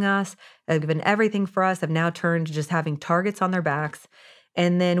best among us, have given everything for us, have now turned to just having targets on their backs.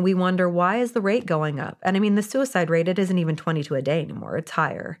 And then we wonder, why is the rate going up? And I mean, the suicide rate, it isn't even 22 a day anymore. It's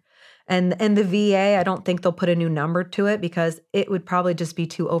higher. And the VA, I don't think they'll put a new number to it because it would probably just be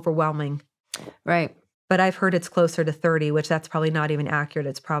too overwhelming. Right. But I've heard it's closer to 30, which that's probably not even accurate.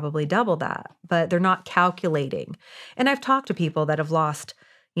 It's probably double that. But they're not calculating. And I've talked to people that have lost,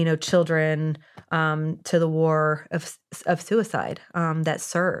 children to the war of suicide that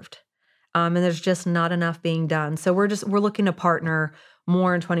served. And there's just not enough being done. So we're looking to partner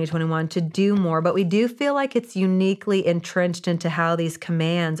more in 2021 to do more. But we do feel like it's uniquely entrenched into how these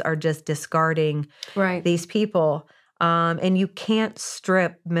commands are just discarding these people. And you can't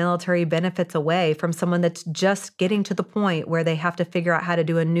strip military benefits away from someone that's just getting to the point where they have to figure out how to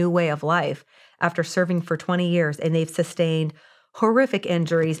do a new way of life after serving for 20 years and they've sustained horrific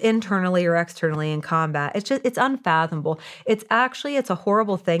injuries internally or externally in combat. It's unfathomable. It's a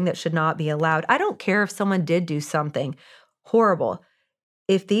horrible thing that should not be allowed. I don't care if someone did do something horrible.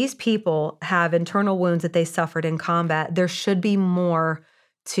 If these people have internal wounds that they suffered in combat, there should be more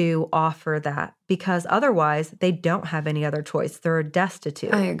to offer that because otherwise they don't have any other choice. They're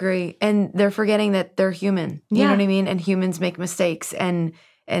destitute. I agree. And they're forgetting that they're human. You know what I mean? And humans make mistakes and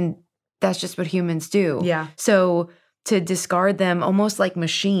that's just what humans do. Yeah. So to discard them almost like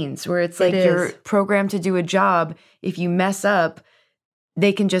machines where it's like you're programmed to do a job. If you mess up,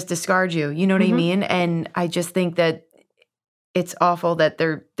 they can just discard you. You know what I mean? And I just think that it's awful that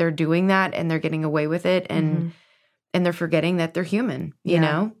they're doing that and they're getting away with it and they're forgetting that they're human, you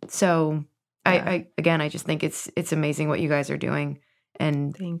know? So I just think it's amazing what you guys are doing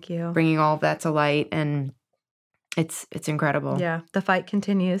and thank you. Bringing all of that to light and it's incredible. Yeah. The fight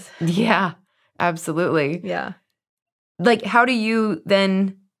continues. Yeah, absolutely. Yeah. Like, how do you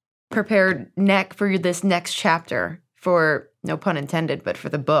then prepare for this next chapter for, no pun intended, but for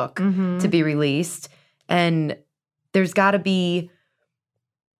the book to be released? And there's got to be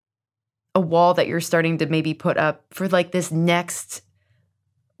a wall that you're starting to maybe put up for like this next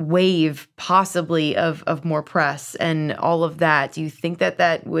wave possibly of more press and all of that. Do you think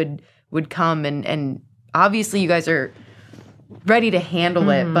that would come? And obviously you guys are ready to handle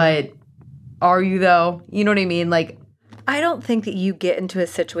it, but are you though? You know what I mean? Like, I don't think that you get into a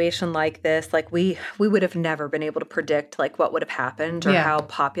situation like this. Like we would have never been able to predict like what would have happened or how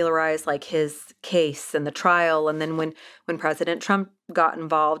popularized like his case and the trial. And then when President Trump got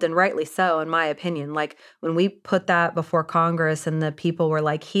involved, and rightly so, in my opinion, like when we put that before Congress and the people were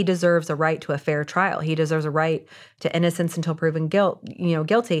like, he deserves a right to a fair trial. He deserves a right to innocence until proven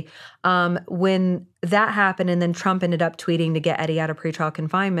guilty. When that happened and then Trump ended up tweeting to get Eddie out of pretrial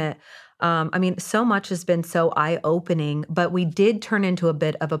confinement, I mean, so much has been so eye-opening, but we did turn into a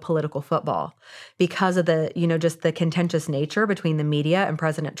bit of a political football because of the, just the contentious nature between the media and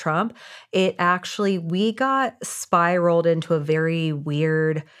President Trump. We got spiraled into a very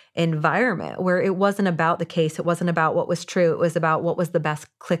weird environment where it wasn't about the case. It wasn't about what was true. It was about what was the best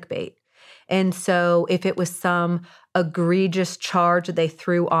clickbait. And so if it was some egregious charge that they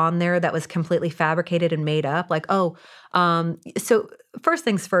threw on there that was completely fabricated and made up, like, so first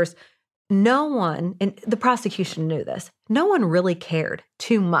things first, no one, and the prosecution knew this, no one really cared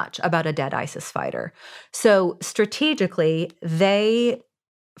too much about a dead ISIS fighter. So strategically, they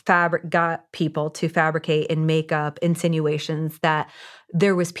got people to fabricate and make up insinuations that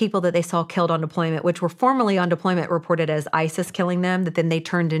there was people that they saw killed on deployment, which were formerly on deployment reported as ISIS killing them, that then they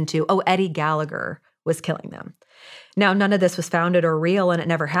turned into, Eddie Gallagher was killing them. Now, none of this was founded or real, and it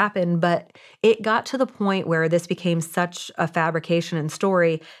never happened, but it got to the point where this became such a fabrication and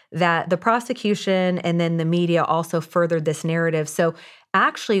story that the prosecution and then the media also furthered this narrative. So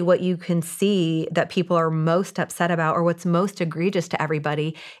actually what you can see that people are most upset about, or what's most egregious to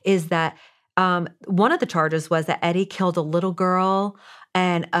everybody, is that one of the charges was that Eddie killed a little girl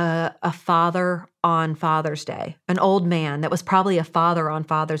and a father on Father's Day, an old man that was probably a father on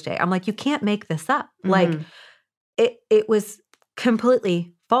Father's Day. I'm like, you can't make this up. Like, it was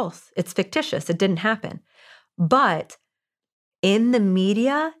completely false. It's fictitious. It didn't happen. But in the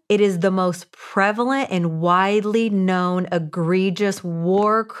media, it is the most prevalent and widely known egregious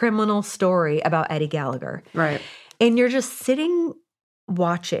war criminal story about Eddie Gallagher. Right. And you're just sitting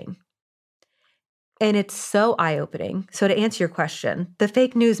watching. And it's so eye-opening. So to answer your question, the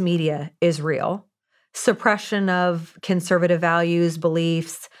fake news media is real. Suppression of conservative values,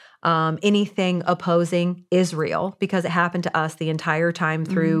 beliefs, anything opposing is real, because it happened to us the entire time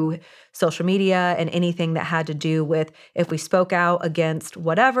through social media, and anything that had to do with if we spoke out against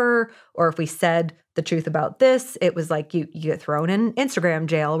whatever, or if we said the truth about this, it was like you get thrown in Instagram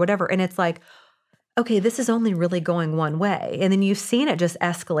jail or whatever. And it's like, okay, this is only really going one way. And then you've seen it just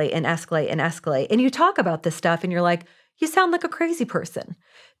escalate and escalate and escalate. And you talk about this stuff and you're like, you sound like a crazy person,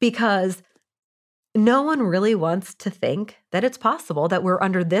 because no one really wants to think that it's possible that we're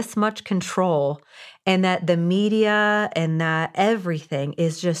under this much control, and that the media and that everything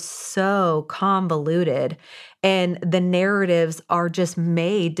is just so convoluted, and the narratives are just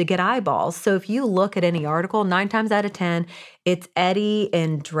made to get eyeballs. So if you look at any article, 9 times out of 10, it's Eddie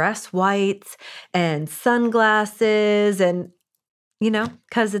in dress whites and sunglasses, and,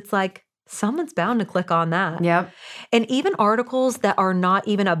 because it's like, someone's bound to click on that. Yep. And even articles that are not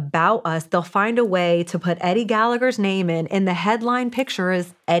even about us, they'll find a way to put Eddie Gallagher's name in, and the headline picture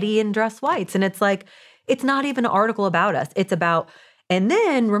is Eddie in dress whites. And it's like, it's not even an article about us. It's about, and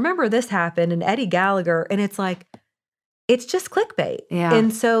then remember this happened, and Eddie Gallagher, and it's like, it's just clickbait. Yeah.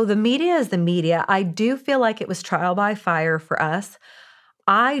 And so the media is the media. I do feel like it was trial by fire for us.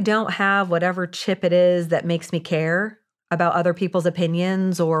 I don't have whatever chip it is that makes me care about other people's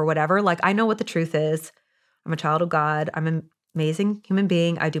opinions or whatever. Like, I know what the truth is. I'm a child of God. I'm an amazing human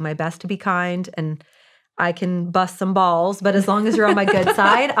being. I do my best to be kind, and I can bust some balls, but as long as you're on my good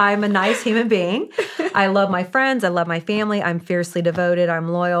side, I'm a nice human being. I love my friends. I love my family. I'm fiercely devoted. I'm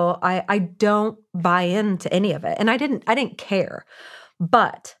loyal. I don't buy into any of it. And I didn't care.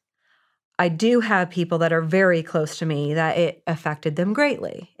 But I do have people that are very close to me that it affected them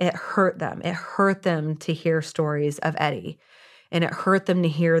greatly. It hurt them. It hurt them to hear stories of Eddie. And it hurt them to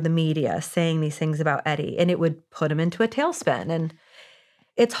hear the media saying these things about Eddie. And it would put them into a tailspin. And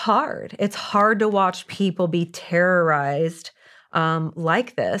it's hard. It's hard to watch people be terrorized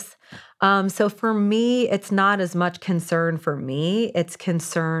like this. So for me, it's not as much concern for me. It's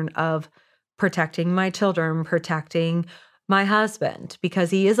concern of protecting my children, protecting my husband, because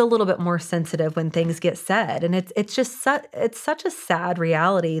he is a little bit more sensitive when things get said. And it's just it's such a sad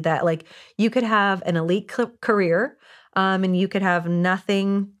reality that, like, you could have an elite career, and you could have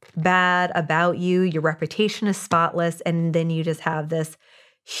nothing bad about you. Your reputation is spotless. And then you just have this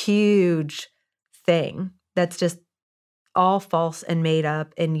huge thing that's just all false and made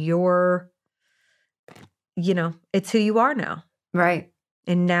up. And it's who you are now. Right.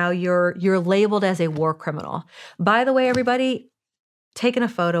 And now you're labeled as a war criminal. By the way, everybody, taking a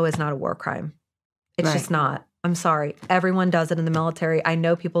photo is not a war crime. It's just not. I'm sorry. Everyone does it in the military. I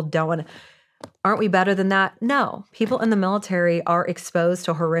know people don't want to. Aren't we better than that? No. People in the military are exposed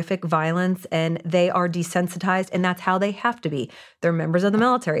to horrific violence, and they are desensitized, and that's how they have to be. They're members of the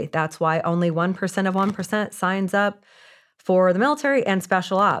military. That's why only 1% of 1% signs up for the military and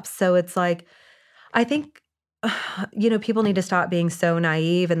special ops. So it's like, I think, people need to stop being so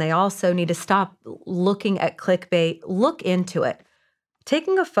naive, and they also need to stop looking at clickbait. Look into it.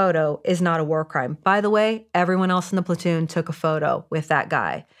 Taking a photo is not a war crime. By the way, everyone else in the platoon took a photo with that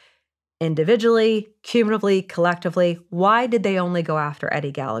guy. Individually, cumulatively, collectively. Why did they only go after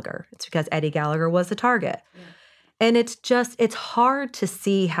Eddie Gallagher? It's because Eddie Gallagher was the target. Yeah. And it's hard to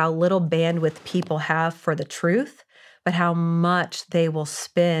see how little bandwidth people have for the truth, but how much they will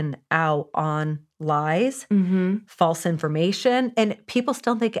spin out on lies, false information, and people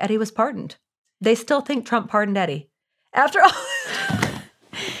still think Eddie was pardoned. They still think Trump pardoned Eddie. After all,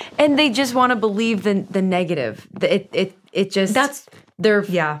 and they just want to believe the negative.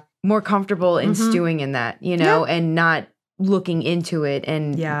 They're more comfortable in stewing in that, and not looking into it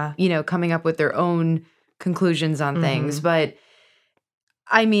and coming up with their own conclusions on things. But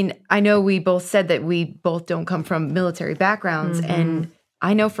I mean, I know we both said that we both don't come from military backgrounds, and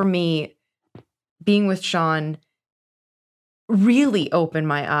I know for me, being with Sean really opened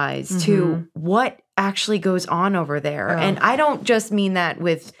my eyes to what actually goes on over there. Oh. And I don't just mean that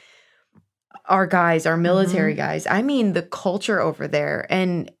with our guys, our military guys. I mean, the culture over there.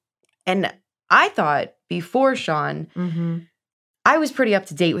 And I thought before Sean, I was pretty up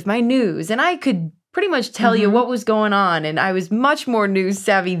to date with my news, and I could pretty much tell you what was going on. And I was much more news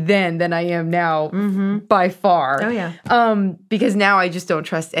savvy then than I am now by far. Oh, yeah. Because now I just don't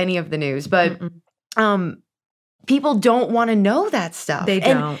trust any of the news. But people don't want to know that stuff. They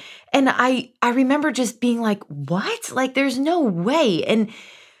don't. And I remember just being like, what? Like, there's no way. And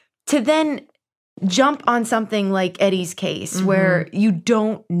to then jump on something like Eddie's case where you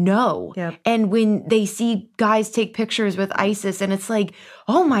don't know. Yep. And when they see guys take pictures with ISIS and it's like,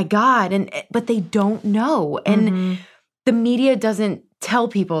 oh my God. But they don't know. And the media doesn't tell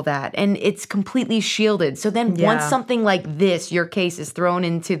people that. And it's completely shielded. So then once something like this, your case, is thrown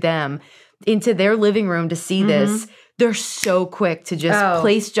into their living room to see this, they're so quick to just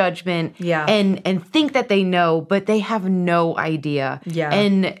place judgment and think that they know, but they have no idea. Yeah.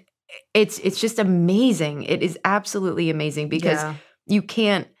 And it's just amazing. It is absolutely amazing because you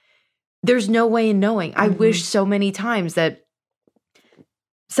can't, there's no way in knowing. I wish so many times that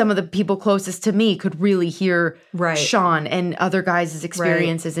some of the people closest to me could really hear Sean and other guys'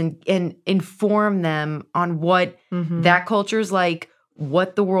 experiences and inform them on what that culture is like,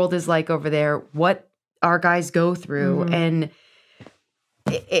 what the world is like over there, what our guys go through. And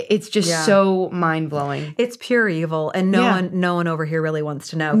it's just so mind-blowing. It's pure evil, and no one over here really wants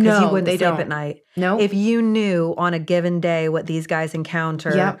to know, because you wouldn't sleep at night. No. If you knew on a given day what these guys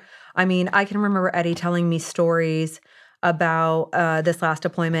encounter. I mean, I can remember Eddie telling me stories about this last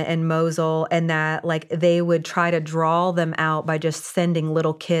deployment in Mosul, and that like they would try to draw them out by just sending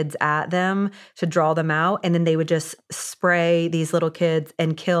little kids at them to draw them out, and then they would just spray these little kids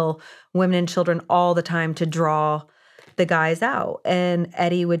and kill women and children all the time to draw the guys out. And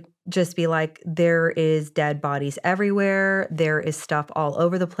Eddie would just be like, there is dead bodies everywhere. There is stuff all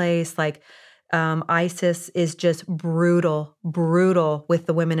over the place. Like ISIS is just brutal with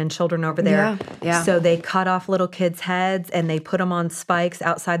the women and children over there. Yeah. So they cut off little kids' heads and they put them on spikes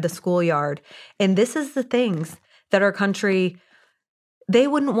outside the schoolyard. And this is the things that our country, they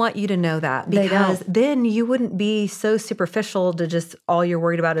wouldn't want you to know that, because then you wouldn't be so superficial to just all you're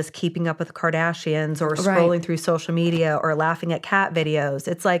worried about is keeping up with the Kardashians or scrolling through social media or laughing at cat videos.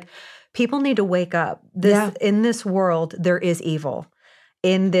 It's like people need to wake up. In this world, there is evil.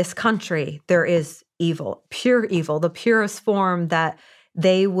 In this country, there is evil, pure evil, the purest form, that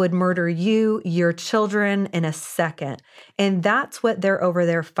they would murder you, your children in a second. And that's what they're over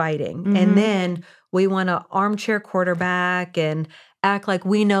there fighting. And then we want to armchair quarterback and act like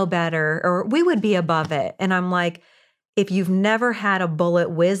we know better, or we would be above it. And I'm like, if you've never had a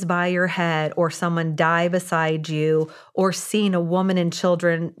bullet whiz by your head or someone die beside you, or seen a woman and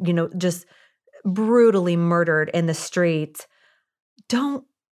children, just brutally murdered in the streets, don't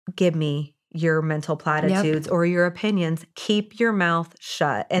give me your mental platitudes or your opinions. Keep your mouth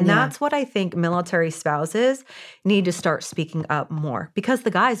shut. And that's what I think military spouses need to start speaking up more, because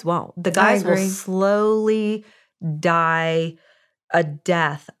the guys won't. The guys will slowly die a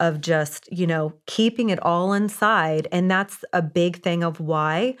death of just, keeping it all inside. And that's a big thing of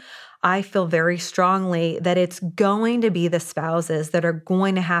why I feel very strongly that it's going to be the spouses that are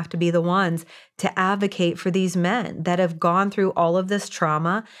going to have to be the ones to advocate for these men that have gone through all of this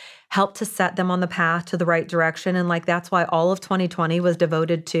trauma, help to set them on the path to the right direction. And that's why all of 2020 was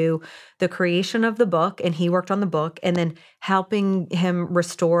devoted to the creation of the book, and he worked on the book, and then helping him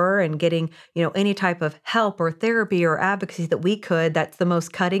restore and getting, any type of help or therapy or advocacy that we could. That's the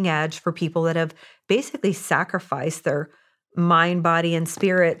most cutting edge for people that have basically sacrificed their mind, body, and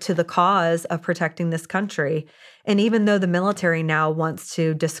spirit to the cause of protecting this country. And even though the military now wants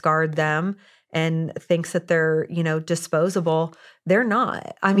to discard them and thinks that they're, disposable, they're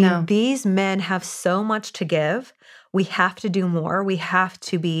not. I mean, these men have so much to give. We have to do more. We have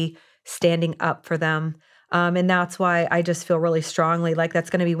to be standing up for them. And that's why I just feel really strongly like that's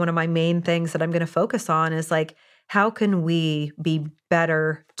going to be one of my main things that I'm going to focus on, is like, how can we be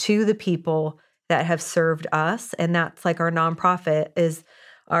better to the people that have served us? And that's like our nonprofit is,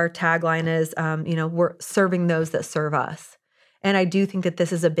 our tagline is, we're serving those that serve us. And I do think that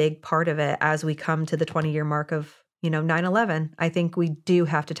this is a big part of it as we come to the 20-year mark of, 9/11. I think we do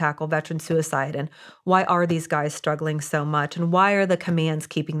have to tackle veteran suicide, and why are these guys struggling so much, and why are the commands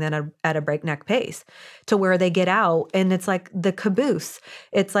keeping them at a breakneck pace to where they get out and it's like the caboose.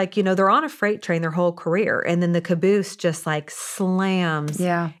 It's like, they're on a freight train their whole career, and then the caboose just like slams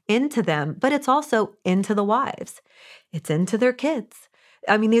into them. But it's also into the wives. It's into their kids.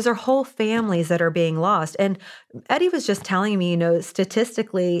 I mean, these are whole families that are being lost. And Eddie was just telling me,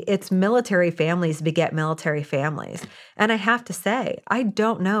 statistically, it's military families beget military families. And I have to say, I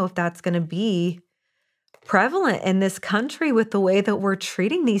don't know if that's going to be prevalent in this country with the way that we're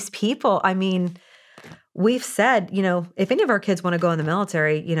treating these people. I mean, we've said, if any of our kids want to go in the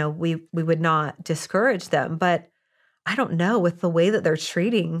military, we would not discourage them. But I don't know, with the way that they're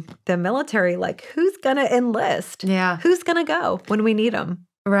treating the military, like who's going to enlist? Yeah. Who's going to go when we need them?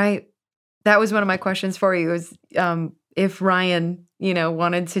 Right. That was one of my questions for you is if Ryan,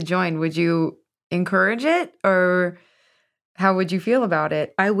 wanted to join, would you encourage it or how would you feel about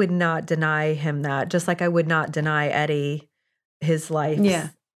it? I would not deny him that, just like I would not deny Eddie his life's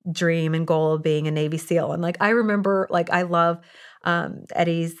dream and goal of being a Navy SEAL. And I remember, I love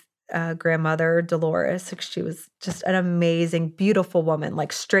Eddie's grandmother, Dolores. She was just an amazing, beautiful woman,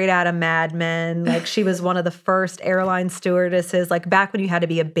 straight out of Mad Men. She was one of the first airline stewardesses, back when you had to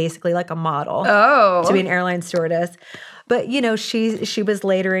be basically a model to be an airline stewardess. But, she was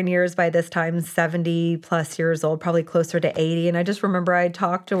later in years by this time, 70 plus years old, probably closer to 80. And I just remember I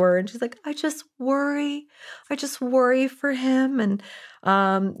talked to her and she's like, I just worry for him. And,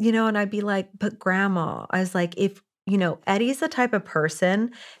 and I'd be like, but grandma, I was like, if Eddie's the type of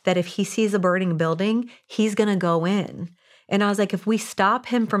person that if he sees a burning building, he's going to go in. And I was like, if we stop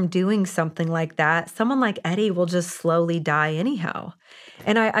him from doing something like that, someone like Eddie will just slowly die anyhow.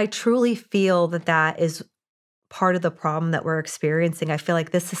 And I truly feel that is part of the problem that we're experiencing. I feel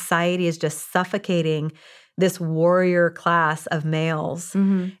like this society is just suffocating this warrior class of males.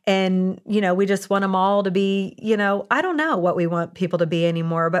 Mm-hmm. And, we just want them all to be, I don't know what we want people to be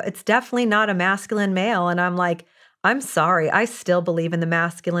anymore, but it's definitely not a masculine male. And I'm like, I'm sorry. I still believe in the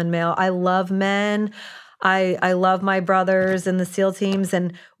masculine male. I love men. I love my brothers in the SEAL teams,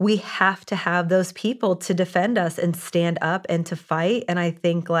 and we have to have those people to defend us and stand up and to fight. And I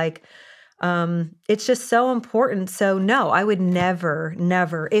think it's just so important. So no, I would never,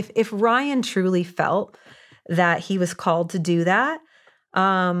 if Ryan truly felt that he was called to do that,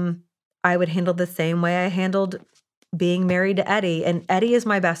 I would handle the same way I handled being married to Eddie. And Eddie is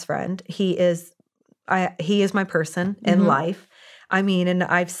my best friend. He is my person in life. I mean, and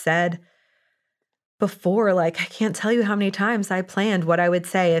I've said before, I can't tell you how many times I planned what I would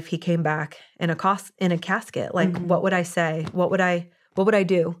say if he came back in a casket. What would I say? What would I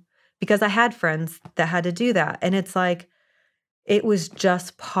do? Because I had friends that had to do that. And it's it was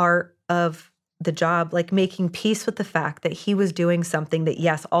just part of the job, making peace with the fact that he was doing something that,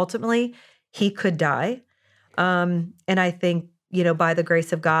 yes, ultimately he could die. And I think, by the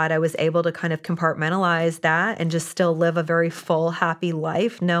grace of God, I was able to kind of compartmentalize that and just still live a very full, happy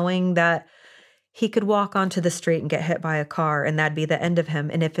life, knowing that he could walk onto the street and get hit by a car and that'd be the end of him.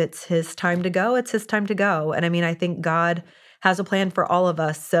 And if it's his time to go, it's his time to go. And I mean, I think God has a plan for all of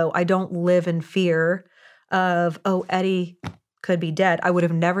us. So I don't live in fear of, Eddie could be dead. I would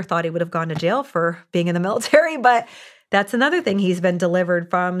have never thought he would have gone to jail for being in the military, but that's another thing he's been delivered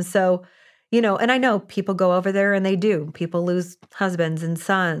from. So, and I know people go over there and they do. People lose husbands and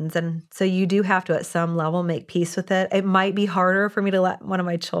sons. And so you do have to, at some level, make peace with it. It might be harder for me to let one of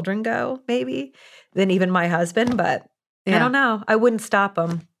my children go, maybe, than even my husband. But I don't know. I wouldn't stop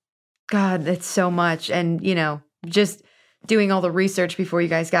him. God, that's so much. And, just doing all the research before you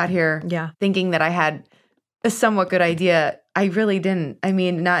guys got here, thinking that I had a somewhat good idea. I really didn't. I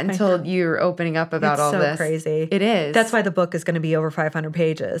mean, not until you're opening up about all this. It's so crazy. It is. That's why the book is going to be over 500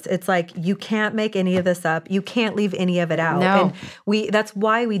 pages. It's you can't make any of this up. You can't leave any of it out. No. And that's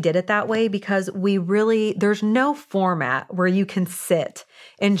why we did it that way, because there's no format where you can sit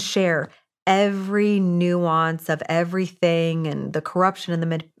and share every nuance of everything and the corruption and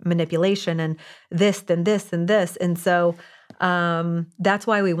the manipulation and this and this and this. And so that's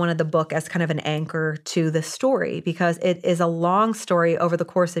why we wanted the book as kind of an anchor to the story, because it is a long story over the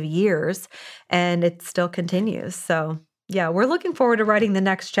course of years and it still continues. So yeah, we're looking forward to writing the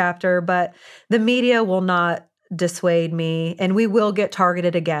next chapter, but the media will not dissuade me, and we will get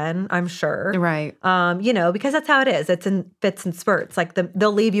targeted again, I'm sure. Right. Because that's how it is. It's in fits and spurts.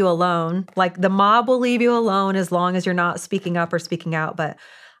 They'll leave you alone. The mob will leave you alone as long as you're not speaking up or speaking out. But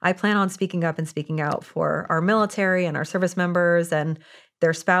I plan on speaking up and speaking out for our military and our service members and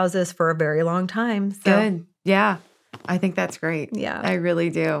their spouses for a very long time. So. Good. Yeah. I think that's great. Yeah. I really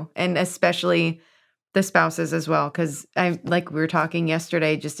do. And especially the spouses as well. Because we were talking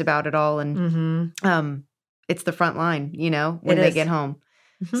yesterday just about it all. And it's the front line, when they get home.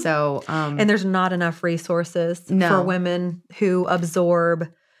 Mm-hmm. So, and there's not enough resources for women who absorb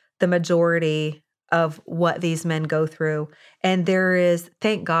the majority of what these men go through. And there is,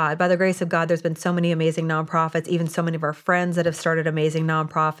 thank God, by the grace of God, there's been so many amazing nonprofits, even so many of our friends that have started amazing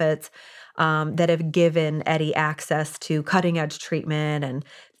nonprofits that have given Eddie access to cutting edge treatment and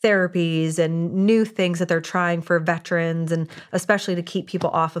therapies and new things that they're trying for veterans, and especially to keep people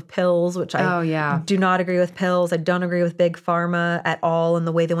off of pills, which I do not agree with pills. I don't agree with big pharma at all in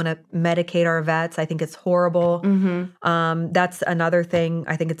the way they want to medicate our vets. I think it's horrible. That's another thing.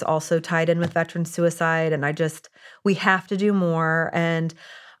 I think it's also tied in with veteran suicide, and we have to do more. And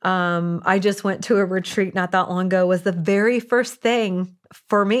I just went to a retreat not that long ago. It was the very first thing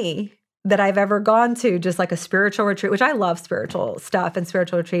for me that I've ever gone to, just like a spiritual retreat, which I love spiritual stuff and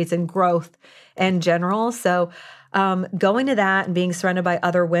spiritual retreats and growth in general. So going to that and being surrounded by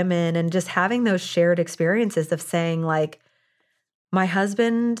other women and just having those shared experiences of saying, like, my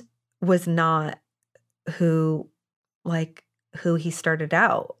husband was not who he started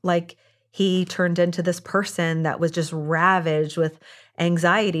out. Like, he turned into this person that was just ravaged with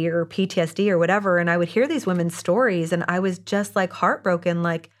anxiety or PTSD or whatever. And I would hear these women's stories and I was just like heartbroken,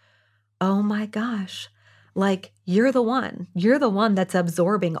 like, oh my gosh, like, you're the one that's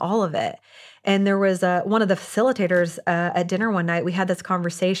absorbing all of it. And there was one of the facilitators at dinner one night, we had this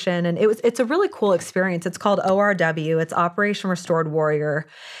conversation, and it's a really cool experience. It's called ORW. It's Operation Restored Warrior.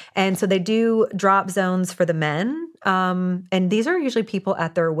 And so they do drop zones for the men. And these are usually people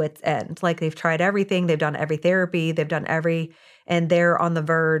at their wits' end. Like, they've tried everything. They've done every therapy. They've done and they're on the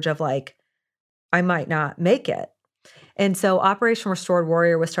verge of, like, I might not make it. And so Operation Restored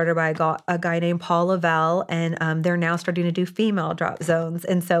Warrior was started by a guy named Paul Lavelle, and they're now starting to do female drop zones.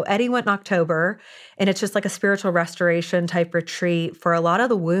 And so Eddie went in October, and it's just like a spiritual restoration type retreat for a lot of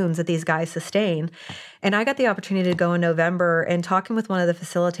the wounds that these guys sustain. And I got the opportunity to go in November, and talking with one of the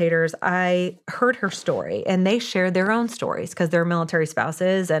facilitators, I heard her story, and they shared their own stories because they're military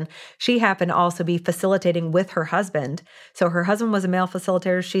spouses, and she happened to also be facilitating with her husband. So her husband was a male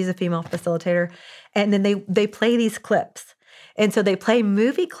facilitator, she's a female facilitator, and then they play these clips. And so they play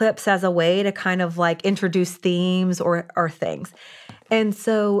movie clips as a way to kind of like introduce themes or things. And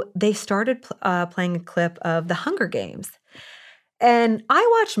so they started playing a clip of the Hunger Games. And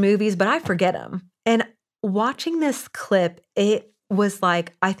I watch movies, but I forget them. And watching this clip, it was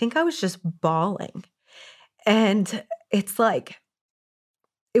like, I think I was just bawling. And it's like,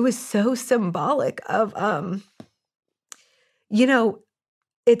 it was so symbolic of,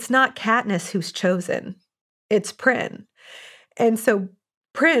 it's not Katniss who's chosen, it's Prin. And so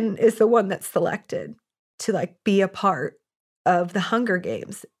Prin is the one that's selected to, like, be a part of the Hunger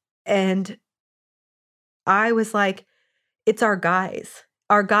Games. And I was like, it's our guys.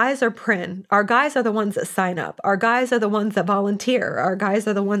 Our guys are Prin. Our guys are the ones that sign up. Our guys are the ones that volunteer. Our guys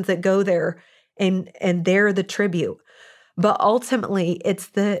are the ones that go there and they're the tribute. But ultimately, it's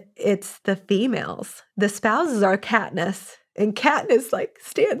the females. The spouses are Katniss. And Katniss, like,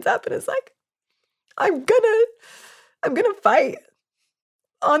 stands up and is like, I'm gonna fight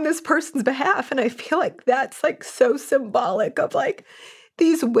on this person's behalf. And I feel like that's, like, so symbolic of, like,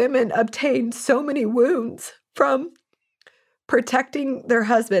 these women obtained so many wounds from protecting their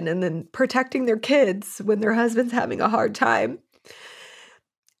husband and then protecting their kids when their husband's having a hard time.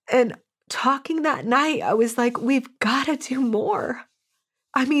 And talking that night, I was like, we've got to do more.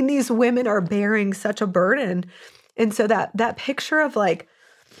 I mean, these women are bearing such a burden. And so that picture of, like,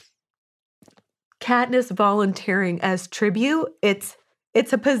 Katniss volunteering as tribute, it's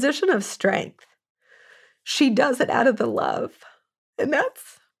a position of strength. She does it out of the love. And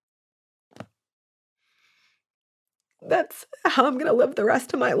that's how I'm going to live the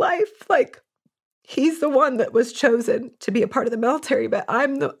rest of my life. Like, he's the one that was chosen to be a part of the military, but I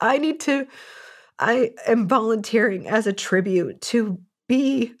am volunteering as a tribute to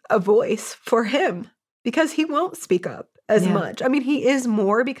be a voice for him because he won't speak up as much. I mean, he is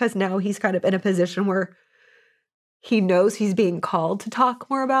more because now he's kind of in a position where he knows he's being called to talk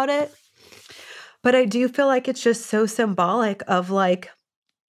more about it. But I do feel like it's just so symbolic of, like,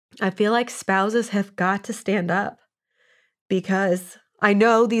 I feel like spouses have got to stand up because I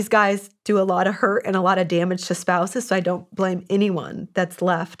know these guys do a lot of hurt and a lot of damage to spouses, so I don't blame anyone that's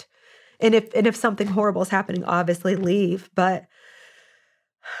left. And if something horrible is happening, obviously leave. But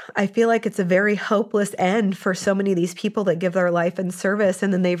I feel like it's a very hopeless end for so many of these people that give their life in service,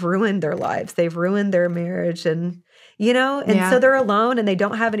 and then they've ruined their lives. They've ruined their marriage, and so they're alone and they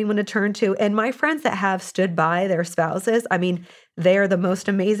don't have anyone to turn to. And my friends that have stood by their spouses, I mean, they are the most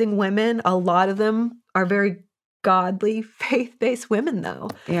amazing women. A lot of them are very godly, faith-based women, though.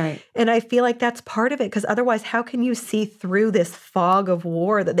 Yeah, right. And I feel like that's part of it, because otherwise, how can you see through this fog of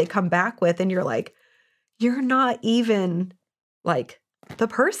war that they come back with? And you're like, you're not even, like, the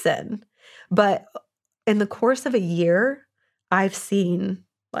person. But in the course of a year, I've seen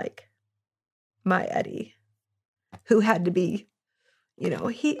like my Eddie, who had to be,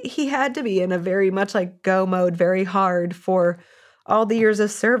 he had to be in a very much like go mode, very hard for all the years of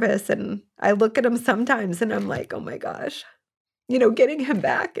service. And I look at him sometimes and I'm like, oh my gosh, getting him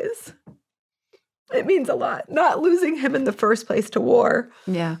back it means a lot. Not losing him in the first place to war.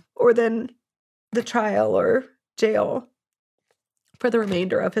 Yeah. Or then the trial or jail for the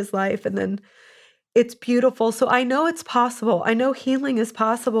remainder of his life. And then it's beautiful. So I know it's possible. I know healing is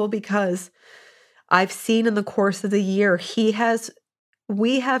possible because I've seen in the course of the year,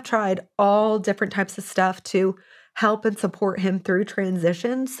 we have tried all different types of stuff to help and support him through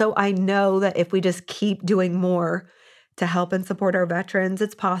transition. So I know that if we just keep doing more to help and support our veterans,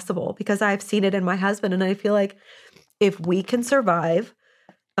 it's possible because I've seen it in my husband. And I feel like if we can survive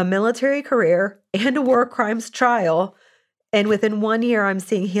a military career and a war crimes trial, and within 1 year, I'm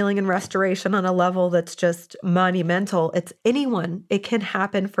seeing healing and restoration on a level that's just monumental. It can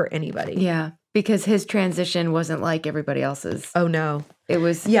happen for anybody. Yeah. Because his transition wasn't like everybody else's. Oh, no. It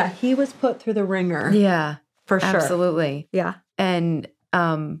was. Yeah. He was put through the ringer. Yeah. For sure. Absolutely. Yeah. And,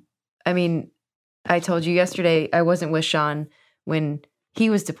 I mean, I told you yesterday I wasn't with Sean when he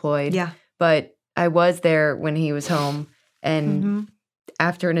was deployed. Yeah. But I was there when he was home and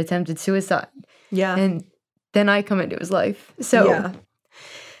after an attempted suicide. Yeah. And then I come into his life. So yeah.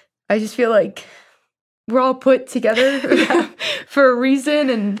 I just feel like we're all put together for a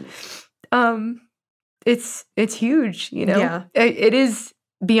reason. And it's huge, Yeah. It is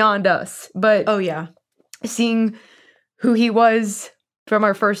beyond us. But oh, yeah. Seeing who he was from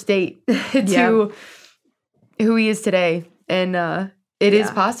our first date to who he is today. And it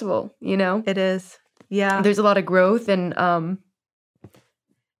is possible, It is. Yeah. There's a lot of growth and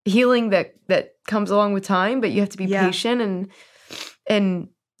healing that comes along with time, but you have to be patient and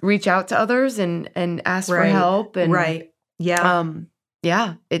reach out to others and ask for help. And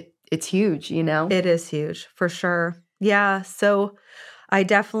Yeah. It's huge, It is huge for sure. Yeah. So I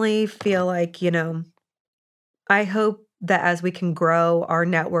definitely feel like, I hope that as we can grow our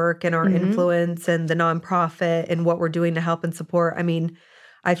network and our influence and the nonprofit and what we're doing to help and support, I mean,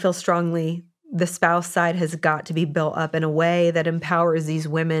 I feel strongly the spouse side has got to be built up in a way that empowers these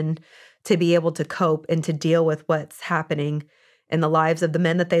women to be able to cope and to deal with what's happening in the lives of the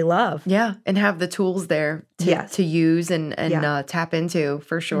men that they love. Yeah. And have the tools there to use and tap into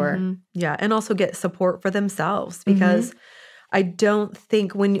for sure. Yeah. And also get support for themselves because I don't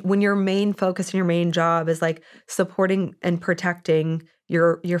think when your main focus and your main job is like supporting and protecting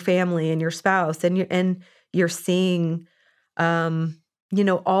your family and your spouse and you're seeing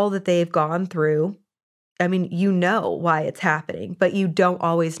all that they've gone through. I mean, why it's happening, but you don't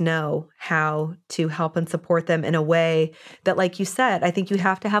always know how to help and support them in a way that, like you said, I think you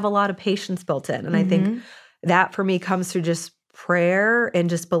have to have a lot of patience built in. And I think that for me comes through just prayer and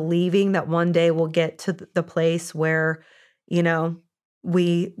just believing that one day we'll get to the place where we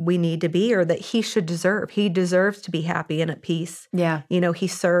need to be, or that he deserves to be happy and at peace. Yeah. He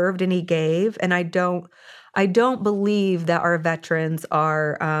served and he gave. And I don't believe that our veterans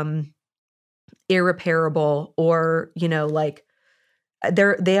are irreparable or,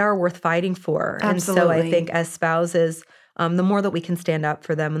 they are worth fighting for. Absolutely. And so I think as spouses, the more that we can stand up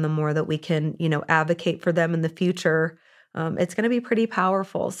for them and the more that we can, advocate for them in the future, it's going to be pretty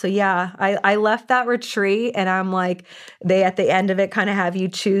powerful. So yeah, I left that retreat and I'm like, they at the end of it kind of have you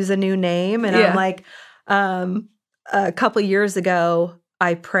choose a new name. And I'm like, a couple years ago,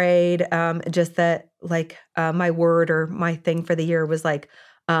 I prayed just that like my word or my thing for the year was like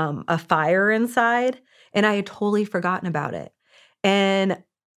a fire inside. And I had totally forgotten about it. And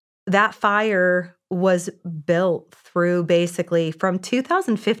that fire was built through basically from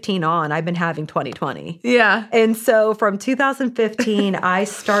 2015 on, I've been having 2020. Yeah. And so from 2015, I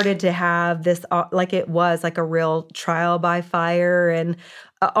started to have this, like it was like a real trial by fire and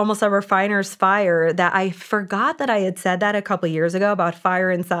almost a refiner's fire that I forgot that I had said that a couple years ago about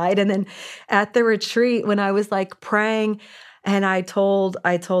fire inside. And then at the retreat, when I was like praying, and I told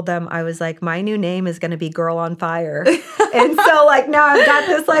them, I was like, my new name is going to be Girl on Fire. And so like now I've got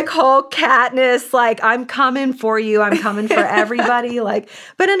this like whole Katniss, like I'm coming for you. I'm coming for everybody. Like,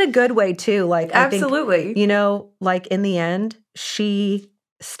 but in a good way too. Like, absolutely. I think, like in the end, she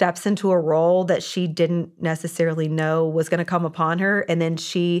steps into a role that she didn't necessarily know was going to come upon her. And then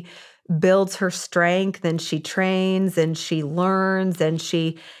she builds her strength and she trains and she learns and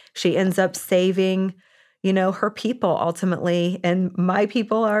she ends up saving her people ultimately. And my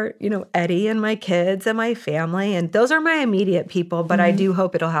people are, Eddie and my kids and my family. And those are my immediate people. But I do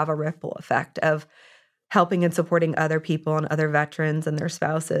hope it'll have a ripple effect of helping and supporting other people and other veterans and their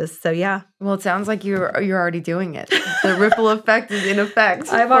spouses. So yeah. Well, it sounds like you're already doing it. The ripple effect is in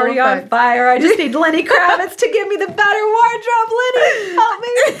effect. I'm already on fire. I just need Lenny Kravitz to give me the better wardrobe. Lenny, help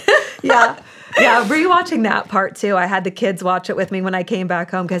me. Yeah, rewatching that part too. I had the kids watch it with me when I came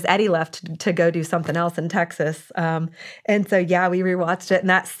back home because Eddie left to go do something else in Texas. And so, yeah, we rewatched it. And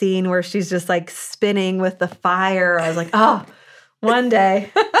that scene where she's just like spinning with the fire, I was like, oh, one day.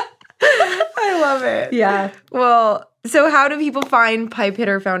 I love it. Yeah. Well, so how do people find Pipe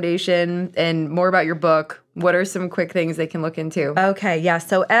Hitter Foundation and more about your book? What are some quick things they can look into? Okay, yeah.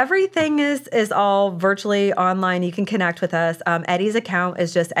 So everything is all virtually online. You can connect with us. Eddie's account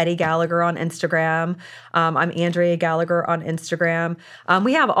is just Eddie Gallagher on Instagram. I'm Andrea Gallagher on Instagram.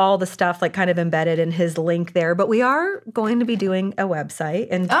 We have all the stuff like kind of embedded in his link there, but we are going to be doing a website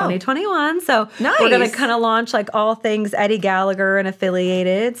in 2021. So nice. We're going to kind of launch like all things Eddie Gallagher and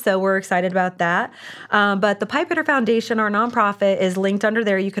affiliated. So we're excited about that. But the Pipe Hitter Foundation, our nonprofit, is linked under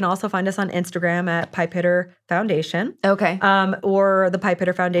there. You can also find us on Instagram at Pipe Hitter Foundation. Okay. Or the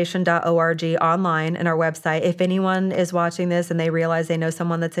pipehitterfoundation.org online in our website. If anyone is watching this and they realize they know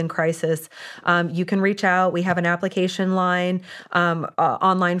someone that's in crisis, you can reach out. We have an application line,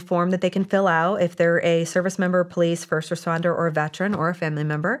 online form that they can fill out if they're a service member, police, first responder, or a veteran, or a family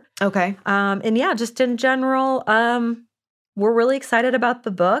member. Okay. And yeah, just in general, we're really excited about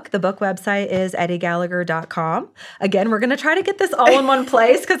the book. The book website is eddiegallagher.com. Again, we're going to try to get this all in one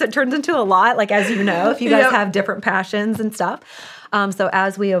place because it turns into a lot, like as you know, if you guys have different passions and stuff. So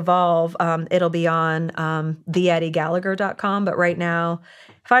as we evolve, it'll be on theeddiegallagher.com. But right now,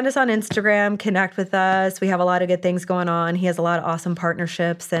 find us on Instagram, connect with us. We have a lot of good things going on. He has a lot of awesome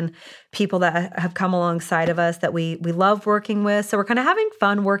partnerships and people that have come alongside of us that we love working with. So we're kind of having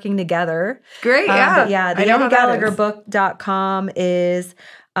fun working together. Great, yeah. But yeah, the EddieGallagherBook.com is,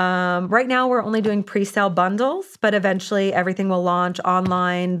 right now we're only doing pre-sale bundles, but eventually everything will launch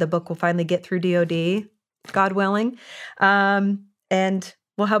online. The book will finally get through DOD, God willing. And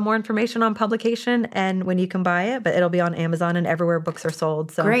we'll have more information on publication and when you can buy it, but it'll be on Amazon and everywhere books are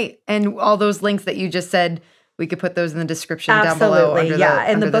sold. So great. And all those links that you just said, we could put those in the description down below.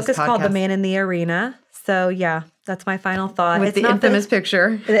 And the book is called The Man in the Arena. So yeah, that's my final thought. With the infamous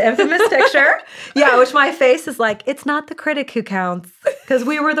picture. The infamous picture. Yeah, which my face is like, it's not the critic who counts because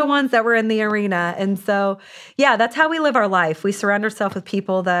we were the ones that were in the arena. And so, yeah, that's how we live our life. We surround ourselves with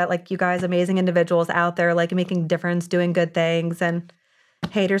people that, like you guys, amazing individuals out there, like making a difference, doing good things, and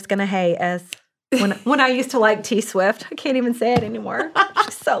haters gonna hate, as when I used to like T Swift. I can't even say it anymore.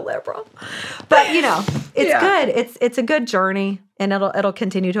 She's so liberal. But you know, it's good. It's a good journey and it'll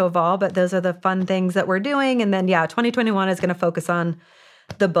continue to evolve. But those are the fun things that we're doing. And then 2021 is gonna focus on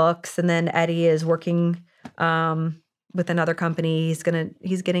the books. And then Eddie is working with another company. He's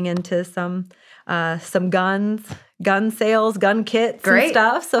getting into some guns, gun sales, gun kits and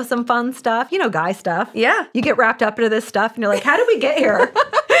stuff. So some fun stuff, guy stuff. Yeah. You get wrapped up into this stuff and you're like, how did we get here?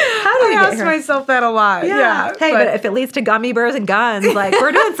 I ask myself that a lot. Yeah. Hey, but if it leads to gummy bears and guns, like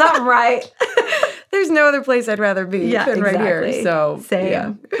we're doing something right. There's no other place I'd rather be than right here. So same.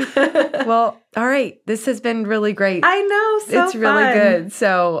 Yeah. Well, all right. This has been really great. I know. So it's really good.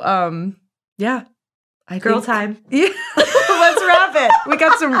 So, yeah. Girl time. Yeah. Let's wrap it. We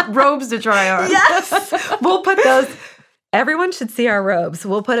got some robes to try on. Yes. We'll put those. Everyone should see our robes.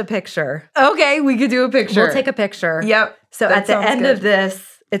 We'll put a picture. Okay. We could do a picture. We'll take a picture. Yep. So at the end of this,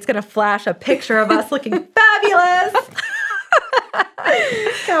 it's going to flash a picture of us looking fabulous.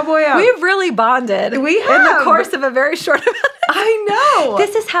 Cowboy out. We've really bonded. We have. In the course of a very short amount of time. I know.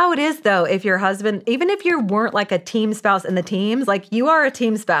 This is how it is, though. If your husband, even if you weren't like a team spouse in the teams, like you are a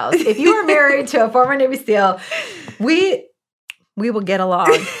team spouse. If you are married to a former Navy SEAL, we will get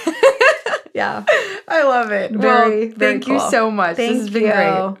along. Yeah. I love it. Very thank cool. you so much. Thank this has been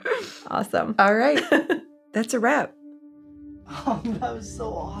great. Awesome. All right. That's a wrap. Oh, that was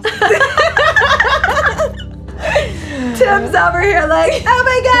so awesome. Tim's over here like, oh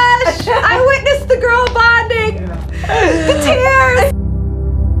my gosh, I witnessed the girl bonding. The tears.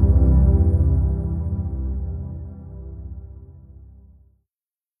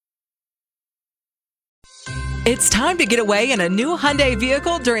 It's time to get away in a new Hyundai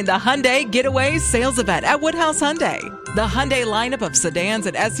vehicle during the Hyundai Getaway Sales Event at Woodhouse Hyundai. The Hyundai lineup of sedans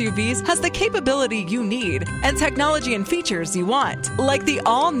and SUVs has the capability you need and technology and features you want, like the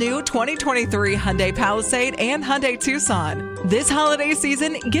all-new 2023 Hyundai Palisade and Hyundai Tucson. This holiday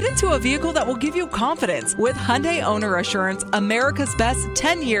season, get into a vehicle that will give you confidence with Hyundai Owner Assurance, America's best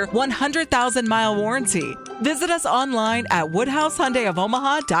 10-year, 100,000-mile warranty. Visit us online at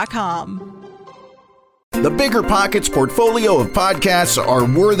WoodhouseHyundaiofOmaha.com. The Bigger Pockets portfolio of podcasts are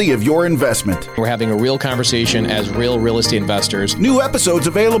worthy of your investment. We're having a real conversation as real estate investors. New episodes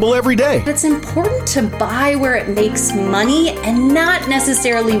available every day. It's important to buy where it makes money and not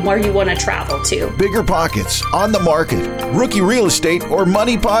necessarily where you want to travel to. Bigger Pockets, On the Market, Rookie Real Estate, or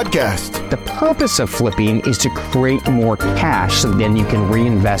Money Podcast. The purpose of flipping is to create more cash so then you can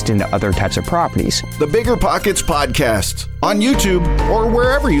reinvest into other types of properties. The Bigger Pockets Podcast on YouTube or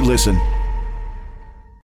wherever you listen.